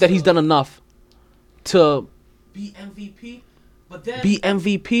don't believe that he's done enough to be MVP.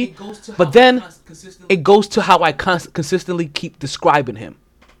 But then it goes to how I consistently keep describing him.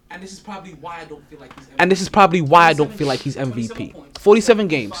 And this is probably why I don't feel like he's MVP. 47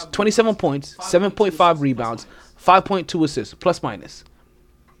 games, 27 points, 7.5 rebounds, 5.2 assists, plus minus.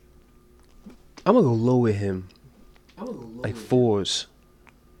 I'm gonna go low with him. Like fours.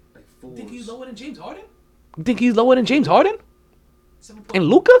 Think he's lower than James Harden? You think he's lower than James Harden? And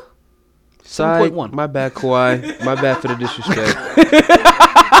Luka? 7.1. My bad, Kawhi. My bad for the disrespect.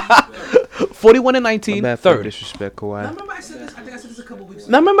 41 and 19, my bad third. For the disrespect, Kawhi. I remember I said this. I think I said this a couple weeks ago.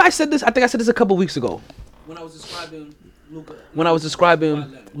 Now remember I think I said this a couple weeks ago. When I was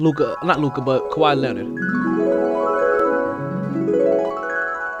describing Luka. Not Luka, but Kawhi Leonard.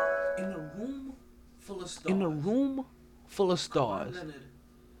 In a room full of stars,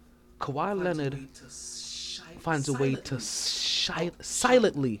 Kawhi Leonard finds a way to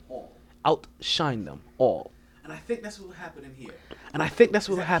silently outshine them all. And I think that's what will happen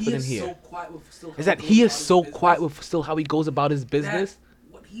in here. Is that he is so quiet with still how he goes about his business.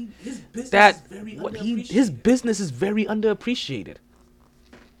 His business is very underappreciated.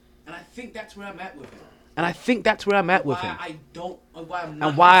 And I think that's where I'm at with him.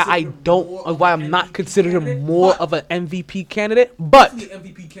 Why I'm not considering him more of an MVP candidate, but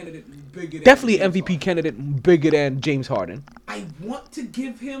definitely an MVP candidate bigger than James Harden. I want to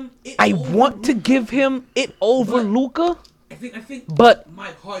give him it over Luka. I think but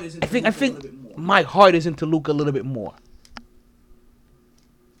my heart is into Luka a little bit more.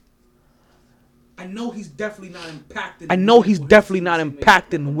 I know he's definitely not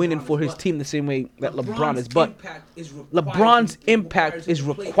impacting. Winning for his team the same way that LeBron is, but LeBron's impact is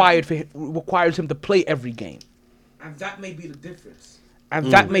requires him to play every game. And that may be the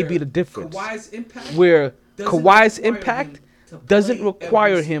difference. Kawhi's impact, where Kawhi's impact doesn't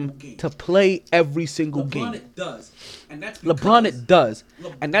require him to play every single game. LeBron it does.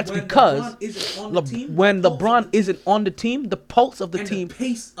 And that's because when LeBron isn't on the team, the pulse of the team the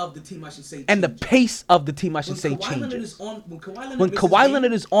pace of the team, I should say, changes. When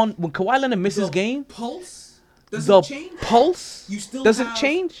Kawhi Leonard misses game, the pulse doesn't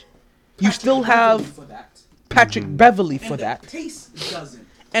change. You still have Patrick Beverly for that.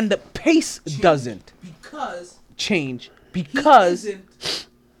 And the pace doesn't change. Because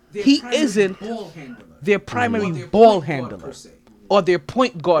he isn't their primary ball handler or their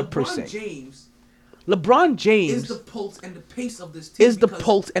point guard per se. LeBron James is the pulse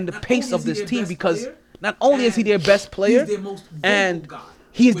and the pace of this team because not only is he their best player, and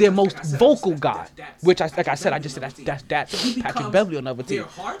he's their most vocal guy, which like I said, that's Patrick Beverly on another team.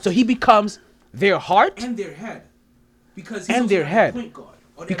 So he becomes their heart and their head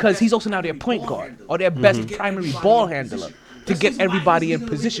because he's also now their point guard or their best primary ball handler to get everybody in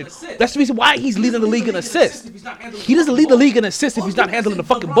position. That's the reason why he's leading the league in assists. He doesn't lead the league in assists if he's not handling the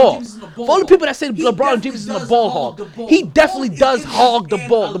fucking ball. For all the people that say LeBron James is a ball hog, he definitely does hog the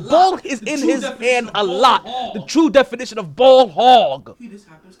ball. The ball is in his hand a lot. The true definition of ball hog. He just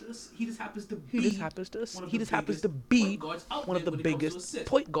happens to be one of the biggest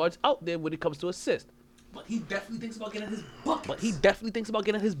point guards out there when it comes to assists. But he definitely thinks about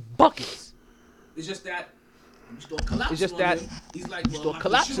getting his buckets. It's just that he's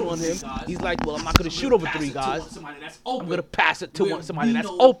collapsing on him. He's like, well, I'm not going to shoot over three guys. I'm going to pass it to somebody that's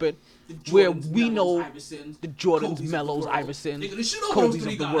open, where we know the Jordans, Melos, Iversons, Kobe's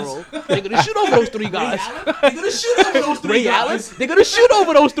of the world. They're going to shoot over those three guys. Ray Allen. They're going to shoot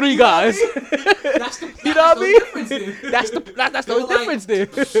over those three guys. You know what I mean? That's the difference there.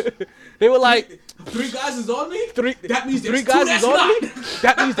 They were like, three guys is on me? That means three guys is on me?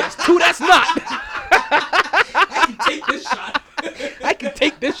 That means there's two that's not. I can take this shot. I can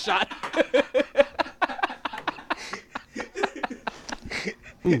take this shot.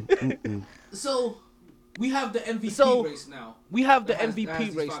 So, we have the MVP So, race now. We have the that has MVP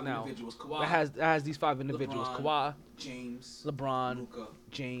these race five now. individuals. Kawhi, That has these 5 individuals. LeBron, Kawhi, James, LeBron, Luka,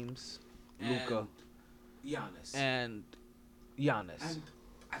 James, and Luka, Giannis. and Giannis. And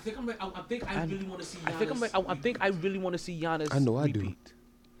I think I really want to see Giannis. I think I really want to see Giannis. I know I do. repeat.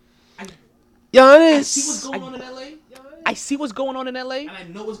 Giannis. I see what's going on in LA. I see what's going on in LA. And I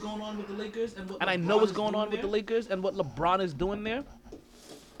know what's going on with the Lakers and what I know what's going on with the Lakers and what LeBron is doing there.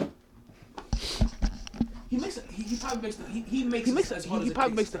 He makes it. He probably makes the. He makes it as hard as he a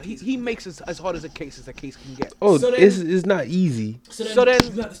probably case makes the, he makes it as hard as a case can get. Oh, So then- it's not easy. So then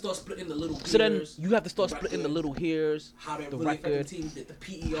you have to start splitting the little. So then gears, you have to start splitting the little hairs, how they're the really affecting record, the team, the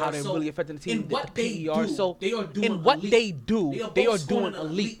PER. how they're so really affecting the team, in what they PER. do, So they are doing in what elite. they do, they are both doing scoring an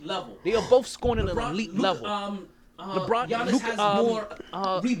elite level. They are both scoring at an LeBron- elite Luka, level. LeBron, Giannis Luka, has more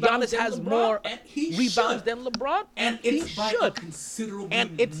rebounds Giannis than has LeBron, more and he rebounds should. than LeBron, And he it's by a should. considerable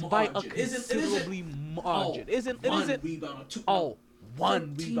And it's by a margin. considerably margin. Isn't one it? rebound or two. Oh,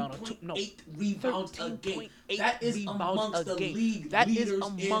 one rebound or two. No, 8 rebounds a game. 13.8 That is rebounds amongst a the game. league That is leaders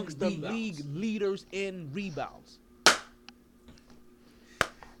amongst in the rebounds. league leaders in rebounds.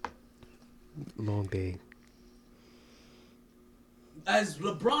 Long day. As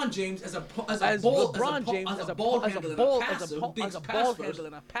LeBron James, as a ball handler and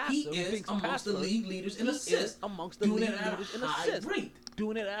a passer, he is amongst the league leaders in assists, doing it at a high rate.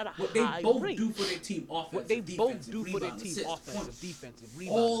 Doing it at a What high they both rate. do for their team, offensive, What they both defensive, do for their rebound, team, assist, offensive, points. defensive,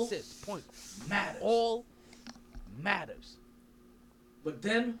 rebound, All assist, points. matters. All matters. But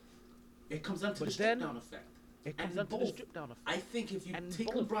then it comes down to the strip down effect. It comes And down to the both, strip down effect. I think if you And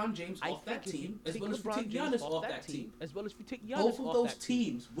take both, LeBron James I off that think if you team, as take well as you LeBron take James Giannis off that team, as well as you take Giannis both of off those that team,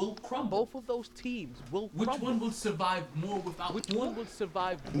 teams will crumble. both of those teams will Which crumble. one will survive more without Which more? one will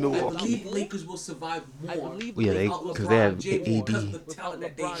survive No, more? I Milwaukee. believe Lakers will survive more. I believe Yeah, they without because they have LeBron James because of AD. the talent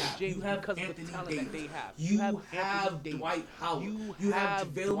that they LeBron have. James You have because of the Anthony talent Davis. that they have. You You have have Anthony Davis. Dwight Howard. You have have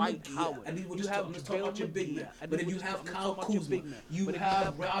JaVale Dwight McGee. Howard. And then we're You just have talking about your big JaVale man. McGee. But then And you we're have just Kyle talking about your Kuzma. big man. You But then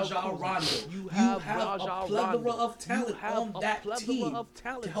have Kyle Rajon Kuzma. Rondo. You You have have Rajon a plethora Rondo. of talent You have on a that plethora team of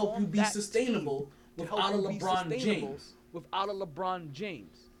talent to help you on be that sustainable team to without a help you be LeBron sustainable James. without a LeBron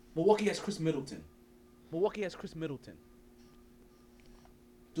James. Milwaukee has Chris Middleton. Milwaukee has Chris Middleton.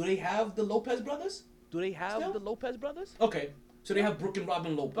 Do they have the Lopez brothers? Do they have Still? the Lopez brothers? Okay, so they have Brook and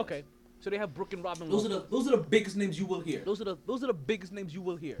Robin Lopez. Okay, so they have Brook and Robin. Those Lopez. are the biggest names you will hear. Those are the biggest names you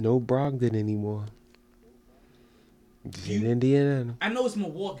will hear. No Brogdon anymore. In Indiana. I know it's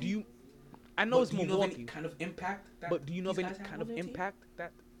Milwaukee. I know it's do you know of Milwaukee. any kind of impact? But do you know of these any guys have kind on of their team? impact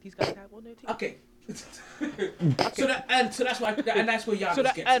that these guys have on their team? Okay. So that's why Giannis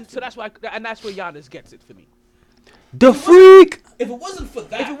And that's where Giannis gets it for me. The freak. If it wasn't for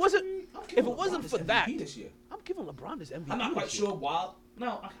that, If it wasn't for that, this year. I'm giving LeBron this MVP. I'm not quite this year. sure why.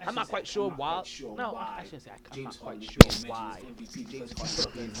 No, I'm not quite sure why. No, why. I shouldn't say I'm James not quite Harden sure why. James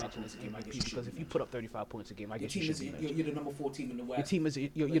Harden being mentioned as MVP because if you put up 35 points a game, I guess you should be mentioned. You're the number 4 team in the West. Your team is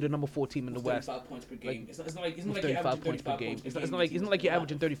you're the number 4 team in the West. 35 points per game. It's not like 35 points per game. It's not like you're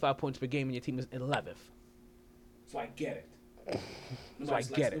averaging 35 points per game and your team is 11th. So I get it. So I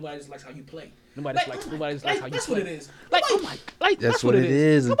get it. Nobody just likes how you play. Nobody just likes how you play. That's what it is. That's what it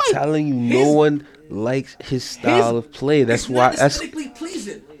is. I'm telling you, no one likes his style of play. That's why. Aesthetically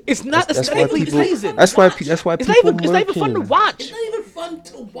pleasing. It's not aesthetically pleasing. That's why people. It's not even fun to watch. It's not even fun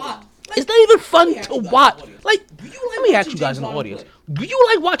to watch. It's not even fun to watch. Like, let me ask you guys in the audience: do you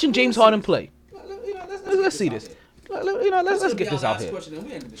like watching James Harden play? Let's see this. Let's get this out here. Because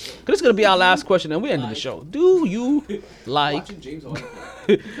it's gonna be our last question, and we ended the show. Do you like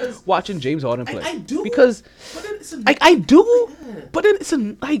watching James Harden play? I do. Because I do, but then it's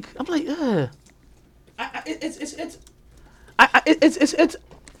I'm like,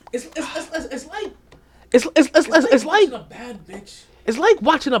 it's like a bad bitch. It's like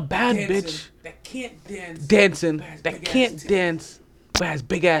watching a bad bitch that can't dance, that can't dance, but has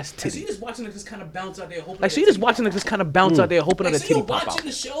big ass So you titties. just watching it just kind of bounce out there, hoping. Like, so you're just watching it just kind of bounce out there, hoping that a so titty you're pop watching out.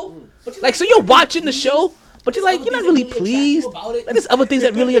 the show, but Like, so you're watching the show, but you're like, you're not really pleased. Like, there's other things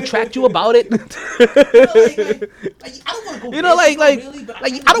that really attract you about it. You know, like I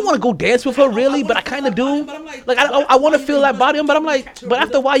don't want to go dance with her really, but I kind of do. Like, I want to feel that body, but I'm like, but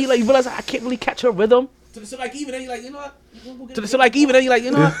after a while, you realize I can't really catch her rhythm. So like even then you're like, you know what? So like even then you're like,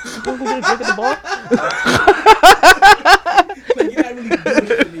 you know what? We'll go get a drink at the bar.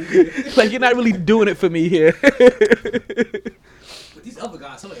 Like you're not really doing it for me here. But these other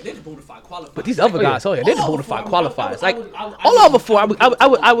guys, they're the bona fide qualifiers. But these other guys, they're the bona fide qualifiers. Like all other four, I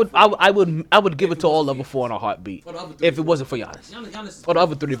would give it to all other four in a heartbeat if it wasn't for Giannis. Or the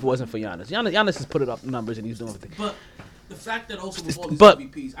other three if it wasn't for Giannis. Giannis has put it up numbers and he's doing everything. But The fact that also with all these But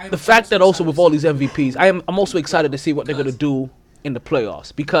MVPs, the fact that also with all these MVPs, I'm also excited to see what they're gonna do in the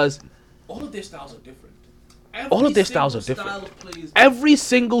playoffs because all of their styles are different. all of their styles are different. Every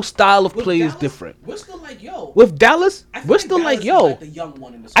single style of play is different. We're still like, yo. With Dallas, we're still like, yo. The young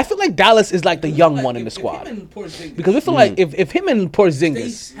one in the I feel like Dallas is like the young one in the squad. Because we feel like if him and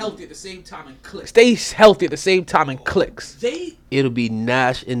Porzingis stays healthy at the same time and clicks. It'll be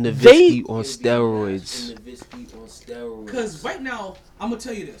Nash and Nowitzki on steroids. Because right now, I'm gonna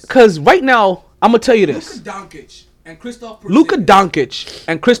tell you this. Luka Doncic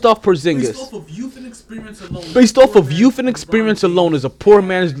and Kristaps Porzingis. Based off of youth and experience alone. Based off of youth and experience alone is a poor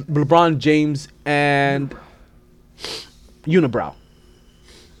man's LeBron James and Unibrow.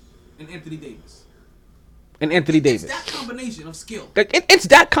 And Anthony Davis. It's that combination of skill. It's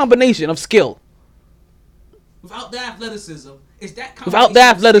that combination of skill. Without the athleticism, it's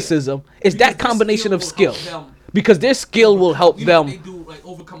that combination of skill. Because their skill will help them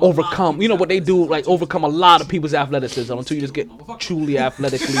overcome. You know what they do, like overcome a lot of people's athleticism until you just get truly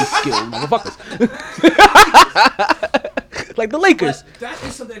athletically skilled motherfuckers. Like the Lakers. But that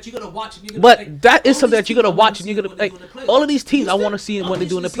is something that you're gonna watch. Like all of these teams, I want to see when they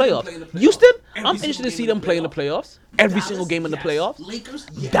do in the playoffs. Houston, I'm interested to see them play in the playoffs. Every single game in the playoffs. Lakers,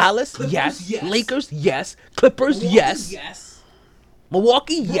 yes. Dallas, Clippers, yes. yes. Lakers, yes. Clippers, yes.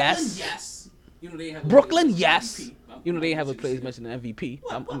 Milwaukee, yes. Yes. You know, they have Brooklyn, yes. You know they have a player mentioned an MVP.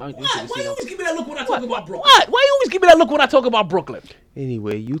 I'm interested to see Why you always give me that look when I talk about Brooklyn? What? Why you always give me that look when I talk about Brooklyn?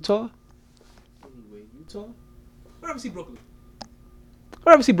 Anyway, Utah. Where have we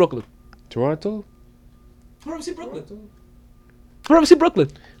seen Brooklyn? Toronto. Where have we seen Brooklyn?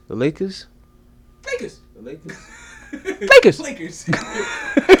 The Lakers. Lakers.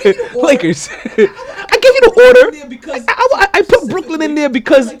 I gave you the order. I put Brooklyn in there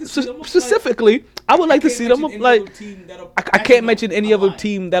because specifically I would like to see them. Like I can't mention any other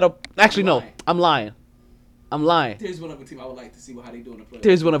team that'll. Actually, no. I'm lying. There's one other team I would like to see how they do in the playoffs.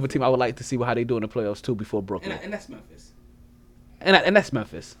 There's one other team I would like to see how they do in the playoffs too before Brooklyn. And that's Memphis. And that's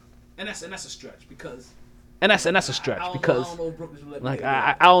Memphis. And that's a stretch because. And that's a stretch because. I don't know if Brooklyn will let me like get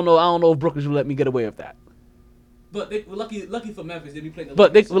away. I don't know if Brooklyn will let me get away with that. But we're lucky for Memphis. They be playing the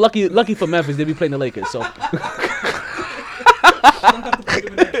But Lakers. lucky for Memphis, they be playing the Lakers. So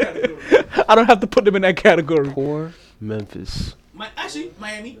I don't have to put them in that category. Poor Memphis.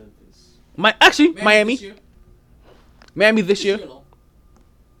 Miami. Miami. Miami this year.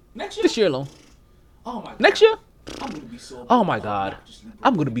 Next year. This year alone. Oh my God. Next year. I'm gonna be so. Oh my God.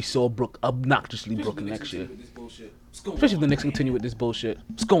 I'm gonna be so obnoxiously broken next year. Especially if the Knicks continue with this bullshit.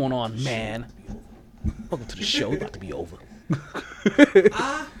 What's going on, man? Welcome to the show. It's about to be over.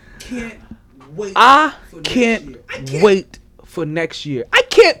 I can't wait. I can't wait for next year. I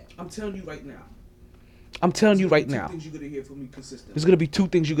can't. I'm telling you right now. There's gonna be two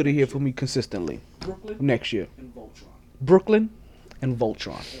things you're gonna hear from me consistently. Brooklyn next year. And Voltron. Brooklyn and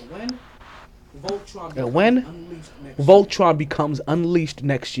Voltron. And when Voltron becomes unleashed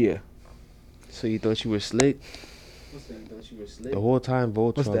next year. So you thought you were slick? The whole time,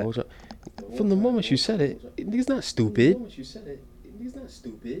 Voltron. From the moment you said it, he's not stupid.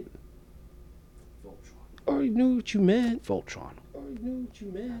 Already knew what you meant. Voltron. I just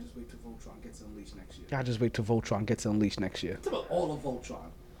wait till Voltron gets unleashed next year. I just wait till Voltron gets unleashed next year. Talk about all of Voltron.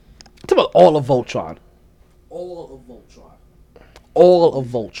 Talk about all of Voltron. All of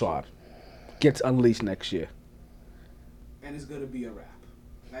Voltron gets unleashed next year. And it's gonna be a wrap.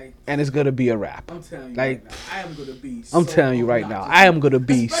 And it's gonna be a wrap. I'm telling you like, right now, I am gonna be. I'm telling you right now, I am gonna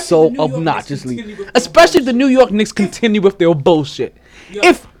be so obnoxiously. Especially if the New York Knicks continue with their bullshit.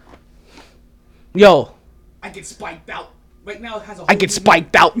 Yo, I get spiked out. Right now it has a.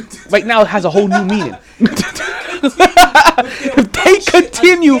 Right now it has a whole new meaning. If they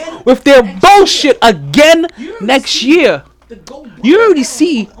continue with their bullshit again next year, you already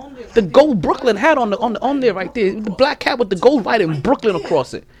see the gold Brooklyn hat on there right there. The black hat with the gold writing Brooklyn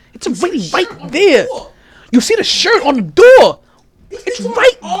across it. It's already right there. You see the shirt on the door. It's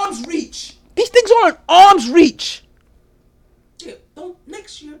right. Arm's reach. These things aren't arm's reach. Yeah, don't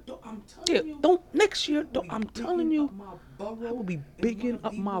next year. I'm telling you. I will be bigging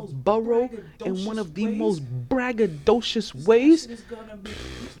up my borough in one of the most braggadocious ways.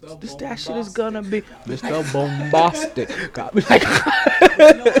 That shit is gonna be Mr. Bombastic. Got me like.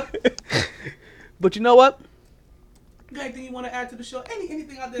 But you know what? You got anything you want to add to the show?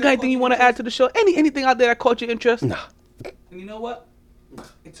 Anything out there? You got anything you want to add to the show? Anything out there that caught your interest? Nah. And you know what?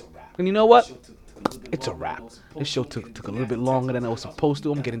 It's a wrap. And you know what? It's a wrap. This show took a little bit longer than I was supposed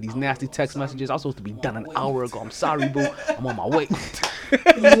to. I'm getting these nasty text messages. I was supposed to be done an hour ago. I'm sorry, boo. I'm on my way.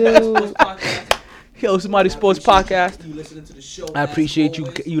 Yo, it's Mighty Sports Podcast. You listening to the show. I appreciate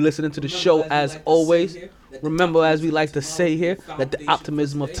you listening to the show as always. Remember, as we like to say here, let the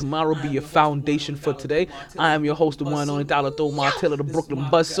optimism of tomorrow be your foundation for today. I am your host, the one and only Dollar Throw Martell of the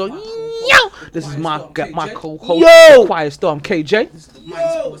Brooklyn Buzz. So, yo, this is my co-host, the Quiet Storm, KJ.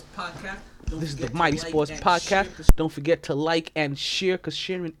 This is the Mighty Sports Podcast. Don't forget to like and share, because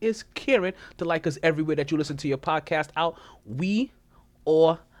sharing is caring. To like us everywhere that you listen to your podcast out. We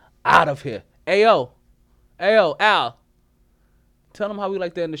are out of here. Ayo, Al. Tell them how we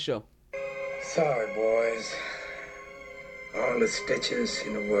like to end the show. Sorry, boys. All the stitches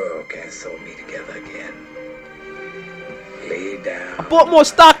in the world can't sew me together again. Lay down. I bought more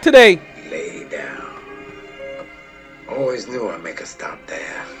stock today. Lay down. Always knew I'd make a stop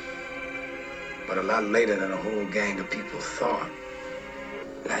there. But a lot later than a whole gang of people thought.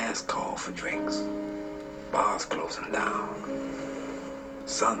 Last call for drinks. Bars closing down.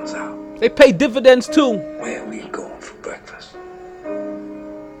 Sun's out. They pay dividends too. Where we going for breakfast?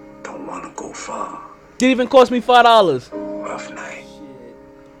 Don't want to go far. Didn't even cost me $5. Rough night.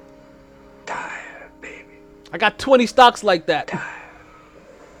 Tired, baby. I got 20 stocks like that.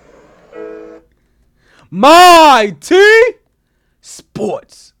 MyT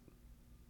Sports.